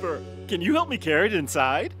toilet paper. Can you help me carry it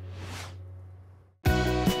inside?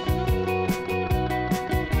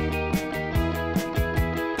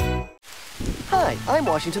 Hi, I'm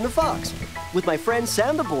Washington the Fox. With my friend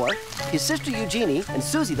Sam the boar, his sister Eugénie, and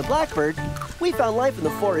Suzie the blackbird, we found life in the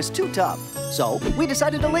forest too tough. So we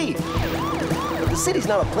decided to leave. The city's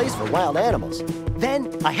not a place for wild animals.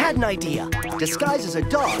 Then I had an idea. Disguised as a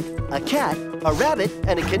dog, a cat, a rabbit,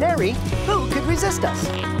 and a canary, who could resist us?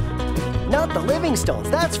 Not the Livingstones,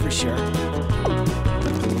 that's for sure.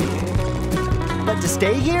 But to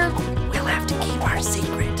stay here, we'll have to keep our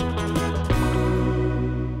secret.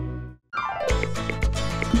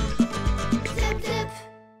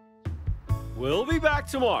 We'll be back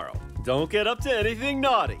tomorrow. Don't get up to anything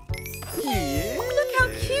naughty. Yeah. Look how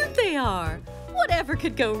cute they are. Whatever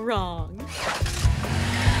could go wrong?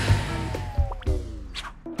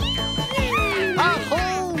 A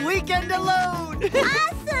whole weekend alone!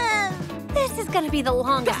 Awesome! This is gonna be the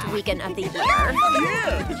longest weekend of the year.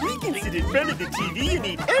 Yeah, we can sit in front of the TV and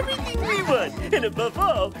eat everything we want. And above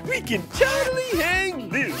all, we can totally hang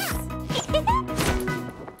loose.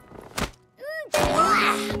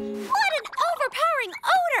 What an overpowering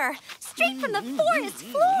odor! Straight from the forest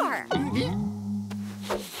floor!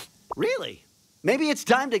 Really? Maybe it's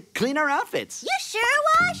time to clean our outfits. You sure,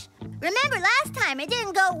 Wash? Remember last time it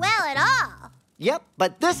didn't go well at all. Yep,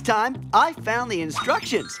 but this time I found the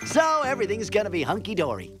instructions, so everything's gonna be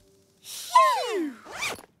hunky-dory. Phew!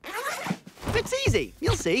 It's easy,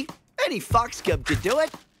 you'll see. Any fox cub could do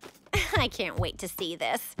it. I can't wait to see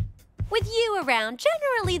this. With you around,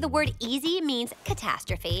 generally the word easy means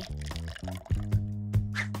catastrophe.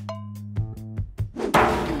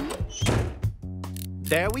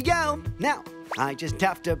 There we go. Now, I just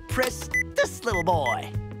have to press this little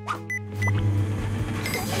boy.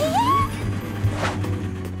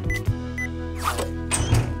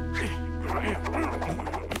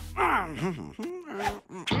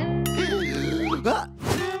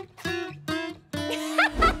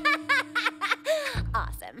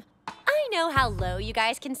 Awesome. I know how low you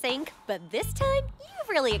guys can sink, but this time you've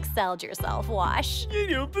really excelled yourself, Wash. You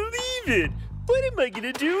don't believe it. What am I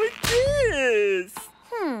gonna do with this?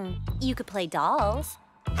 You could play dolls.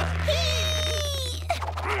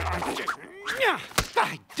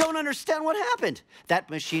 I don't understand what happened. That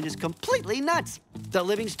machine is completely nuts. The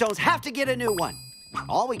Livingstones have to get a new one.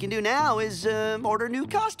 All we can do now is order new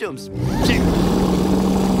costumes.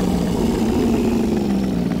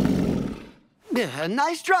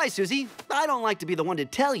 Nice try, Suzie. I don't like to be the one to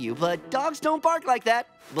tell you, but dogs don't bark like that.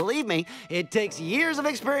 Believe me, it takes years of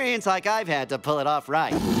experience like I've had to pull it off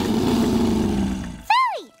right. Furry,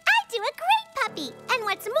 I do a great puppy. And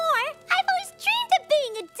what's more, I've always dreamed of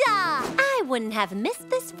being a dog. I wouldn't have missed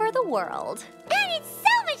this for the world. And it's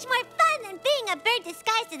so much more fun than being a bird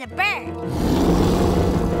disguised as a bird.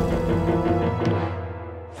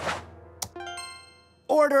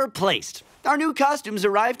 Order placed. Our new costumes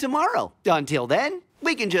arrive tomorrow. Until then,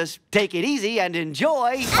 we can just take it easy and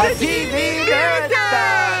enjoy a TV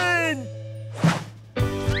marathon!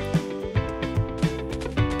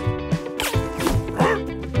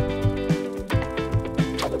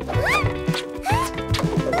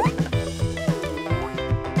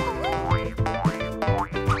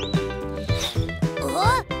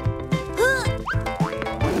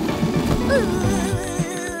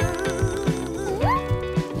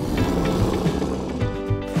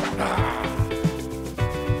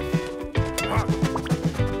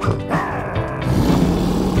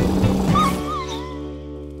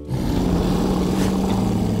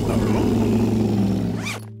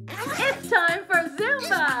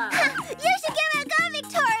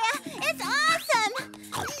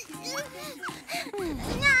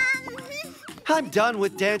 I'm done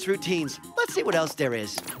with dance routines. Let's see what else there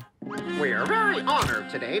is. We're very honored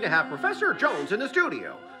today to have Professor Jones in the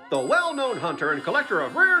studio, the well-known hunter and collector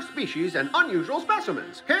of rare species and unusual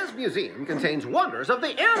specimens. His museum contains wonders of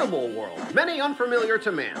the animal world, many unfamiliar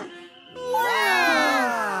to man.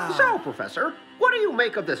 Wow! So, Professor, what do you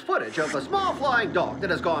make of this footage of a small flying dog that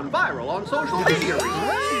has gone viral on social media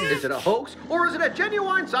recently? Is it a hoax, or is it a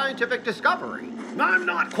genuine scientific discovery? I'm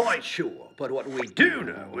not quite sure, But what we do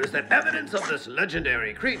know is that evidence of this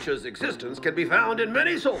legendary creature's existence can be found in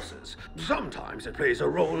many sources. Sometimes it plays a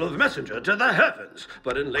role of messenger to the heavens,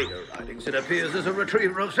 but in later writings it appears as a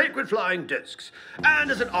retriever of sacred flying discs and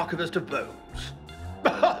as an archivist of bones.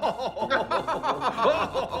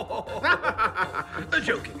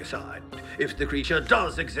 Joking aside, if the creature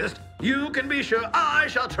does exist, you can be sure I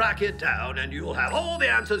shall track it down and you'll have all the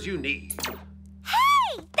answers you need.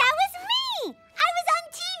 Hey, that was me! I was on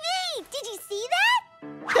TV! Did you see that?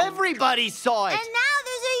 Everybody saw it! And now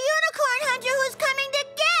there's a unicorn hunter who's coming to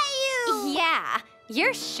get you! Yeah,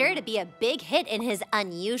 you're sure to be a big hit in his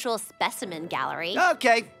unusual specimen gallery.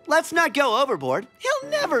 Okay, let's not go overboard. He'll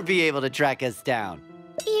never be able to track us down.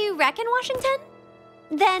 You reckon, Washington?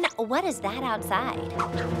 Then what is that outside?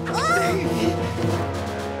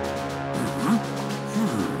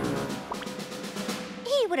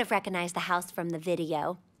 He would have recognized the house from the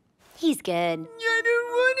video. He's good. I don't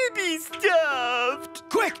want to be stuffed.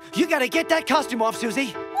 Quick, you gotta get that costume off,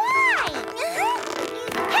 Suzie. Why? Hey!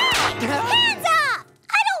 Hands off!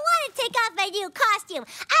 I don't want to take off my new costume.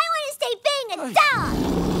 I want to stay being a dog.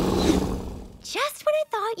 Just when I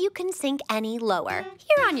thought you couldn't sink any lower.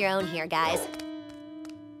 You're on your own here, guys.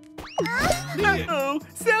 Uh-oh,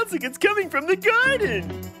 sounds like it's coming from the garden.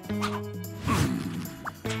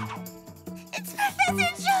 It's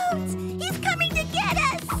Professor Jones. He's coming to get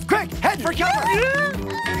us. Quick, head for cover.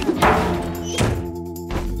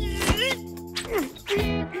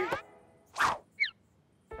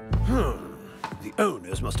 The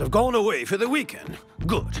owners must have gone away for the weekend.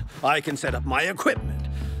 Good. I can set up my equipment.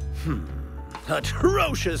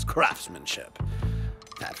 Atrocious craftsmanship.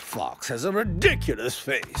 That fox has a ridiculous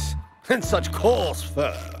face and such coarse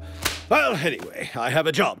fur. Well, anyway, I have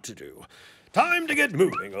a job to do. Time to get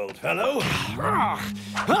moving, old fellow. Huh?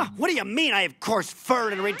 What do you mean I have coarse fur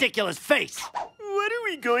and a ridiculous face? What are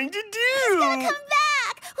we going to do? He's gonna come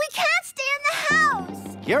back. We can't stay in the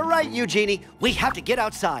house. You're right, Eugénie. We have to get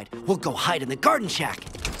outside. We'll go hide in the garden shack.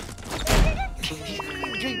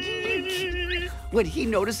 When he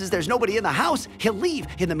notices there's nobody in the house, he'll leave.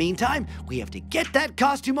 In the meantime, we have to get that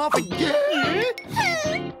costume off again.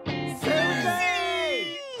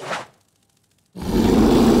 Suzie!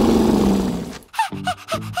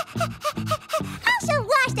 I'll show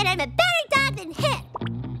Wash that I'm a better dog than him.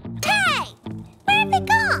 Hey! Where have they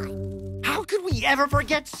gone? How could we ever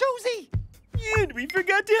forget Suzie? And we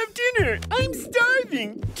forgot to have dinner. I'm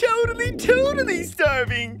starving. Totally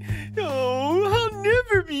starving. Oh, I'll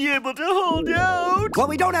never be able to hold out. Well,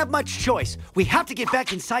 we don't have much choice. We have to get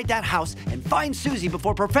back inside that house and find Suzie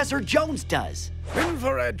before Professor Jones does.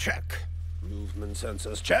 Infrared check. Movement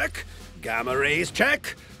sensors check. Gamma rays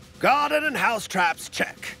check. Garden and house traps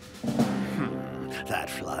check. That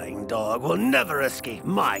flying dog will never escape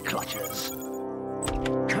my clutches.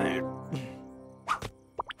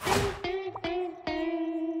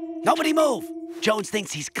 Nobody move! Jones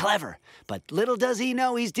thinks he's clever, but little does he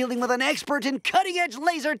know he's dealing with an expert in cutting-edge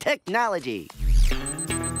laser technology.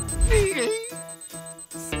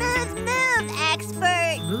 Smooth move,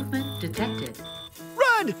 expert. Movement detected.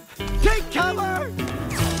 Run! Take cover!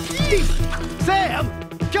 Sam,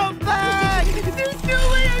 come back! There's no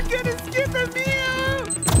way I'm gonna skip a meal!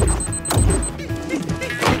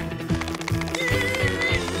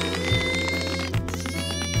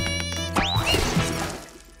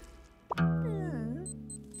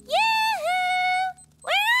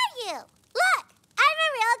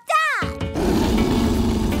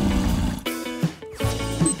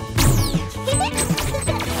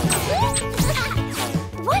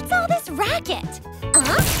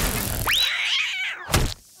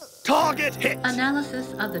 Target hit!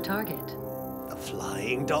 Analysis of the target. The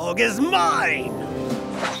flying dog is mine!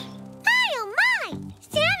 Oh my!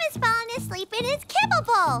 Sam has fallen asleep in his kibble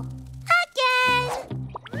bowl.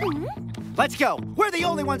 Again. Let's go. We're the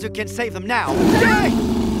only ones who can save them now.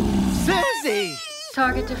 Suzie!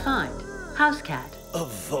 Target defined. House cat. A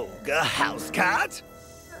vulgar house cat?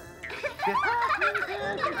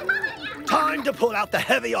 Time to pull out the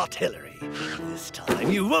heavy artillery. This time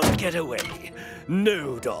you won't get away.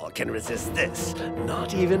 No dog can resist this.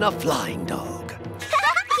 Not even a flying dog.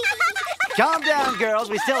 Calm down, girls.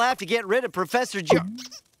 We still have to get rid of Professor Jones.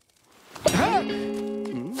 You'll see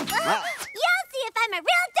if I'm a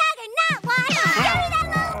real dog or not, Wash. Give me that little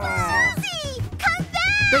ball. Suzie, come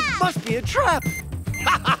back! It must be a trap.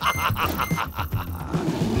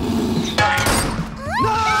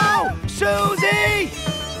 No! Suzie!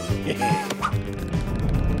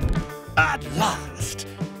 At last!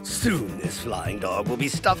 Soon this flying dog will be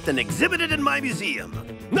stuffed and exhibited in my museum.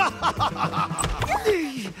 What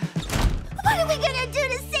are we gonna do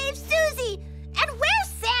to save Suzie? And where's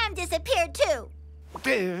Sam disappeared here too.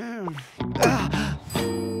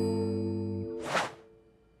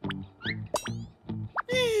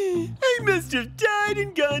 I must have died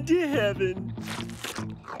and gone to heaven.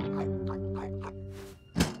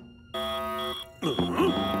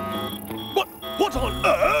 What on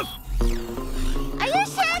earth? Are you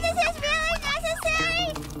sure this is really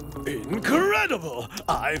necessary? Incredible!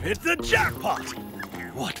 I've hit the jackpot!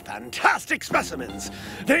 What fantastic specimens!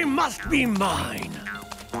 They must be mine!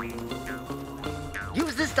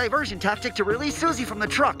 Use this diversion tactic to release Suzie from the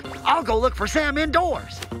truck. I'll go look for Sam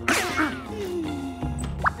indoors.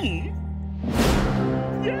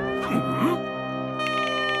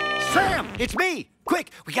 Sam, it's me!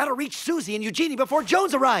 Quick, we gotta reach Suzie and Eugénie before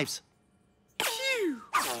Jones arrives.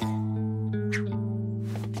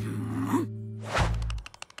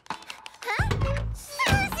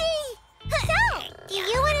 Suzie! So, do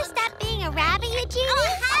you want to stop being a rabbit, Eugénie?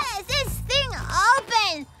 Oh, how is this thing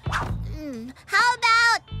open? How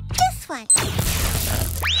about this one?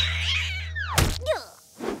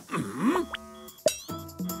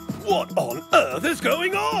 What on earth is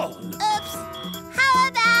going on? Oops. How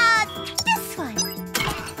about this one?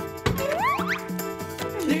 It's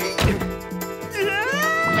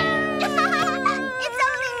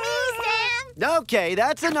only me, Sam. Okay,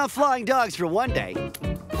 that's enough flying dogs for one day.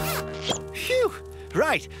 Phew.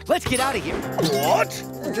 Right, let's get out of here. What?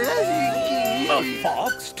 A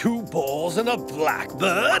fox, 2 boars, and a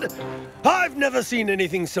blackbird? I've never seen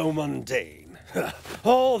anything so mundane.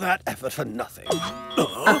 All that effort for nothing.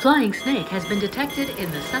 A flying snake has been detected in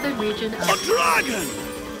the southern region of... A dragon!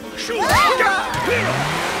 Shoot!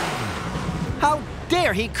 How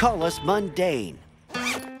dare he call us mundane?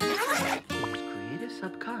 Create a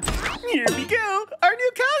subconscious. Here we go. Our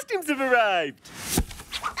new costumes have arrived.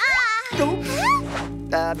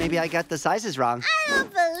 Maybe I got the sizes wrong. I don't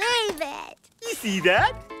believe it. You see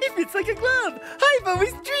that? It fits like a glove. I've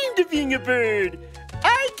always dreamed of being a bird.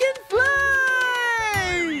 I can fly!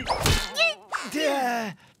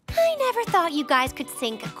 I never thought you guys could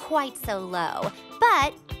sink quite so low,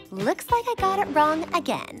 but looks like I got it wrong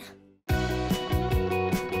again.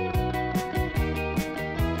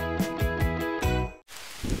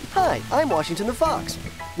 Hi, I'm Washington the Fox.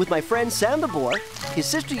 With my friend Sam the boar, his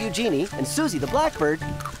sister Eugénie, and Suzie the blackbird,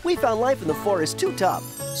 we found life in the forest too tough,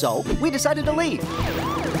 so we decided to leave.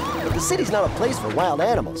 But the city's not a place for wild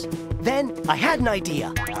animals. Then I had an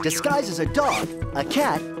idea. Disguised as a dog, a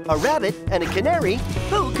cat, a rabbit, and a canary,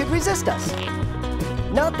 who could resist us?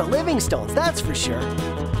 Not the Livingstones, that's for sure.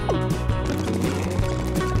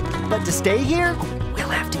 But to stay here, we'll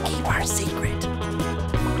have to keep our secret.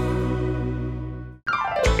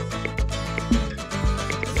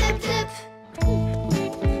 Zip, zip.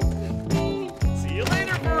 See you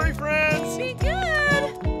later, furry friends! Be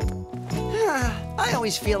good! I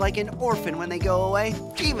always feel like an orphan when they go away,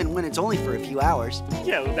 even when it's only for a few hours.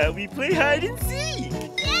 How about we play hide and seek?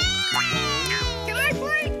 Can I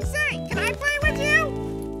play? Say, can I play with you?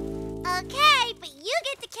 Okay, but you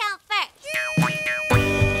get to count first.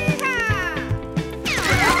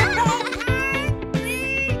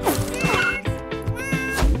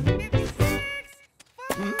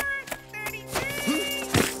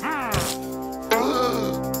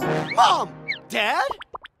 Mom! Dad?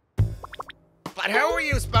 But who are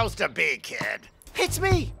you supposed to be, kid? It's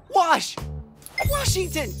me, Wash!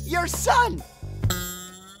 Washington, your son!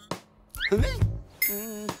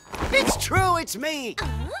 It's true, it's me!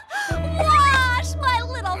 Wash, my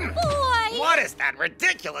little boy! What is that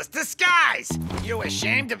ridiculous disguise? You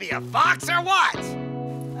ashamed to be a fox or what?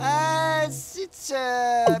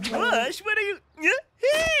 Wash, what are you...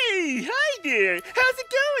 Hey, hi there. How's it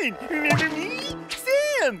going? Remember me?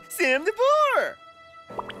 Sam the boar.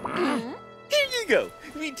 Here you go.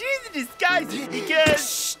 We do the disguises because...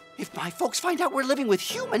 Shh! If my folks find out we're living with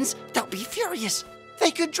humans, they'll be furious.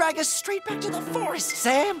 They could drag us straight back to the forest,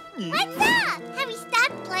 Sam. What's up? Have we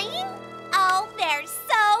stopped playing? Oh, they're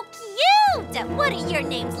so cute! What are your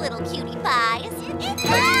names, little cutie pies? It's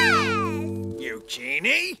us!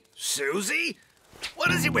 Eugénie? Suzie?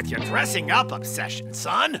 What is it with your dressing up obsession,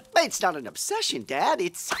 son? It's not an obsession, Dad.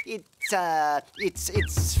 It's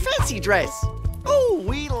fancy dress. Oh,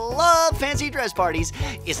 we love fancy dress parties.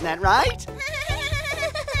 Isn't that right?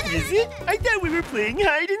 Is it? I thought we were playing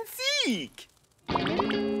hide and seek.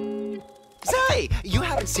 Say, you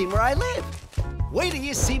haven't seen where I live. Wait till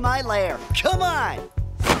you see my lair. Come on.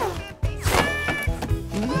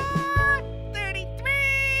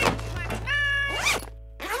 33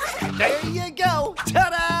 + 9. There you go.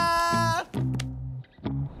 Ta-da!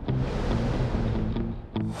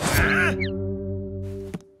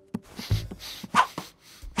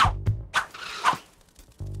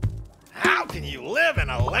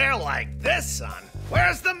 like this, son.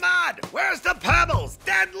 Where's the mud? Where's the pebbles?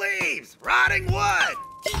 Dead leaves? Rotting wood?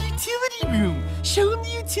 The utility room! Show him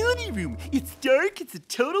the utility room! It's dark, it's a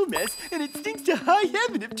total mess, and it stinks to high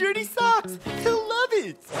heaven of dirty socks! He'll love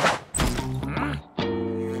it!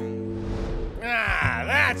 Ah,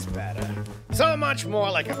 that's better. So much more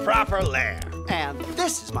like a proper lair. And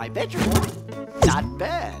this is my bedroom. Not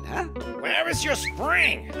bad, huh? Where is your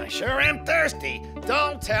spring? I sure am thirsty.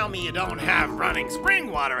 Don't tell me you don't have running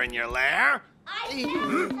spring water in your lair.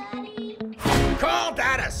 Call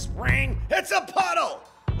that a spring? It's a puddle!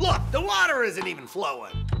 Look, the water isn't even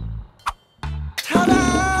flowing.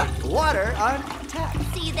 Ta-da! Water on tap.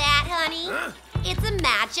 See that, honey? Huh? It's a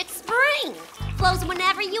magic spring. Flows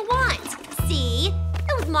whenever you want. See?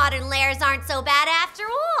 Those modern lairs aren't so bad after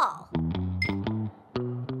all.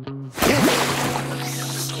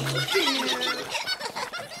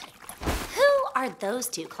 Who are those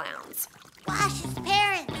two clowns? Wash's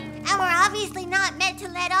parents. And we're obviously not meant to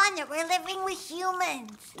let on that we're living with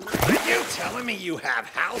humans. Are you telling me you have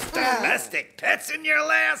house domestic pets in your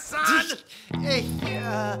lair, son?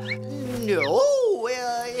 No,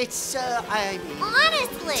 it's,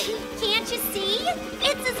 Honestly, can't you see?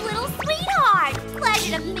 It's his little sweetheart.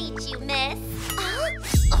 Pleasure to meet you, miss.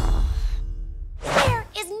 There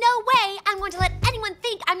is no way I'm going to let anyone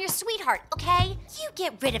think I'm your sweetheart, okay? You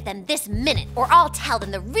get rid of them this minute, or I'll tell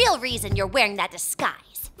them the real reason you're wearing that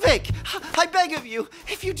disguise. Vic, I beg of you,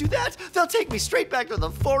 if you do that, they'll take me straight back to the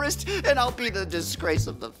forest, and I'll be the disgrace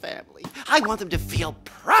of the family. I want them to feel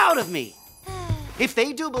proud of me. If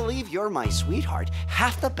they do believe you're my sweetheart,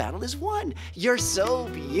 half the battle is won. You're so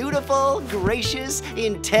beautiful, gracious,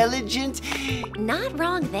 intelligent. Not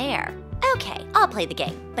wrong there. Okay, I'll play the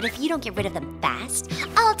game. But if you don't get rid of them fast,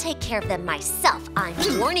 I'll take care of them myself. I'm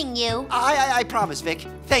warning you. I promise, Vic.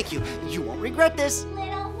 Thank you. You won't regret this.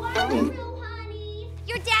 Little honey.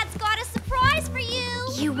 Your dad's got a surprise for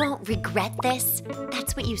you. You won't regret this.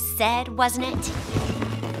 That's what you said, wasn't it?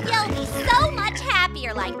 You'll be so much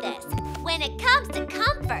happier like this. When it comes to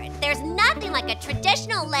comfort, there's nothing like a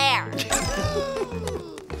traditional lair.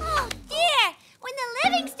 Oh, dear. When the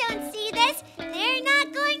Livingstones see this, they're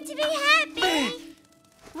not going to be happy.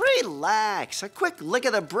 Relax. A quick lick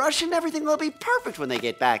of the brush and everything will be perfect when they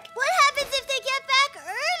get back. What happens if they get back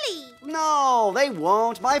early? No, they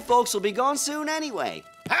won't. My folks will be gone soon anyway.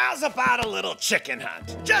 How's about a little chicken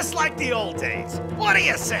hunt? Just like the old days. What do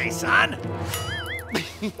you say, son?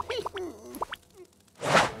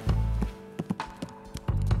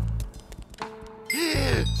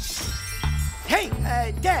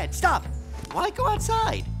 Hey, Dad, stop. Why go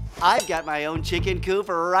outside? I've got my own chicken coop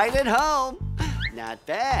right at home. Not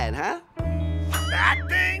bad, huh? That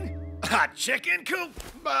thing? A chicken coop?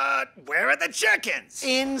 But where are the chickens?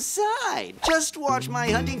 Inside. Just watch my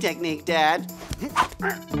hunting technique, Dad.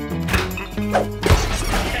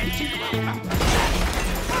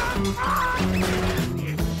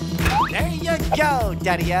 There you go,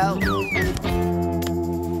 Daddy-o.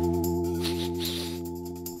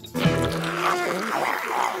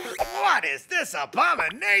 What is this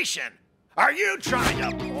abomination? Are you trying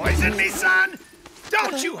to poison me, son?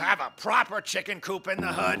 Don't you have a proper chicken coop in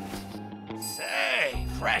the hood? Say,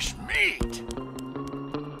 fresh meat.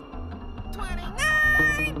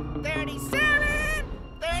 29, 37,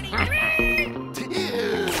 33.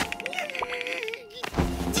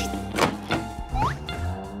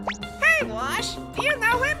 Hey, Wash, do you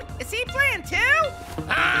know him? Is he playing too?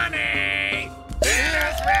 Honey,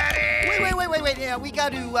 dinner's ready. Wait. Yeah, we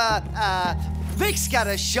got to, Vic's got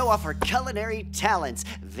to show off her culinary talents.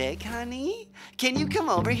 Vic, honey, can you come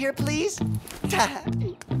over here, please?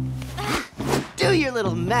 Do your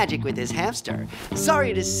little magic with this hamster.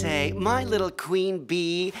 Sorry to say, my little queen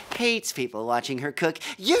bee hates people watching her cook.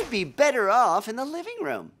 You'd be better off in the living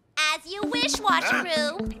room. As you wish,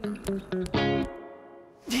 Washaroo.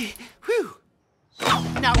 Whew.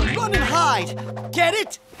 Now run and hide. Get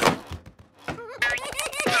it?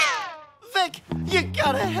 Vic, you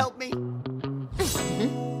gotta help me.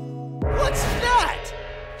 What's that?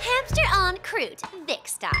 Hamster en croûte, Vic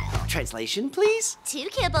style. Translation, please? 2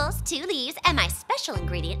 kibbles, 2 leaves, and my special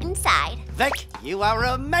ingredient inside. Vic, you are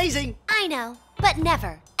amazing. I know, but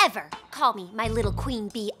never, ever call me my little queen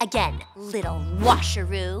bee again, little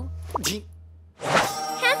Washaroo.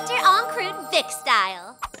 Hamster en croûte, Vic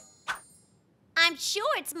style. I'm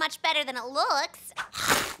sure it's much better than it looks.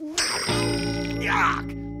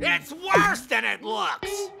 Yuck! It's worse than it looks!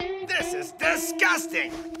 This is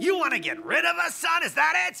disgusting! You want to get rid of us, son? Is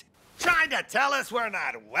that it? Trying to tell us we're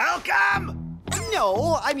not welcome?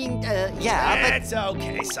 No, I mean, yeah, but... It's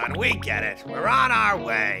okay, son. We get it. We're on our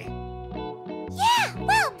way. Yeah,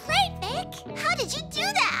 well played, Vic. Panic? How did you do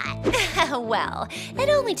that? Well, it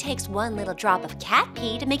only takes one little drop of cat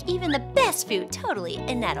pee to make even the best food totally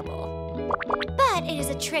inedible. But it is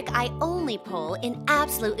a trick I only pull in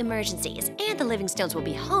absolute emergencies, and the Livingstones will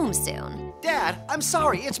be home soon. Dad, I'm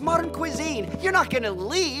sorry, it's modern cuisine. You're not gonna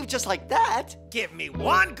leave just like that. Give me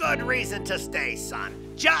one good reason to stay,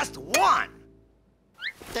 son. Just one.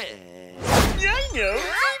 I know.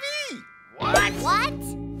 TV. What?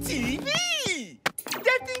 TV.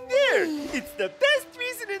 That thing there. It's the best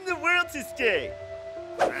reason in the world to stay.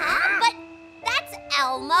 Huh? But that's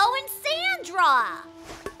Elmo and Sandra.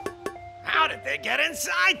 How did they get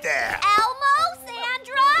inside there? Elmo,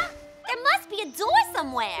 Sandra? There must be a door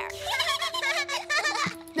somewhere.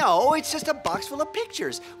 No, it's just a box full of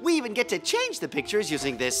pictures. We even get to change the pictures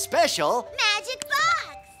using this special magic box.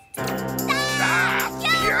 Stop,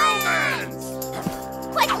 humans!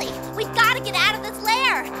 Quickly, we've got to get out of this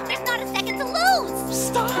lair. There's not a second to lose.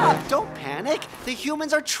 Stop! Don't panic. The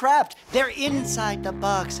humans are trapped. They're inside the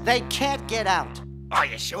box. They can't get out. Are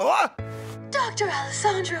you sure? Dr.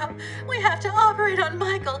 Alessandro, we have to operate on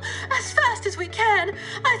Michael as fast as we can.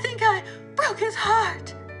 I think I broke his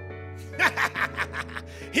heart.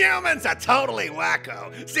 Humans are totally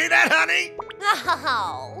wacko. See that, honey?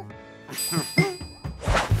 Oh.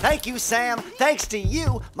 Thank you, Sam. Thanks to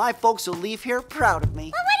you, my folks will leave here proud of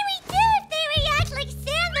me. Well, what do we do if they react like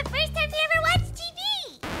Sam the first time they ever watched TV?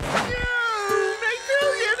 My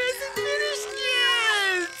program isn't finished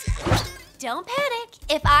yet. Don't panic.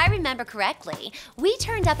 If I remember correctly, we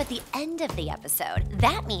turned up at the end of the episode.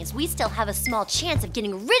 That means we still have a small chance of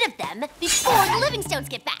getting rid of them before the Livingstones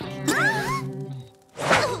get back.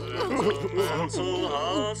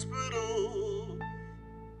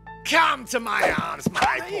 Come to my arms,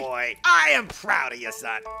 my boy. I am proud of you,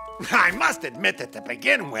 son. I must admit that to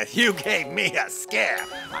begin with, you gave me a scare.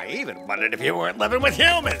 I even wondered if you weren't living with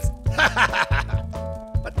humans.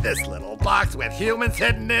 But this little box with humans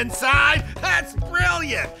hidden inside, that's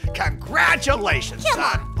brilliant. Congratulations, Come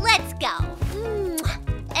son. on, let's go.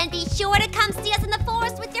 And be sure to come see us in the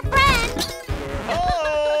forest with your friends.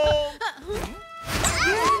 Oh!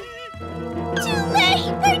 Too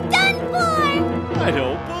late, we're done for. I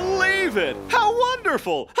don't believe it. How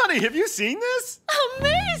wonderful. Honey, have you seen this?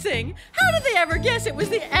 Amazing! How did they ever guess it was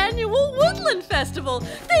the annual Woodland Festival?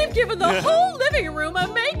 They've given the whole living room a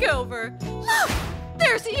makeover. Look,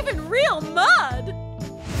 there's even real mud.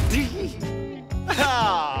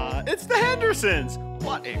 Ah, it's the Hendersons.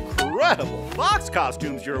 What incredible fox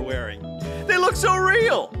costumes you're wearing. They look so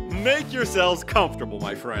real. Make yourselves comfortable,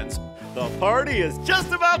 my friends. The party is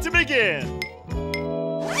just about to begin.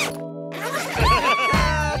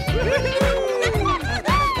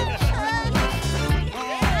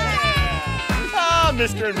 Ah,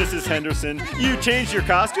 Mr. and Mrs. Henderson, you changed your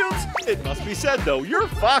costumes? It must be said, though, your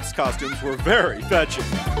fox costumes were very fetching.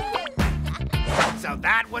 So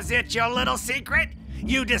that was it, your little secret?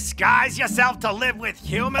 You disguise yourself to live with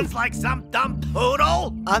humans like some dumb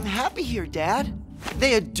poodle? I'm happy here, Dad.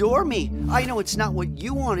 They adore me. I know it's not what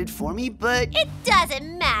you wanted for me, but... It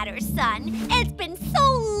doesn't matter, son. It's been so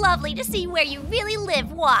lovely to see where you really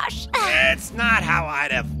live, Wash. It's not how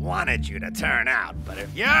I'd have wanted you to turn out, but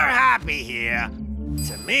if you're happy here,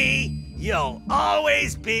 to me, you'll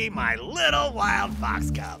always be my little wild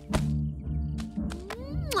fox cub.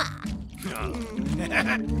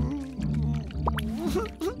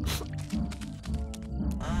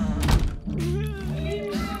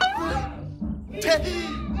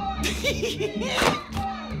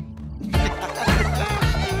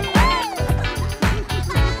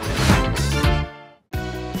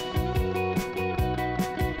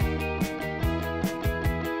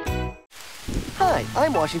 Hi,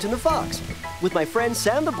 I'm Washington the Fox. With my friend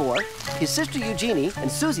Sam the Boar, his sister Eugénie, and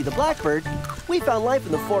Suzie the Blackbird, we found life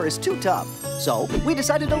in the forest too tough, so we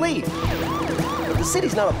decided to leave. But the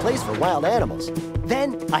city's not a place for wild animals.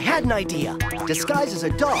 Then I had an idea. Disguised as a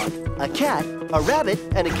dog, a cat, a rabbit,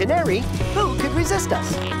 and a canary, who could resist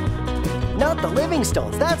us? Not the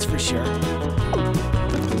Livingstones, that's for sure.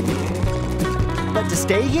 But to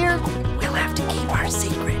stay here, we'll have to keep our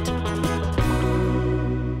secret.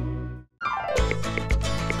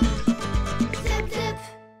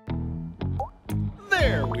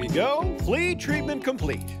 There we go. Flea treatment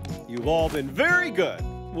complete. You've all been very good.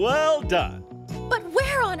 Well done. But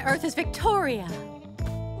where on earth is Victoria?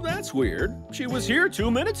 That's weird. She was here 2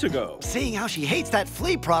 minutes ago. Seeing how she hates that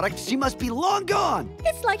flea product, she must be long gone.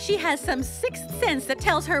 It's like she has some sixth sense that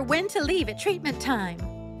tells her when to leave at treatment time.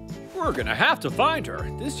 We're gonna have to find her.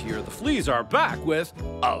 This year the fleas are back with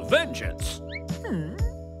a vengeance.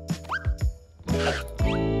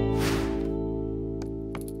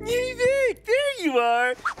 Hey, Vic, there you are.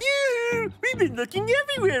 Yoo-hoo! been looking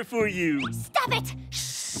everywhere for you. Stop it!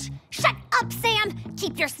 Shh! Shut up, Sam!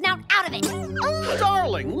 Keep your snout out of it.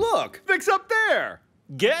 Darling, look! Vic's up there!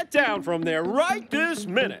 Get down from there right this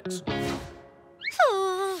minute.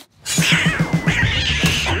 Oh.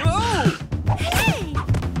 Hey!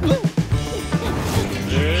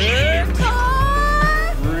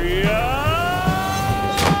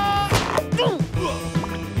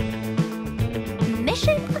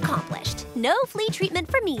 Mission accomplished. No flea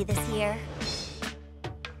treatment for me this year.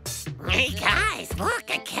 Hey guys, look,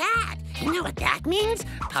 a cat. You know what that means?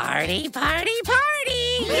 Party, party,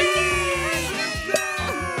 party!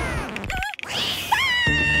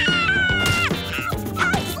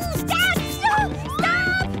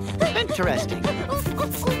 Interesting.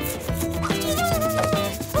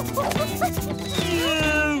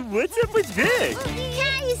 What's up with Vic?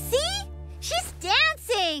 Can't you see? She's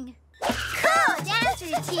dancing. Cool dance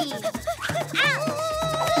routine.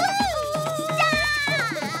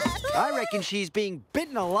 I reckon she's being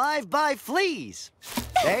bitten alive by fleas.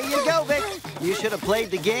 There you go, Vic. You should have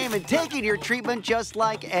played the game and taken your treatment just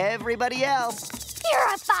like everybody else.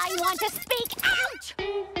 Purify, you want to speak? Ouch!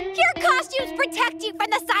 Your costumes protect you from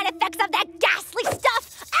the side effects of that ghastly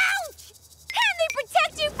stuff. Ouch! And they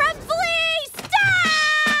protect you from fleas.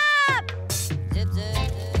 Stop!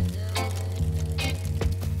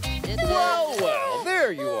 Well,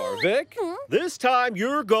 there you are, Vic. This time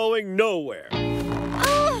you're going nowhere.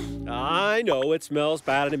 I know it smells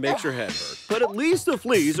bad and it makes your head hurt, but at least the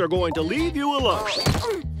fleas are going to leave you alone.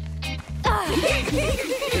 Get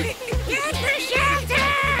the shelter!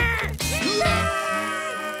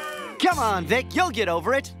 Come on, Vic, you'll get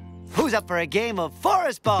over it. Who's up for a game of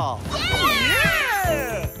forest ball?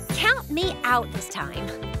 Yeah! Count me out this time.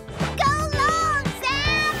 Go long,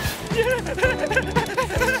 Sam!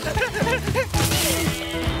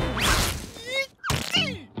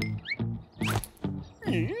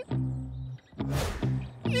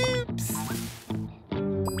 Oops.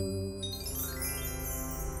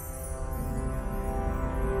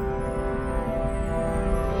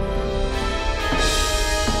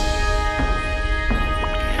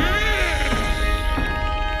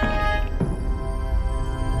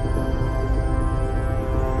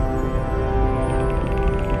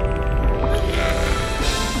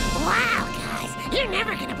 Wow, guys, you're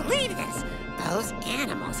never gonna believe this. Those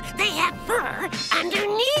animals, they have fur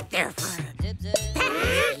underneath their fur.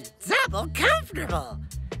 That's double comfortable.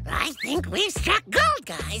 I think we've struck gold,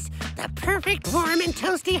 guys. The perfect warm and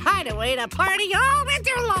toasty hideaway to party all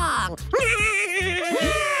winter long.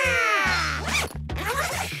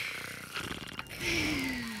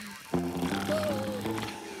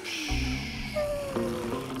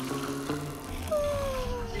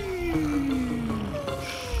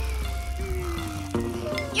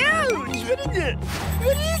 Ouch!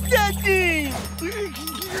 What is that thing?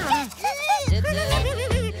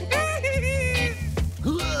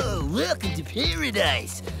 Whoa, welcome to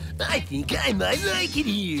paradise. I think I might like it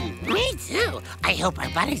here. Me too. I hope our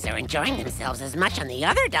buddies are enjoying themselves as much on the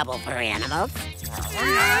other double fur animals.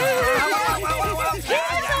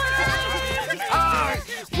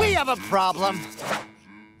 We have a problem.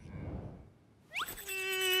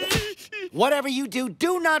 Whatever you do,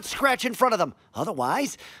 do not scratch in front of them.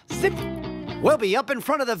 Otherwise, zip. We'll be up in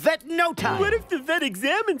front of the vet in no time. What if the vet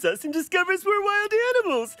examines us and discovers we're wild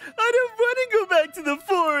animals? I don't want to go back to the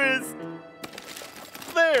forest.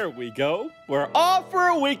 There we go. We're off for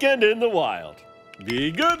a weekend in the wild.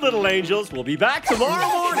 Be good, little angels. We'll be back tomorrow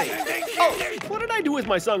morning. Oh, what did I do with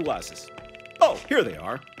my sunglasses? Oh, here they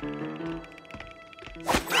are.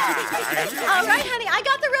 All right, honey, I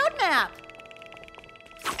got the road map.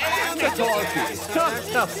 It's all peace.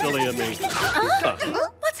 How silly of me.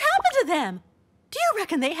 What's happened to them? Do you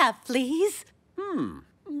reckon they have fleas?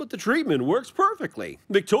 But the treatment works perfectly.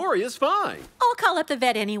 Victoria's fine. I'll call up the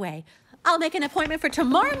vet anyway. I'll make an appointment for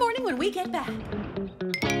tomorrow morning when we get back.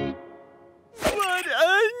 What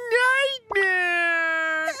a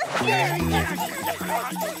nightmare!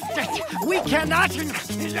 We cannot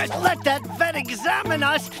let that vet examine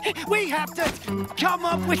us. We have to come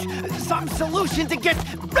up with some solution to get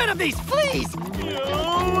rid of these fleas.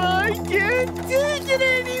 No, I can't take it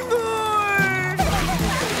anymore!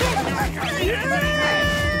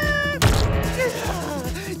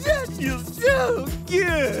 That feels so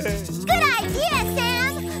good! Good idea,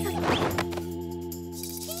 Sam!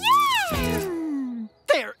 Yeah!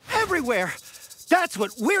 They're everywhere. That's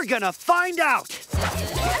what we're gonna find out.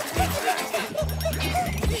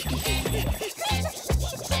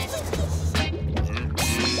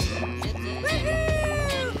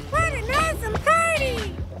 What an awesome party!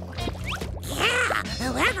 Yeah,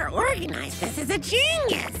 whoever organized this is a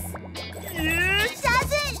genius.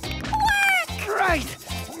 Doesn't work! Right.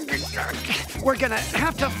 We're gonna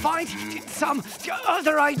have to find some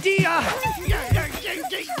other idea.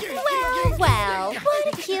 Well,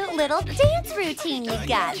 what a cute little dance routine you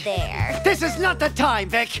got there. This is not the time,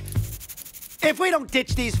 Vic. If we don't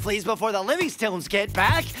ditch these fleas before the Livingstones get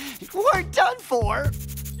back, we're done for.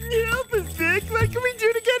 Help us, Vic. What can we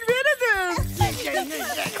do to get rid of them?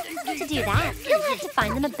 To do that, you'll have to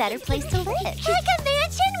find them a better place to live. Like a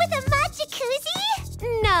mansion with a mud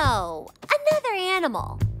jacuzzi? No, another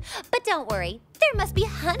animal. But don't worry, there must be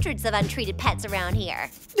hundreds of untreated pets around here.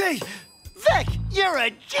 Hey, Vic, you're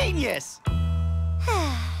a genius. But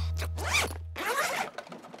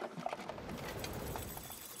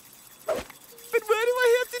why do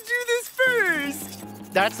I have to do this first?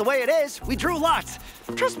 That's the way it is. We drew lots.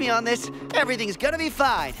 Trust me on this. Everything's gonna be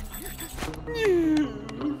fine.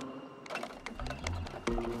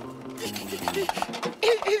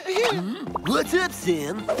 What's up,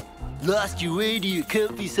 Sam? Lost your way to your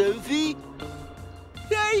comfy sofa?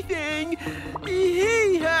 Hi, thing.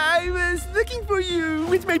 Hey, I was looking for you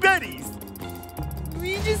with my buddies.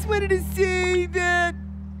 We just wanted to say that...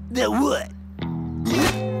 That what?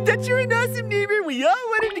 That you're an awesome neighbor. We all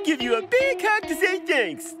wanted to give you a big hug to say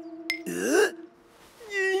thanks.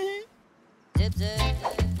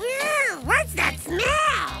 What's that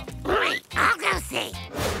smell? Wait, I'll go see.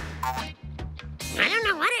 I don't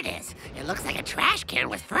know what it is. It looks like a trash can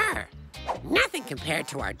with fur. Nothing compared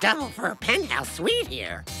to our double fur penthouse suite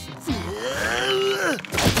here.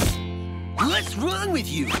 What's wrong with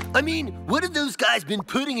you? I mean, what have those guys been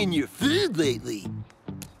putting in your food lately?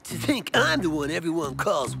 To think I'm the one everyone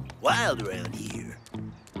calls wild around here.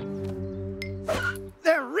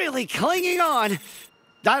 They're really clinging on.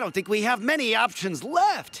 I don't think we have many options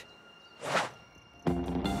left.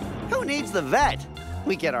 Who needs the vet?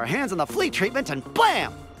 We get our hands on the flea treatment and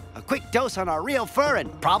blam! A quick dose on our real fur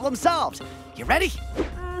and problem solved. You ready?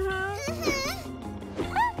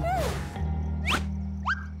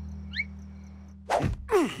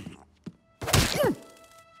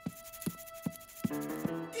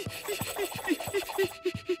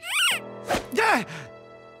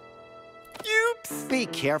 Oops! Be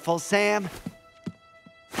careful, Sam.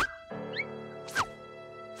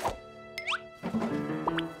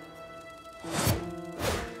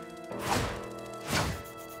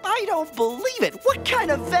 I don't believe it. What kind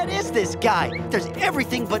of vet is this guy? There's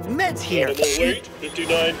everything but meds here. Animal weight,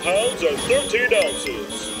 59 pounds and 13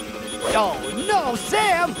 ounces. Oh, no,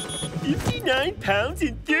 Sam! 59 pounds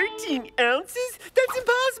and 13 ounces? That's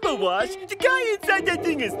impossible, Wash. The guy inside that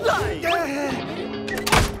thing is lying.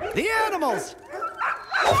 The animals!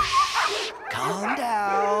 Calm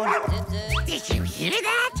down. Did you hear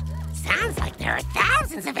that? Sounds like there are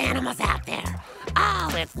thousands of animals out there.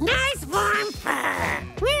 All with nice warm fur.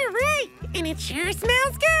 We're right, and it sure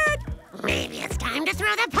smells good. Maybe it's time to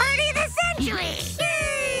throw the party of the century.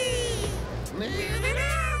 Yay! Moving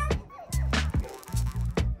out.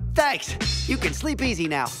 Thanks. You can sleep easy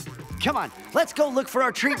now. Come on, let's go look for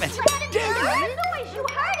our treatment. You heard it,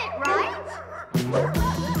 right?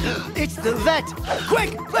 It's the vet!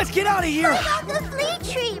 Quick, let's get out of here! What about the flea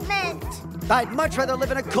treatment? I'd much rather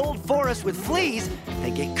live in a cold forest with fleas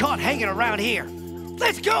than get caught hanging around here.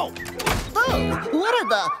 Let's go! Oh, what are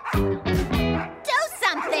the... Do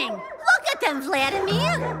something! Look at them,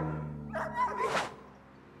 Vladimir!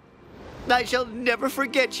 I shall never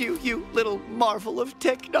forget you, you little marvel of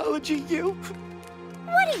technology, you.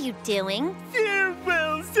 What are you doing?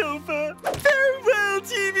 Farewell, sofa. Farewell,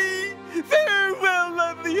 TV. Farewell,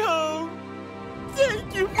 lovely home.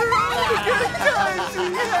 Thank you for all the good times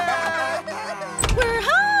we had. We're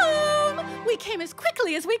home! We came as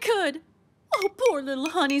quickly as we could. Oh, poor little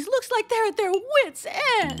honeys. Looks like they're at their wits'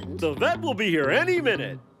 end. The vet will be here any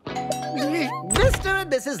minute. Mr.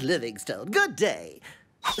 and Mrs. Livingstone, good day.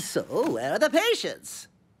 So, where are the patients?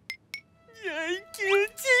 I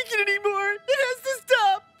can't take it anymore. It has to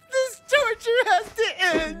stop. This torture has to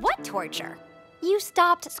end. What torture? You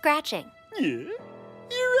stopped scratching. Yeah,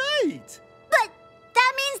 you're right. But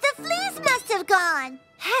that means the fleas must have gone.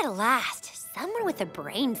 At last, someone with a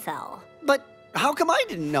brain cell. But how come I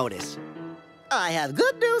didn't notice? I have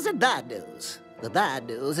good news and bad news. The bad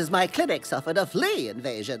news is my clinic suffered a flea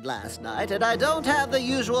invasion last night, and I don't have the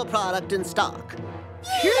usual product in stock.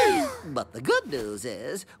 But the good news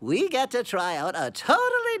is we get to try out a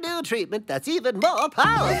totally new treatment that's even more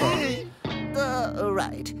powerful.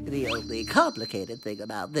 Right. The only complicated thing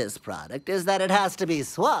about this product is that it has to be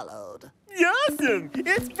swallowed. Awesome!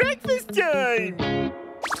 It's breakfast time!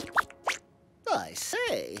 I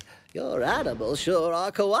say, your animals sure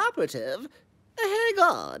are cooperative. Hang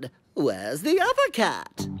on. Where's the other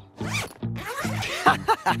cat?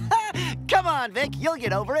 Come on, Vic, you'll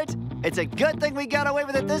get over it. It's a good thing we got away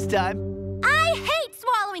with it this time. I hate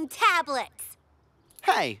swallowing tablets.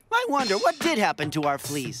 Hey, I wonder what did happen to our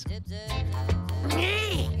fleas.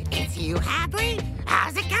 Hey, it's you, Hadley.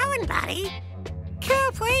 How's it going, buddy?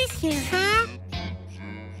 Cool place here, huh?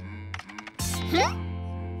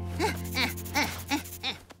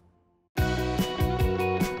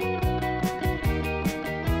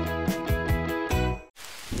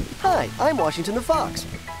 Hi, I'm Washington the Fox.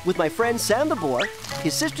 With my friend Sam the boar,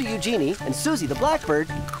 his sister Eugénie, and Suzie the blackbird,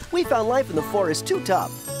 we found life in the forest too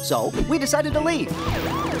tough, so we decided to leave.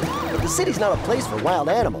 But the city's not a place for wild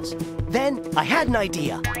animals. Then I had an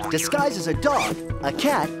idea. Disguised as a dog, a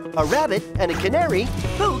cat, a rabbit, and a canary,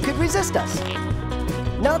 who could resist us?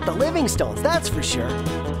 Not the Livingstones, that's for sure.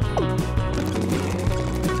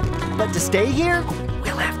 But to stay here,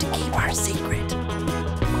 we'll have to keep our secret.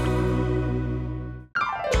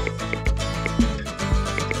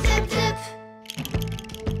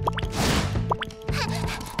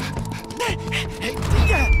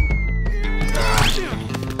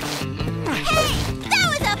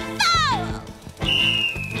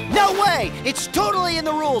 No way! It's totally in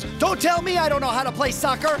the rules. Don't tell me I don't know how to play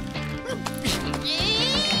soccer.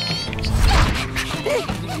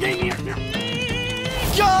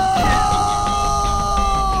 Goal!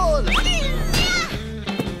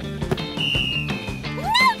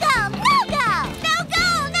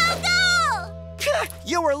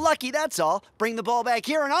 You were lucky, that's all. Bring the ball back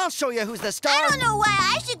here and I'll show you who's the star. I don't know why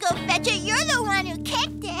I should go fetch it. You're the one who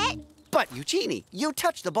kicked it. But, Eugénie, you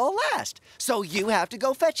touched the ball last, so you have to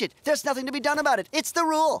go fetch it. There's nothing to be done about it. It's the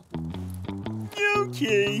rule.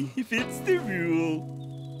 Okay, if it's the rule.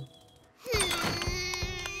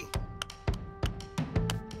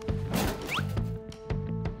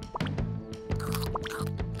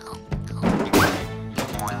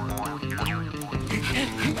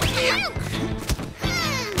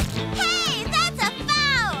 Hey, that's a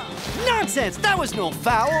foul! Nonsense! That was no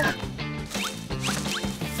foul!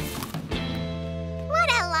 What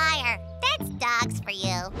a liar. That's dogs for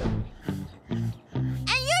you. And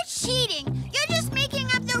you're cheating. You're just making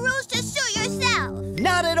up the rules to suit yourself.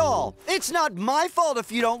 Not at all. It's not my fault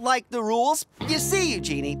if you don't like the rules. You see,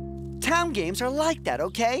 Eugénie, town games are like that,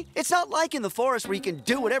 okay? It's not like in the forest where you can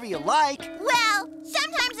do whatever you like. Well,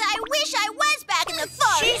 sometimes I wish I was back in the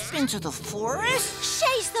forest. She's been to the forest?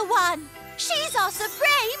 She's the one. She's our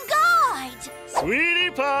supreme guide.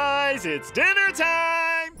 Sweetie pies, it's dinner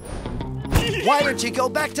time! Why don't you go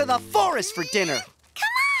back to the forest for dinner?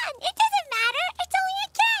 Come on, it doesn't matter. It's only a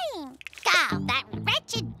game. Go, that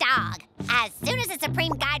wretched dog. As soon as the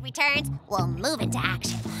Supreme Guide returns, we'll move into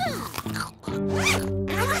action.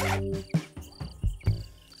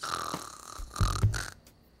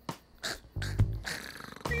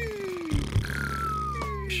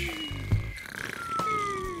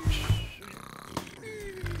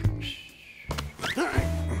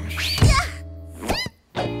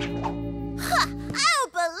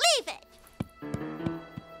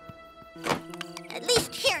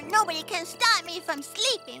 Nobody can stop me from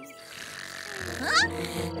sleeping. Huh?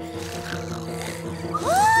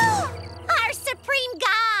 Our Supreme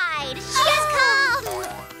Guide! She has come!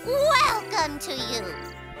 Welcome to you.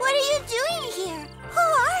 What are you doing here? Who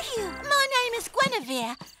are you? My name is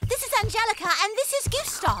Guinevere. This is Angelica, and this is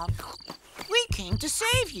Gustav. We came to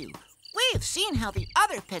save you. We've seen how the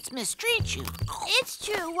other pets mistreat you. It's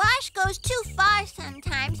true, Wash goes too far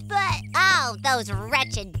sometimes, but... Oh, those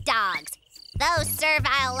wretched dogs. Those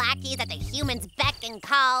servile lackeys that the humans beck and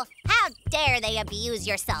call. How dare they abuse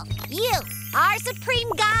yourself? You, our Supreme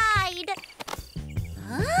Guide.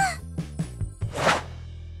 Huh?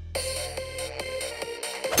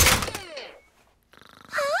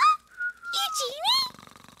 Eugénie?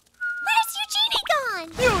 Where's Eugénie gone?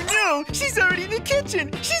 No, no! She's already in the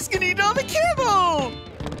kitchen! She's gonna eat all the kibble!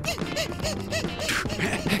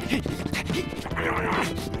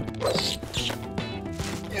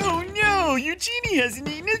 Oh no! Eugénie hasn't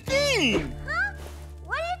eaten a thing! Huh?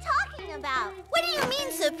 What are you talking about? What do you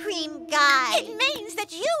mean, Supreme Guide? It means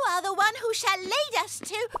that you are the one who shall lead us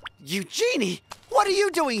to... Eugénie, what are you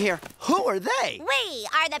doing here? Who are they? We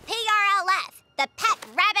are the PRLF, the Pet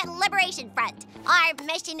Rabbit Liberation Front. Our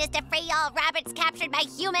mission is to free all rabbits captured by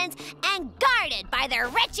humans and guarded by their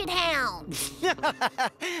wretched hounds.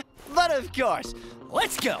 But of course.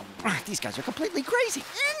 Let's go. These guys are completely crazy.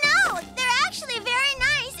 No, they're actually very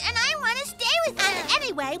nice, and I want to stay with them. And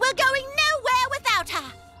anyway, we're going nowhere without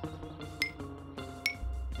her.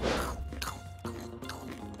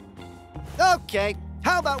 Okay,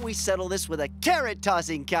 how about we settle this with a carrot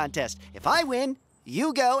tossing contest? If I win,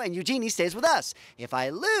 you go and Eugénie stays with us. If I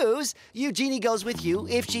lose, Eugénie goes with you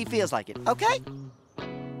if she feels like it, okay?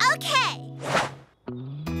 Okay.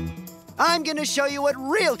 I'm gonna show you what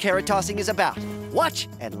real carrot tossing is about. Watch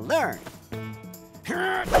and learn.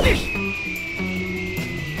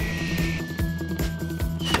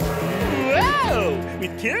 Wow!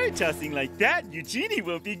 With carrot tossing like that, Eugénie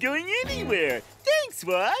won't be going anywhere. Thanks,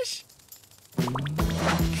 Wash.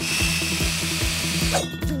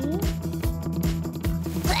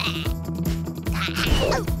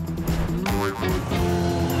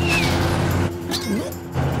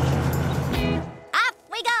 Off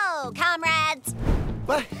we go, comrades.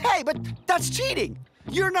 But hey, but that's cheating.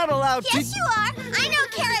 You're not allowed to. Yes, you are. I know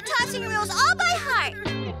carrot tossing rules all by heart.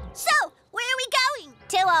 So, where are we going?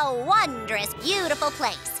 To a wondrous, beautiful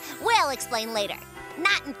place. We'll explain later.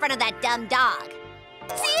 Not in front of that dumb dog.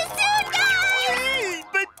 See you soon, guys! Hey,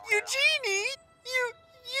 but Eugénie,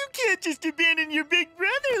 you can't just abandon your big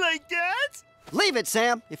brother like that. Leave it,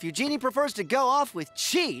 Sam. If Eugénie prefers to go off with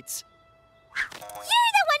cheats. You're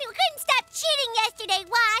the one who couldn't stop cheating yesterday,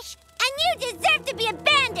 Wash. And you deserve to be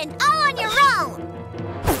abandoned all on your own.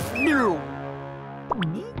 No.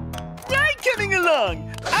 I'm coming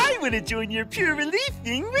along. I want to join your pure relief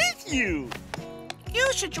thing with you.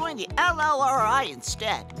 You should join the LLRI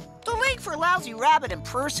instead. The League for Lousy Rabbit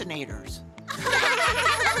Impersonators. Comrades,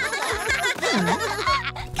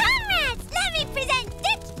 let me present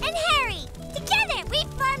Ditch and Harry. Together, we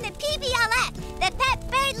form the PBLF, the Pet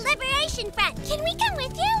Bird Liberation Front. Can we come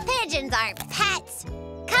with you? Pigeons aren't pets.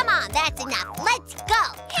 Come on, that's enough. Let's go.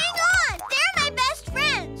 Hang on, they're my best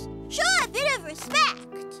friends. Show a bit of respect.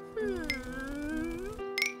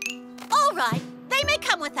 All right, they may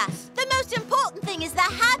come with us. The most important thing is the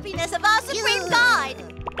happiness of our Supreme Guide.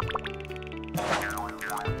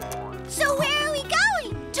 So where are we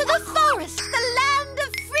going? To the forest, the land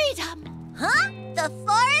of freedom. Huh? The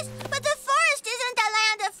forest? But the forest isn't the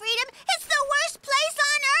land of freedom. It's the worst place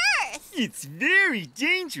on Earth. It's very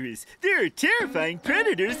dangerous. There are terrifying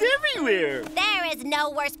predators everywhere. There is no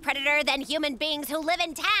worse predator than human beings who live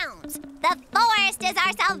in towns. The forest is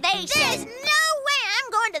our salvation. There's no way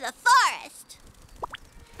I'm going to the forest.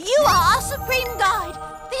 You are our Supreme Guide,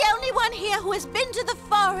 the only one here who has been to the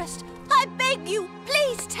forest. I beg you,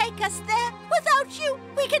 please take us there. Without you,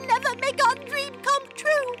 we can never make our dream come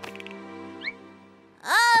true.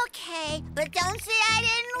 Okay, but don't say I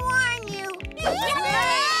didn't warn you.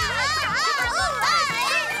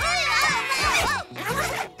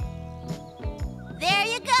 There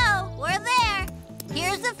you go. We're there.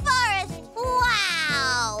 Here's the forest.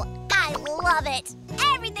 Wow! I love it.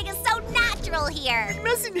 Everything is so natural here. We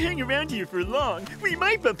mustn't hang around here for long. We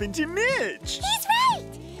might bump into Mitch. He's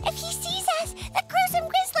right. If he sees us, the gruesome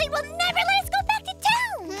grizzly will never let us go back to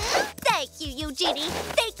town. Thank you, Eugénie.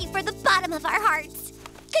 Thank you for the bottom of our hearts.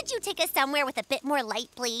 Could you take us somewhere with a bit more light,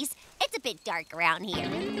 please? It's a bit dark around here.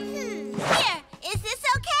 Here, is this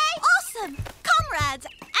okay? Awesome! Comrades,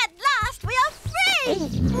 at last we are free!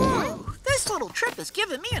 This little trip has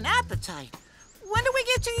given me an appetite. When do we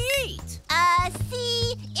get to eat?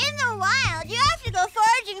 See, in the wild, you have to go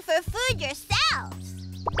foraging for food yourselves.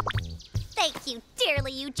 Thank you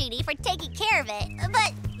dearly, Eugénie, for taking care of it.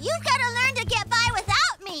 But you've got to learn to get by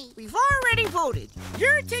without me. We've already voted.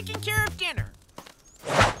 You're taking care of dinner.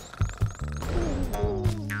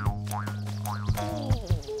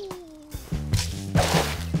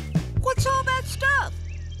 What's all that stuff?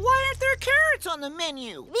 Why aren't there carrots on the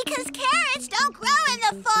menu? Because carrots don't grow in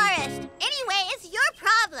the forest. Anyway, it's your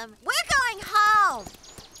problem. We're going home.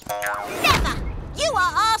 Never! You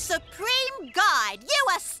are our Supreme Guide. You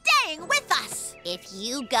are staying with us. If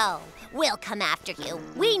you go, we'll come after you.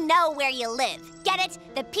 We know where you live. Get it?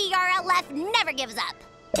 The PRLF never gives up.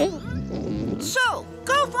 So,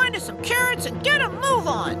 go find us some carrots and get a move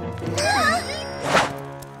on.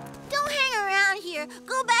 Don't hang around here.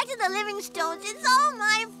 Go back to the Livingstones. It's all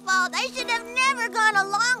my fault. I should have never gone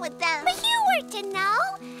along with them. But you were to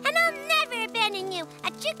know, and I'll never abandon you.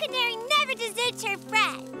 A true canary never deserts her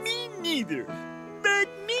friends. Me neither. But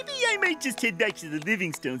maybe I might just head back to the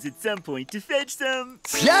Livingstones at some point to fetch some...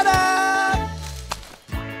 Shut up!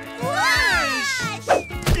 Wash!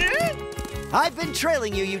 Yeah? I've been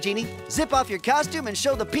trailing you, Eugénie. Zip off your costume and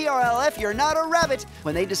show the PRLF you're not a rabbit.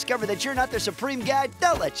 When they discover that you're not their supreme guide,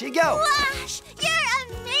 they'll let you go. Wash,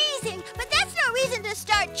 you're amazing. But that's no reason to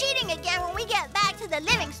start cheating again when we get back to the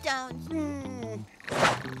Livingstones.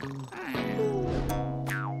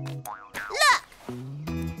 Look,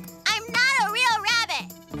 I'm not a real rabbit.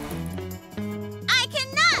 I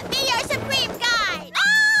cannot be your supreme guide.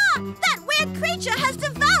 Ah! That weird creature has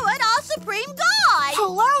devoured our Supreme Guide. The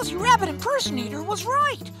lousy rabbit impersonator was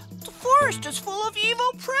right. The forest is full of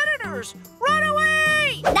evil predators. Run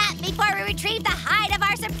away! Not before we retrieve the hide of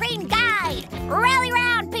our supreme guide. Rally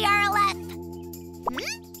round, PRLF.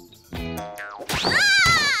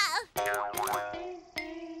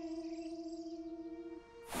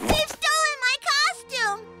 They've stolen my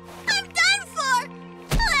costume! I'm done for!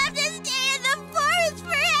 I'll have to stay in the forest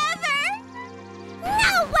forever!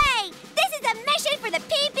 No way! This is a mission for the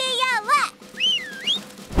PPLF.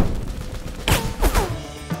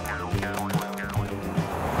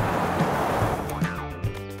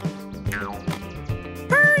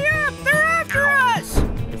 Hurry up! They're after us!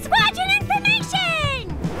 Squadron information!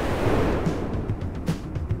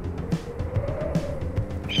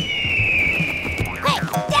 Quick,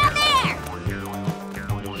 down there!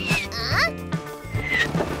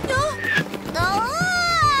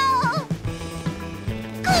 Oh!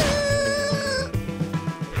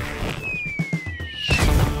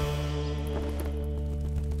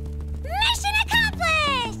 Mission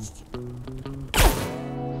accomplished!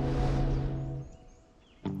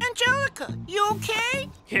 Angelica, you okay?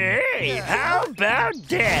 Hey, how about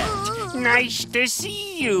that? Nice to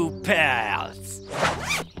see you, pals.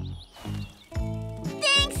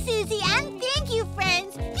 Thanks, Suzie, and thank you,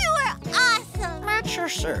 friends. You were awesome. At your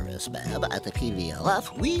service, ma'am. At the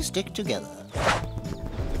PVLF, we stick together.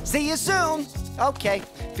 See you soon. Okay,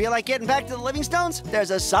 feel like getting back to the Livingstones?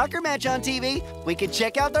 There's a soccer match on TV. We can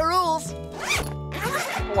check out the rules.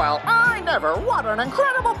 Well, I never. What an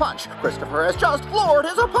incredible punch. Christopher has just floored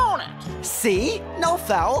his opponent. See? No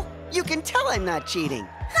foul. You can tell I'm not cheating.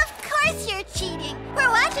 Of course you're cheating. We're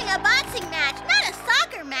watching a boxing match, not a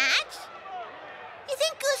soccer match. You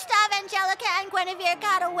think Gustav, Angelica, and Guinevere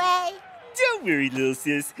got away? Don't worry, little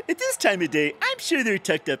sis. At this time of day, I'm sure they're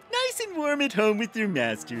tucked up nice and warm at home with their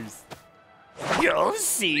masters. You'll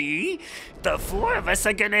see. The four of us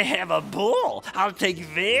are gonna have a ball. I'll take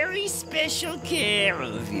very special care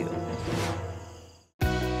of you.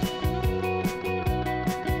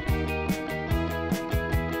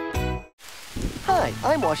 Hi,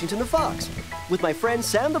 I'm Washington the Fox. With my friend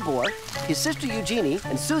Sam the Boar, his sister Eugénie,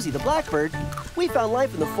 and Suzie the Blackbird, we found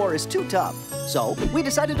life in the forest too tough, so we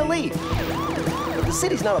decided to leave. The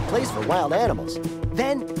city's not a place for wild animals.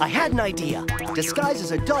 Then I had an idea. Disguised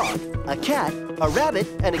as a dog, a cat, a rabbit,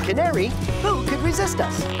 and a canary, who could resist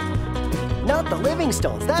us? Not the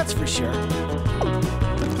Livingstones, that's for sure.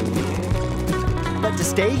 But to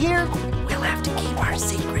stay here, we'll have to keep our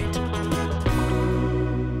secret.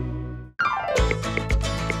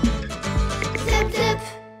 Zip, zip.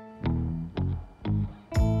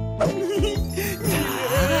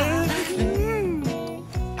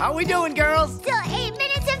 How we doing, girls? Still 8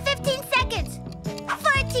 minutes and 15 seconds.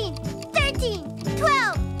 14, 13,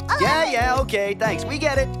 12, 11. Yeah, okay, thanks. We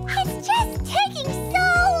get it. It's just taking so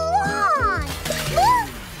long.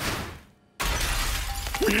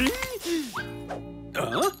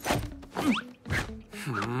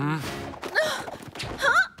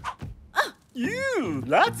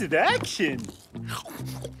 Lots of action.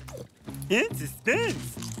 And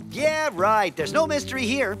suspense. Yeah, right. There's no mystery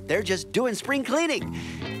here. They're just doing spring cleaning.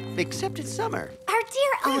 Except it's summer. Our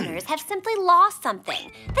dear owners have simply lost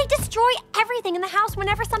something. They destroy everything in the house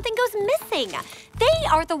whenever something goes missing. They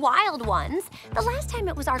are the wild ones. The last time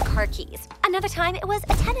it was our car keys. Another time it was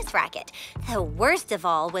a tennis racket. The worst of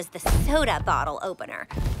all was the soda bottle opener.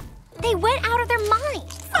 They went out of their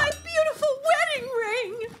minds. My beautiful wedding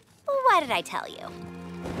ring! What did I tell you?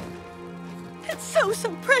 It's so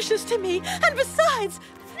precious to me. And besides,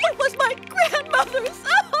 it was my grandmother's.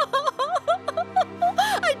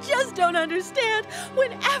 I just don't understand.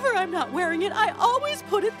 Whenever I'm not wearing it, I always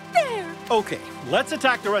put it there. Okay, let's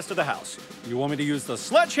attack the rest of the house. You want me to use the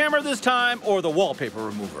sledgehammer this time or the wallpaper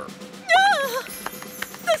remover?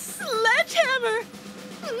 The sledgehammer!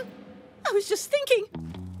 I was just thinking,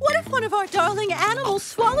 what if one of our darling animals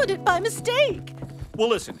swallowed it by mistake? Well,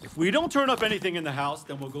 listen, if we don't turn up anything in the house,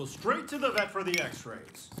 then we'll go straight to the vet for the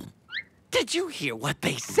x-rays. Did you hear what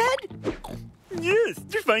they said? Yes,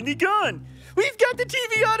 they're finally gone. We've got the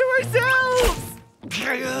TV auto ourselves.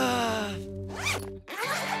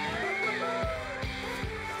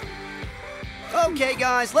 Okay,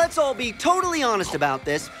 guys, let's all be totally honest about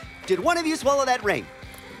this. Did one of you swallow that ring?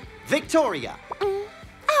 Victoria.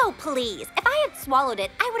 Oh, please. If I had swallowed it,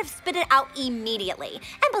 I would have spit it out immediately.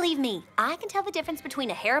 And believe me, I can tell the difference between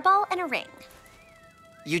a hairball and a ring.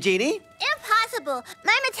 Eugénie? Impossible.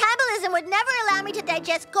 My metabolism would never allow me to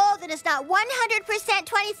digest gold that is not 100%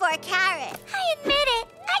 24 karat. I admit it.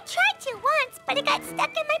 I tried to once, but it got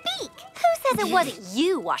stuck in my beak. Who says it wasn't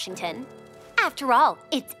you, Washington? After all,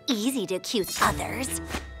 it's easy to accuse others.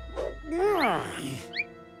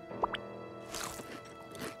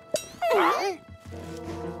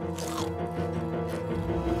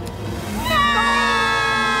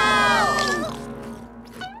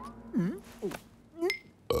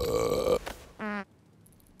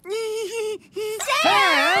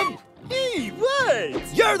 Sam! Hey,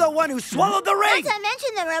 what? You're the one who swallowed the ring! Not to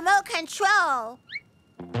mention the remote control.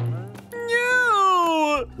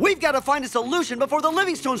 No! We've got to find a solution before the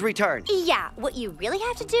Livingstones return. Yeah, what you really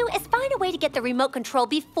have to do is find a way to get the remote control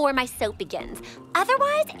before my soap begins.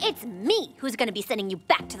 Otherwise, it's me who's gonna be sending you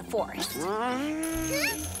back to the forest.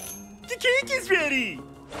 The cake is ready!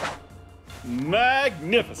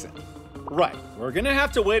 Magnificent. Right, we're gonna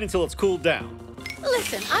have to wait until it's cooled down.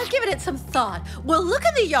 Listen, I've given it some thought. We'll look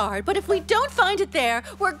in the yard, but if we don't find it there,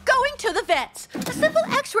 we're going to the vets. A simple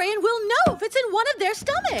x-ray and we'll know if it's in one of their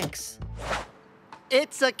stomachs.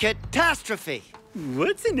 It's a catastrophe.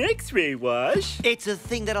 What's an x-ray, Wash? It's a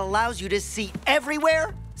thing that allows you to see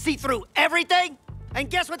everywhere, see through everything, and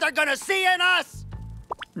guess what they're gonna see in us?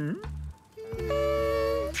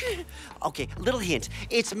 Okay, little hint.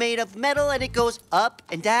 It's made of metal and it goes up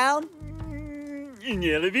and down. In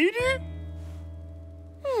the elevator?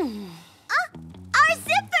 Our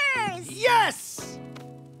zippers! Yes!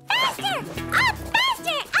 Faster! Up,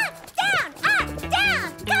 faster! Up,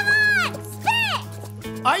 down! Come on!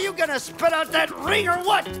 Spit! Are you gonna spit out that ring or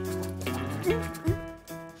what?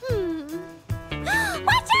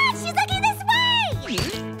 Watch out! She's looking this way!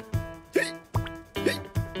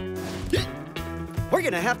 We're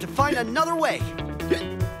gonna have to find another way.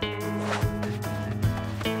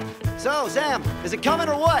 So, Sam, is it coming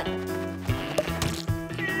or what?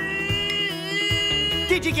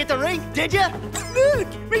 Did you get the ring? Did you? Look,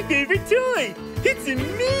 my favorite toy. It's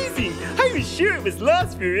amazing. I was sure it was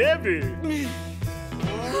lost forever.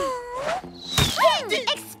 Hit!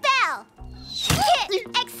 Expel! Hit!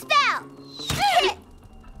 Expel! Hit!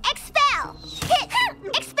 Expel! Hit!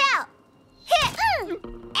 Expel! Hit!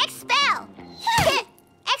 Expel! Hit!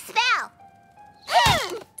 Expel!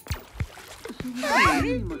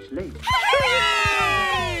 Hooray!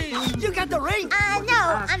 You got the ring?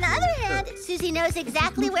 No. On the other hand, Suzie knows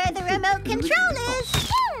exactly where the remote control is.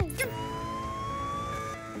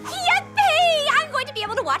 Yippee! I'm going to be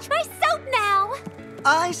able to watch my soap now.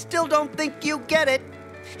 I still don't think you get it.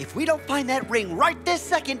 If we don't find that ring right this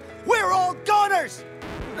second, we're all goners!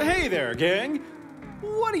 Hey there, gang.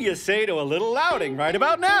 What do you say to a little outing right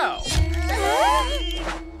about now?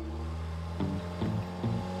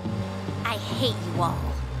 I hate you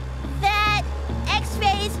all. That,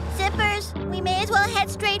 x-rays, zippers, we may as well head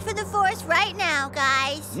straight for the forest right now,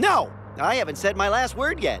 guys. No! I haven't said my last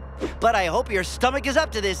word yet. But I hope your stomach is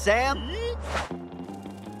up to this, Sam.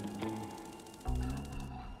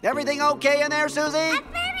 Everything okay in there, Suzie?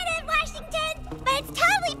 Affirmative, Washington, but it's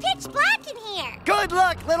totally pitch black in here. Good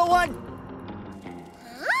luck, little one.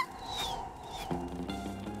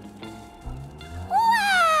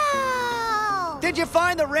 Wow! Did you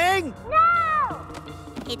find the ring? No!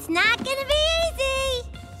 It's not gonna be easy.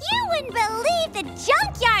 You wouldn't believe the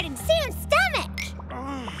junkyard in Sam's stomach.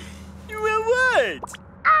 Well, what?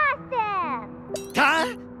 Awesome!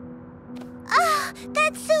 Huh? Oh,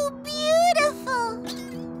 that's so beautiful.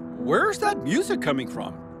 Where's that music coming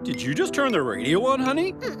from? Did you just turn the radio on,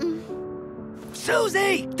 honey?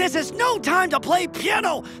 Suzie, this is no time to play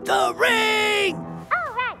piano. The ring!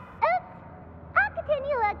 All right, oops. I'll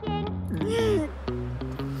continue looking.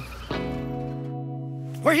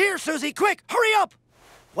 We're here, Suzie. Quick, hurry up.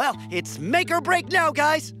 Well, it's make or break now,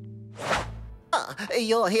 guys.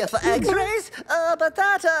 You're here for x-rays? But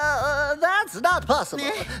that's not possible.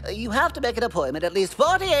 You have to make an appointment at least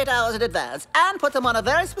 48 hours in advance and put them on a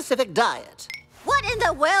very specific diet. What in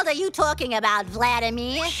the world are you talking about,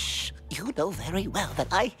 Vladimir? Shh! You know very well that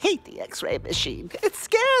I hate the x-ray machine. It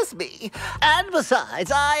scares me. And besides,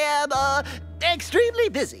 I am, extremely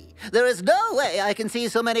busy. There is no way I can see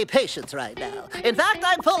so many patients right now. In fact,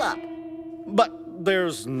 I'm full up. But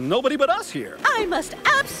there's nobody but us here. I must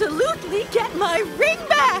absolutely get my ring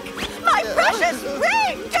back! My precious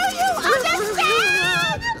ring! Do you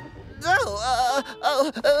understand?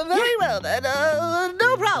 Very well then.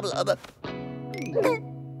 No problem.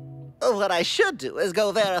 What I should do is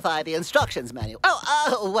go verify the instructions manual.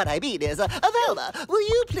 What I mean is, Velma, will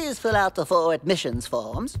you please fill out the 4 admissions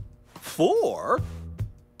forms? 4?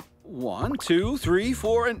 1, 2, 3,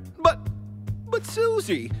 4, and... But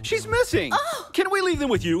Suzie, she's missing. Oh. Can we leave them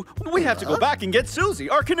with you? We have to go back and get Suzie,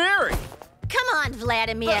 our canary. Come on,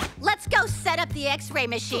 Vladimir. Let's go set up the x-ray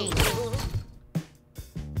machine.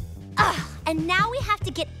 And now we have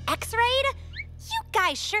to get x-rayed? You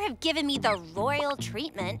guys sure have given me the royal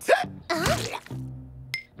treatment.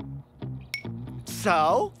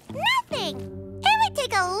 So? Nothing. It would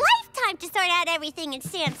take a lifetime to sort out everything in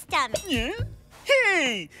Sam's stomach. Yeah?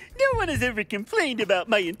 Hey! No one has ever complained about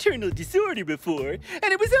my internal disorder before, and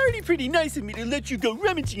it was already pretty nice of me to let you go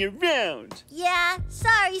rummaging around. Yeah,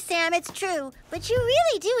 sorry, Sam, it's true. But you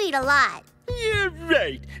really do eat a lot. Yeah,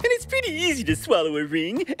 right. And it's pretty easy to swallow a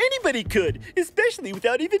ring. Anybody could, especially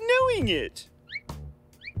without even knowing it.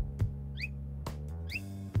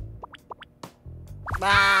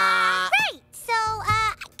 Great! So,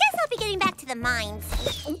 I guess I'll be getting back to the mines.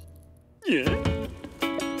 Yeah?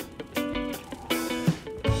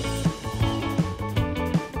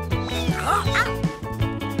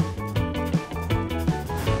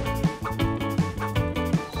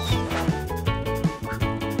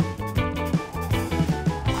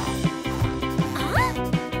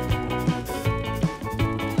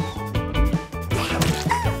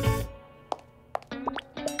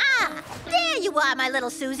 You are, my little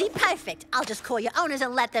Suzie. Perfect. I'll just call your owners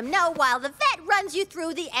and let them know while the vet runs you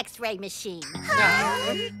through the X-ray machine.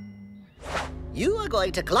 You are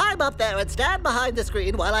going to climb up there and stand behind the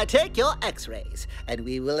screen while I take your X-rays, and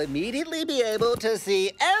we will immediately be able to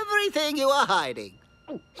see everything you are hiding.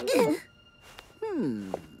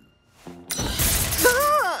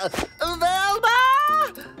 Velma!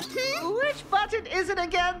 Which button is it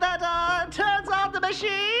again that turns on the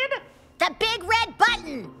machine? The big red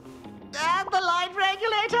button. And the light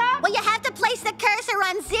regulator? Well, you have to place the cursor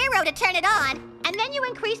on 0 to turn it on, and then you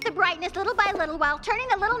increase the brightness little by little while turning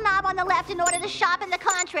the little knob on the left in order to sharpen the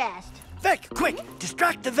contrast. Vic, quick,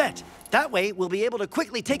 distract the vet. That way, we'll be able to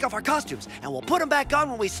quickly take off our costumes, and we'll put them back on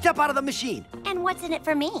when we step out of the machine. And what's in it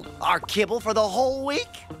for me? Our kibble for the whole week?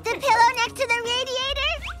 The pillow next to the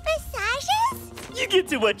radiator? Massages? You get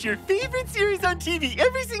to watch your favorite series on TV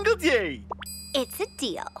every single day. It's a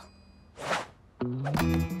deal.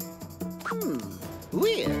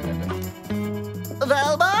 Weird.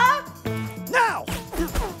 Velma? Now!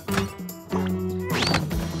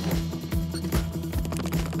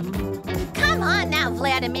 Come on now,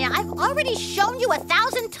 Vladimir. I've already shown you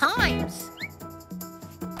 1,000 times.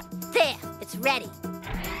 There, it's ready.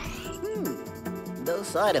 No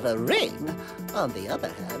sign of a ring. On the other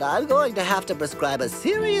hand, I'm going to have to prescribe a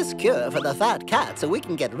serious cure for the fat cat so we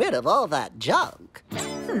can get rid of all that junk.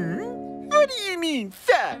 What do you mean,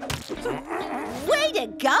 fat? Way to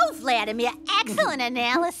go, Vladimir. Excellent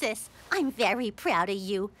analysis. I'm very proud of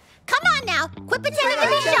you. Come on now, quit pretending to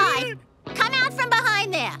be shy. Come out from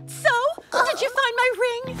behind there. So, did you find my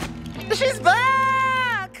ring? She's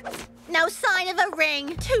back! No sign of a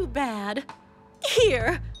ring. Too bad.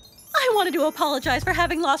 Here, I wanted to apologize for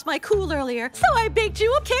having lost my cool earlier, so I baked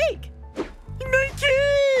you a cake. My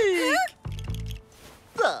cake!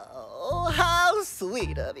 Oh, how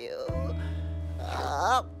sweet of you.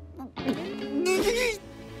 Wow!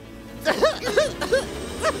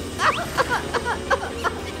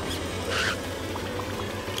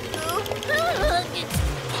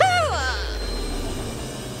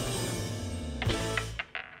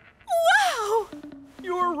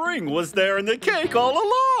 Your ring was there in the cake all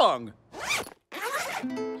along.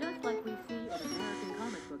 Just like we see in American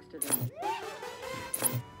comic books today.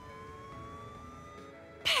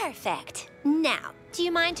 Perfect. Now, do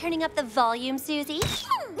you mind turning up the volume, Suzie?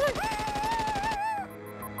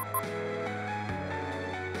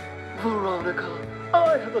 Veronica,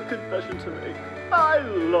 I have a confession to make. I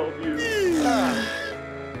love you.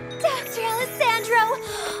 Dr. Alessandro,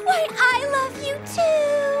 why, I love you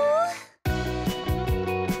too.